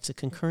Barrett writes a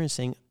concurrence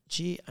saying,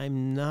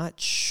 I'm not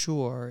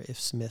sure if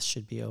Smith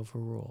should be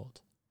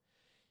overruled.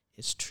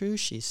 It's true,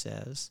 she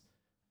says,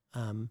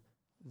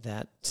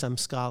 that some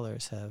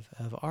scholars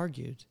have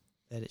argued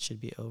that it should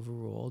be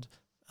overruled.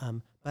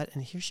 And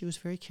here she was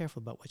very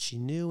careful about what she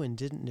knew and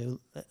didn't know.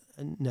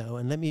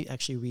 And let me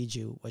actually read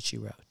you what she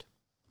wrote.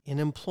 In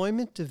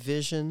Employment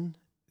Division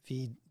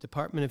v.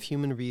 Department of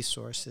Human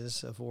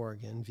Resources of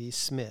Oregon v.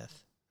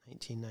 Smith,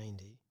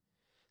 1990,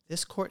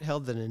 this court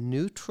held that a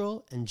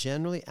neutral and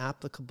generally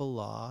applicable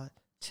law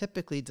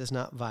typically does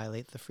not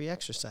violate the Free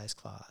Exercise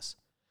Clause,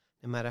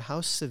 no matter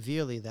how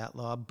severely that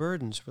law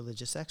burdens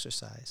religious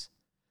exercise.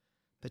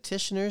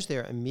 Petitioners,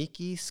 their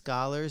amici,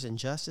 scholars, and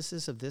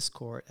justices of this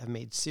court have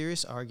made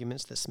serious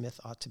arguments that Smith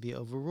ought to be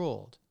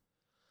overruled.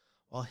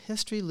 While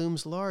history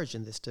looms large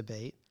in this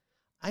debate,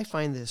 I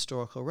find the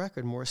historical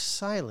record more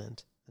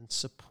silent than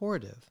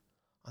supportive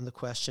on the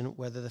question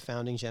whether the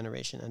founding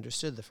generation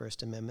understood the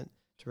First Amendment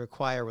to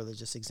require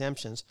religious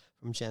exemptions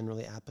from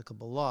generally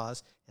applicable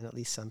laws in at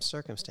least some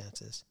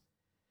circumstances.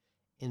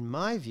 In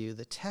my view,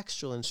 the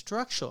textual and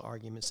structural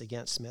arguments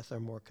against Smith are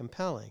more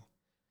compelling.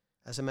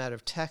 As a matter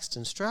of text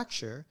and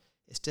structure,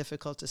 it's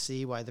difficult to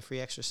see why the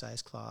Free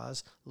Exercise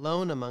Clause,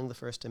 lone among the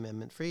First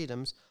Amendment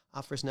freedoms,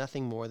 offers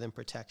nothing more than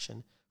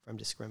protection from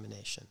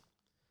discrimination.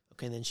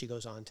 Okay, and then she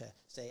goes on to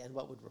say, and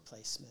what would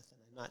replace Smith? And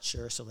I'm not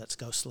sure, so let's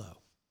go slow.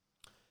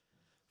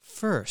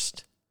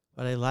 First,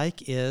 what I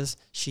like is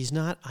she's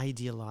not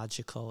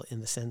ideological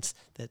in the sense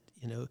that,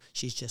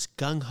 she's just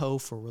gung-ho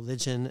for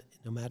religion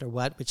no matter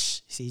what,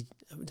 which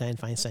Dianne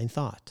Feinstein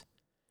thought.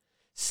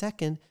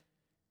 Second,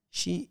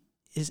 she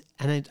is,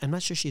 and I'm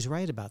not sure she's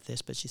right about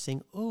this, but she's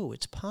saying,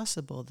 it's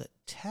possible that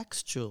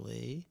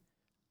textually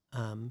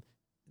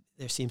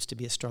there seems to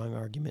be a strong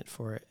argument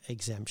for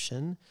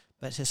exemption,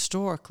 but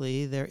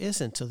historically there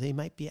isn't, so they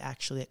might be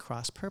actually at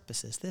cross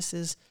purposes. This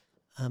is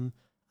a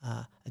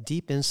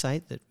deep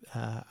insight that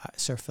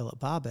Sir Philip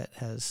Bobbitt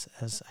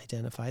has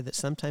identified, that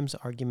sometimes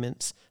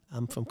arguments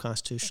from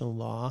constitutional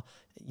law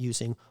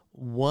using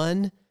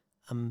one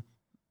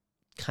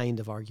kind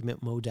of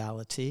argument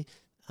modality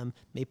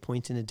may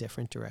point in a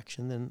different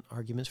direction than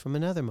arguments from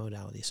another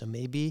modality. So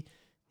maybe,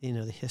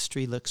 the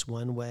history looks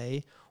one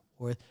way,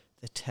 or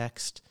the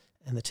text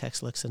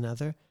looks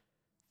another.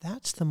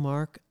 That's the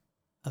mark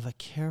of a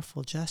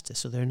careful justice.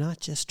 So they're not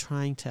just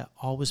trying to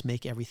always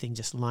make everything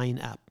just line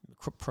up,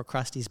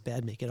 Krusty's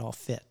bed, make it all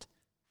fit.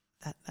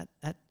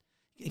 That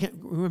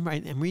remember,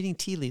 I'm reading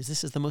tea leaves.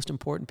 This is the most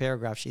important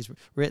paragraph she's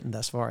written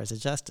thus far as a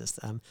justice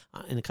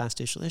in a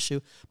constitutional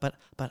issue. But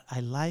I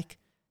like,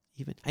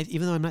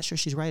 even though I'm not sure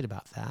she's right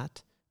about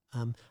that,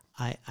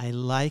 I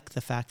like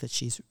the fact that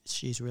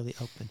she's really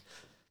open.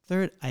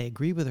 Third, I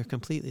agree with her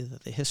completely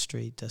that the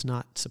history does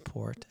not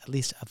support, at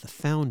least of the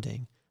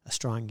founding, a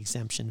strong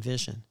exemption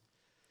vision.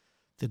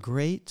 The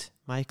great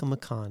Michael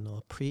McConnell,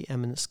 a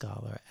preeminent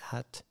scholar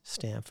at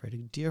Stanford, a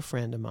dear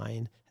friend of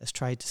mine, has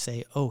tried to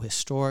say,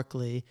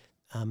 historically,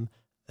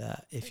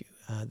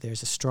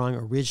 there's a strong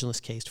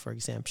originalist case for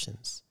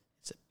exemptions.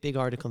 It's a big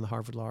article in the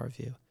Harvard Law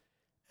Review,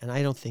 and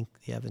I don't think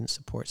the evidence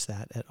supports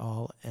that at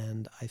all,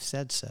 and I've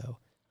said so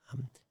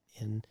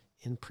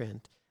in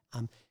print,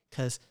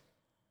 because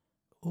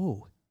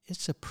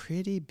it's a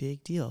pretty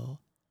big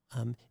deal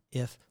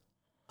if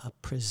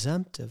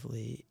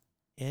presumptively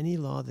any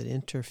law that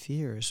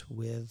interferes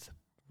with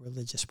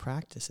religious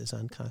practice is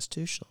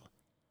unconstitutional,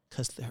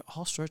 because there are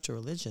all sorts of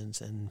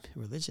religions, and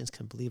religions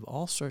can believe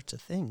all sorts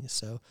of things.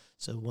 So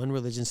one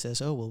religion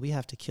says, we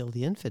have to kill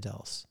the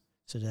infidels.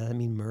 So does that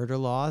mean murder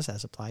laws,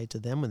 as applied to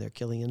them when they're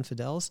killing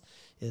infidels,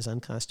 is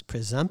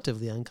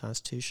presumptively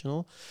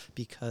unconstitutional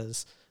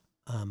because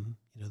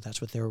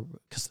that's what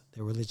because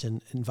their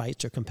religion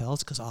invites or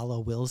compels, because Allah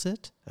wills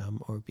it,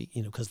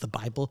 because the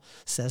Bible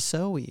says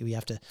so. We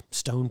have to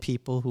stone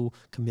people who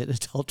commit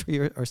adultery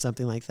or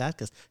something like that,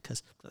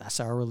 because that's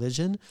our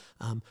religion.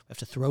 We have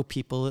to throw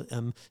people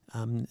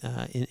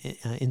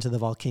into the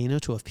volcano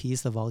to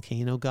appease the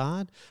volcano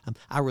god.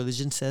 Our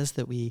religion says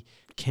that we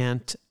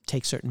can't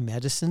take certain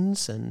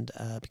medicines, and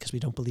because we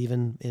don't believe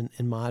in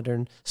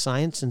modern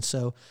science, and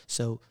so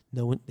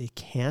they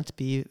can't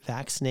be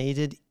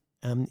vaccinated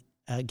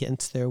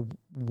against their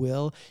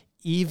will,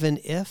 even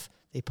if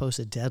they pose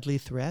a deadly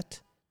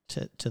threat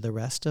to the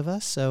rest of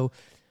us. So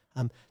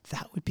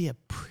that would be a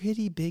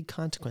pretty big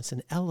consequence,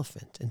 an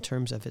elephant in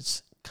terms of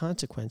its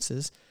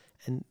consequences,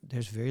 and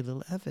there's very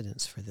little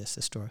evidence for this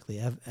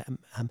historically.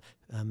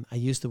 I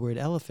use the word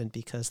elephant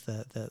because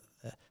the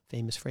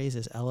famous phrase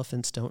is,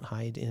 elephants don't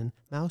hide in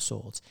mouse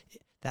holes.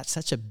 That's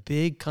such a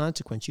big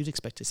consequence. You'd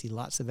expect to see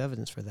lots of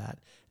evidence for that,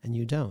 and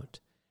you don't.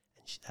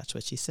 And that's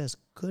what she says.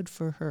 Good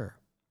for her.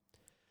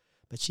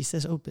 But she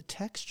says, but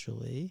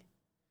textually,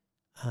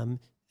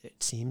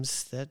 it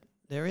seems that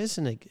there is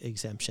an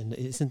exemption.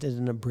 Isn't it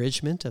an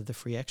abridgment of the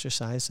free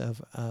exercise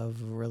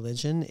of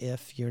religion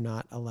if you're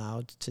not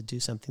allowed to do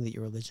something that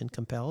your religion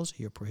compels, or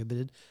you're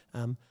prohibited,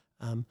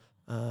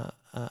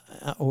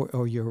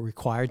 or you're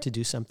required to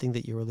do something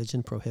that your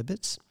religion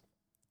prohibits?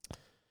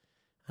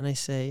 And I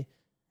say,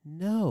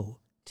 no,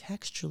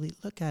 textually,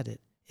 look at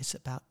it. It's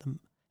about it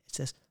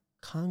says,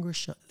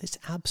 it's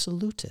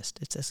absolutist.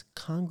 It says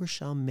Congress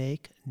shall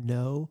make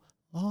no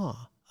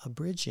law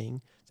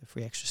abridging the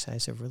free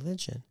exercise of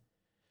religion.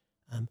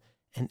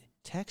 And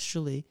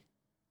textually,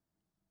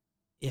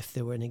 if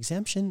there were an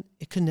exemption,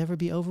 it could never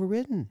be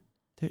overridden.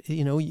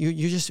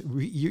 You're just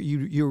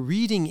you're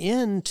reading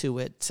into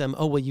it some,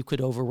 oh, well, you could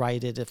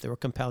overwrite it if there were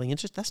compelling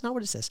interest. That's not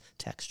what it says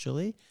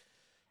textually.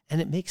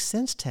 And it makes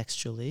sense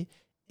textually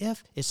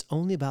if it's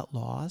only about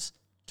laws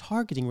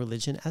targeting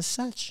religion as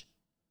such.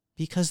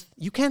 Because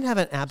you can't have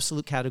an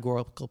absolute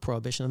categorical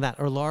prohibition of that,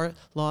 or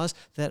laws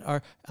that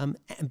are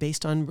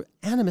based on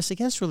animus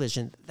against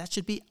religion. That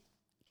should be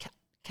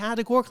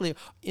categorically,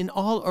 in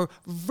all or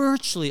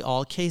virtually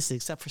all cases,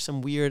 except for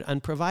some weird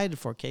unprovided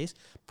for case,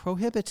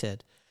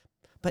 prohibited.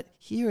 But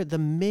here, the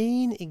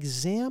main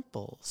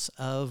examples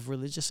of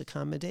religious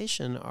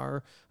accommodation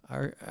are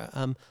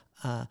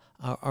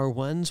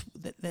ones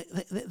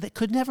that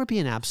could never be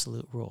an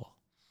absolute rule.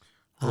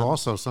 Well,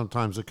 also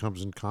sometimes it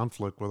comes in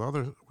conflict with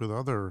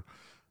other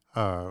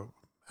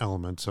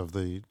elements of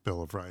the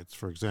Bill of Rights.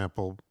 For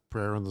example,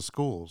 prayer in the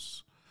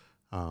schools,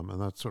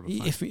 and that sort of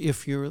thing.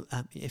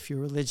 If your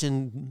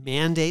religion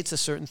mandates a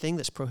certain thing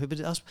that's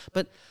prohibited else,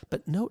 but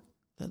note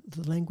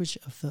the language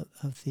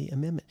of the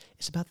amendment.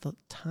 It's about the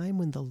time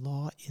when the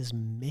law is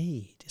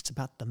made. It's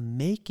about the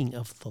making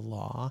of the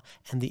law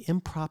and the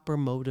improper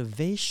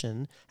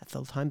motivation at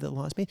the time the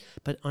law is made.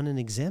 But on an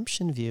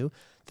exemption view,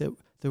 the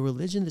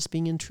religion that's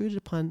being intruded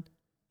upon,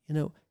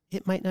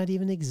 it might not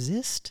even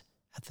exist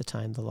at the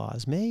time the law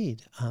is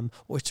made,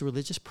 or it's a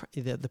religious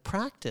the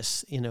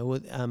practice.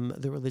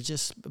 The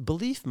religious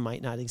belief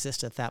might not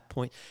exist at that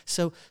point.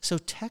 So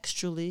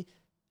textually,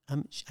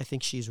 I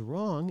think she's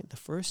wrong. The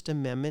First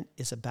Amendment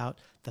is about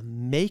the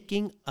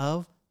making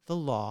of the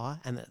law,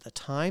 and at the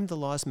time the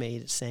law is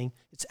made, it's saying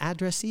its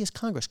addressee is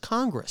Congress.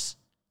 Congress,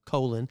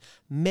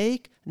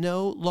 make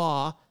no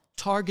law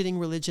targeting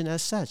religion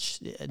as such,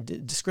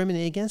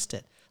 discriminate against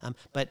it.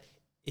 But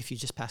if you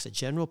just pass a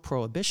general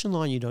prohibition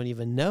law and you don't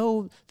even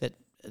know that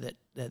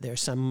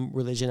there's some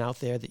religion out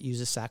there that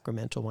uses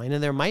sacramental wine,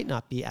 and there might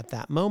not be at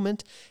that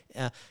moment,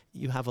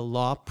 you have a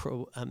law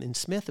in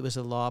Smith, it was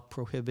a law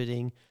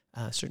prohibiting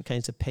certain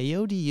kinds of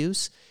peyote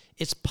use.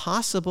 It's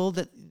possible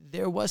that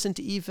there wasn't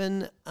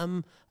even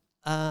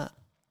a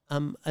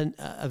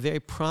very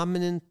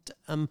prominent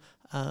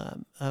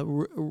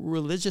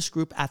religious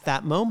group at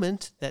that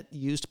moment that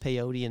used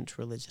peyote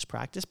into religious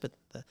practice, but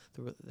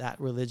that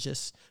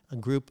religious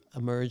group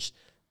emerged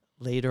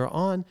later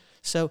on.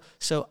 So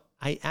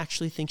I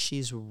actually think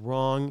she's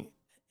wrong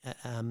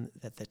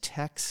that the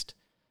text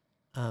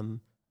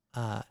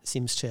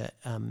seems to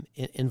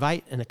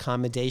invite an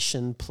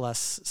accommodation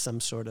plus some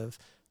sort of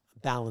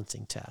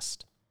balancing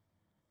test.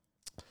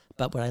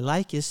 But what I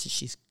like is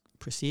she's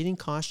proceeding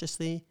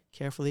cautiously,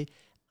 carefully.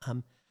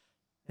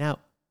 Now,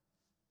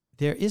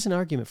 there is an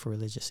argument for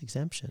religious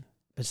exemption,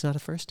 but it's not a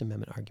First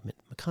Amendment argument.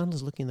 McConnell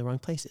is looking in the wrong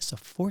place. It's a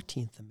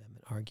 14th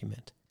Amendment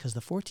argument, because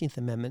the 14th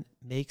Amendment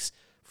makes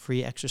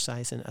free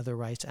exercise and other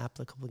rights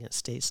applicable against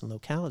states and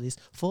localities.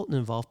 Fulton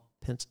involved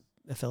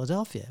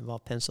Philadelphia,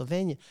 involved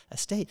Pennsylvania, a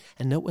state.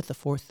 And note what the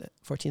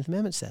 14th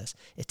Amendment says.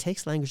 It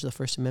takes language of the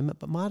First Amendment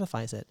but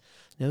modifies it.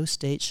 No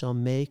state shall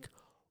make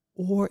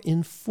or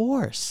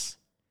enforce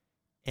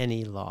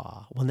any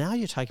law. Well, now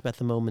you're talking about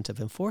the moment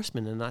of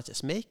enforcement and not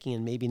just making,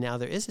 and maybe now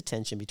there is a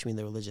tension between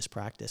the religious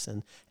practice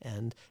and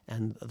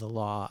the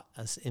law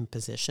as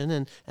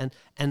imposition. And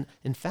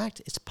in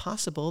fact, it's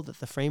possible that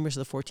the framers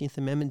of the 14th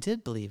Amendment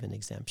did believe in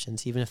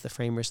exemptions, even if the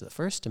framers of the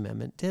First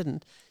Amendment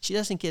didn't. She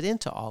doesn't get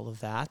into all of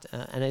that,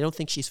 and I don't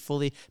think she's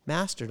fully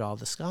mastered all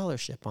the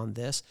scholarship on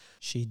this.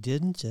 She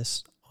didn't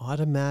just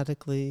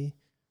automatically,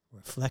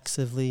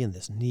 reflexively, in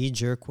this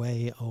knee-jerk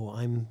way,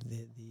 I'm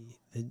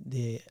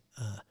the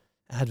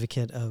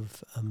advocate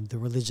of the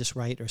religious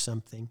right or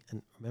something.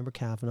 And remember,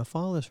 Kavanaugh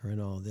follows her in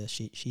all of this.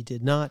 She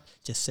did not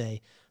just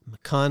say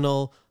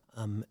McConnell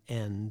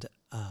and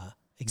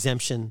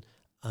exemption.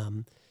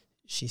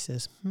 She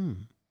says,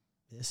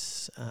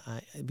 this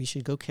we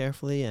should go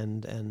carefully,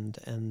 and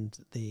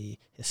the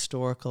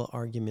historical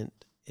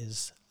argument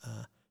is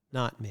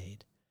not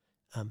made.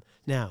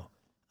 Now,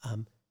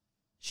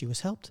 she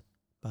was helped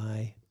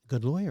by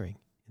good lawyering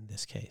in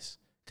this case,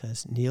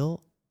 because Neil's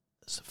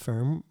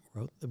firm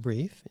wrote the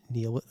brief.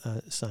 Neil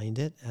signed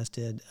it, as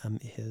did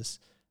his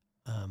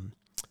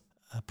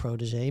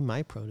protege,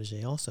 my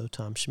protege also,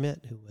 Tom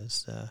Schmidt, who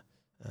was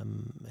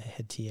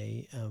head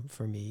TA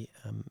for me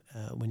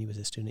when he was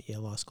a student at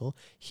Yale Law School.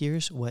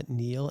 Here's what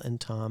Neil and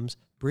Tom's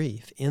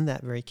brief in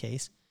that very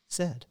case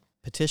said.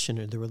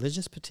 The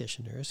religious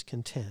petitioners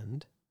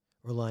contend,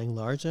 relying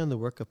largely on the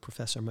work of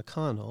Professor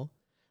McConnell,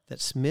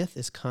 that Smith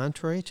is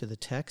contrary to the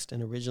text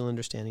and original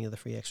understanding of the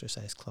Free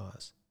Exercise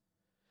Clause.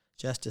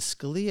 Justice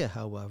Scalia,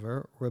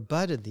 however,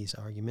 rebutted these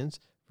arguments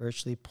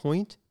virtually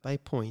point by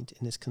point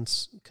in his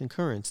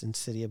concurrence in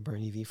City of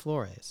Burney v.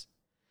 Flores.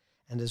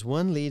 And as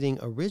one leading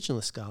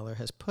originalist scholar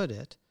has put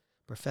it,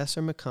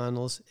 Professor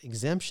McConnell's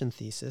exemption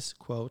thesis,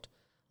 quote,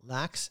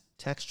 lacks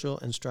textual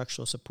and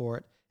structural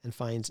support and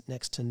finds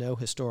next to no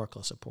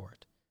historical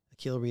support.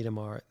 Akhil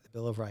Reedamar, The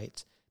Bill of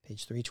Rights,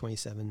 page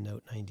 327,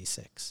 note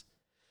 96.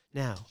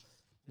 Now,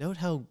 note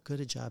how good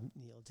a job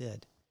Neil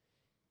did,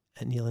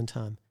 Neil and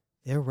Tom.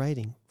 They're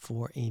writing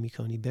for Amy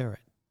Coney Barrett.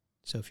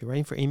 So if you're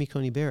writing for Amy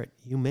Coney Barrett,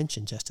 you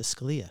mention Justice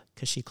Scalia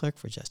because she clerked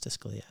for Justice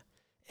Scalia.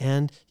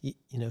 And,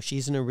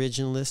 she's an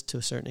originalist to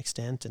a certain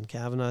extent, and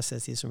Kavanaugh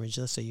says he's an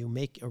originalist, so you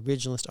make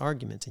originalist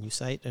arguments, and you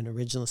cite an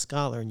originalist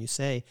scholar, and you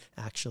say,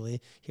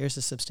 actually, here's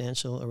a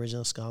substantial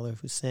original scholar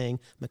who's saying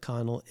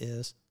McConnell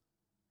is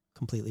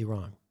completely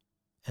wrong.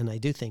 And I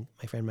do think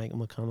my friend Michael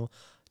McConnell,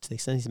 to the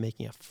extent he's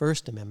making a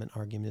First Amendment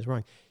argument, is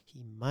wrong.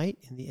 He might,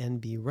 in the end,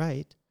 be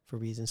right for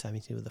reasons having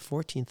to do with the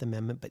 14th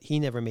Amendment, but he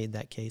never made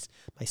that case.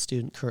 My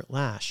student, Kurt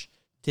Lash,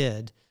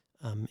 did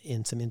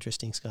in some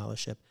interesting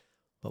scholarship.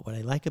 But what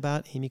I like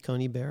about Amy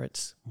Coney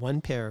Barrett's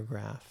one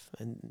paragraph,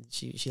 and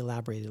she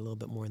elaborated a little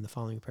bit more in the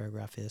following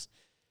paragraph, is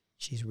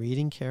she's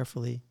reading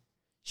carefully.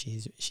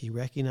 She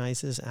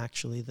recognizes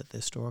actually that the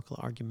historical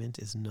argument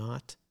is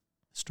not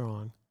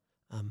strong.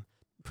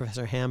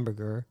 Professor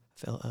Hamburger,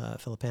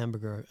 Philip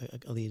Hamburger,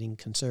 a leading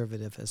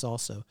conservative, has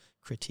also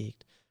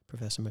critiqued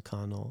Professor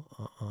McConnell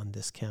on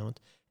this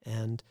count,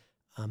 and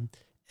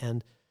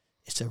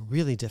it's a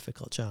really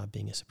difficult job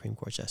being a Supreme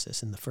Court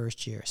justice. In the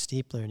first year,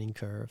 steep learning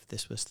curve.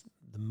 This was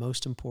the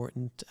most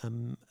important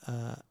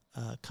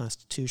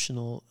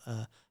constitutional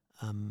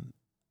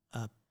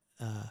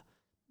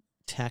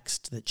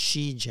text that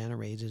she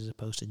generated as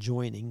opposed to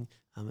joining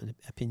an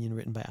opinion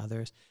written by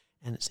others.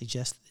 And it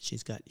suggests that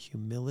she's got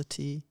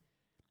humility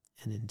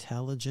and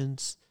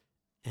intelligence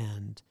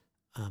and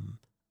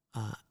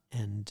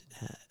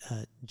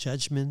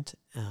judgment.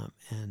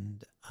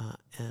 And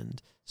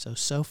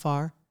so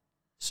far,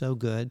 so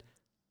good.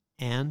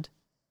 And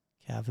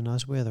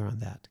Kavanaugh's with her on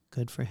that.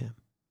 Good for him.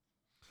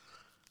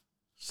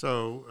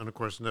 So, and of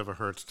course, it never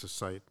hurts to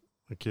cite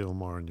Akhil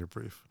Amar in your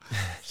brief.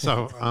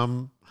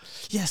 So,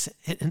 yes,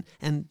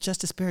 and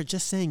Justice Barrett,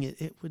 just saying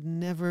it would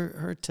never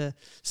hurt to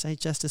cite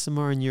Justice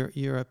Amar in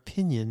your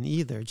opinion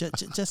either.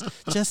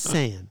 Just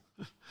saying.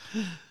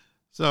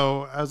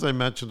 So, as I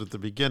mentioned at the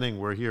beginning,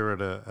 we're here at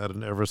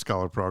an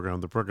Everscholar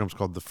program. The program's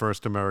called The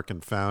First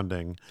American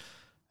Founding,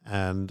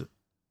 and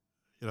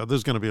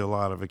there's going to be a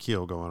lot of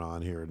Akhil going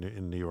on here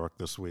in New York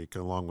this week,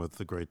 along with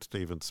the great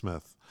Stephen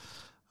Smith.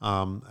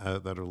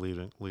 That are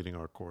leading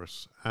our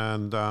course.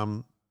 And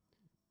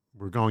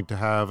we're going to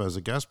have, as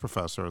a guest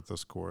professor at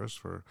this course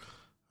for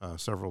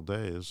several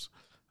days,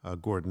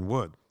 Gordon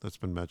Wood, that's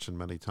been mentioned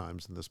many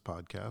times in this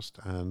podcast.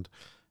 And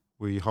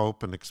we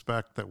hope and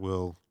expect that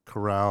we'll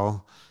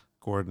corral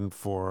Gordon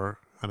for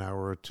an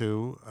hour or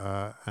two,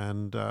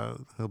 and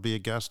he'll be a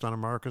guest on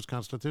America's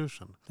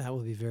Constitution. That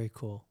will be very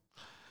cool.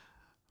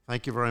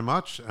 Thank you very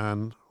much,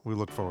 and we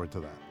look forward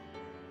to that.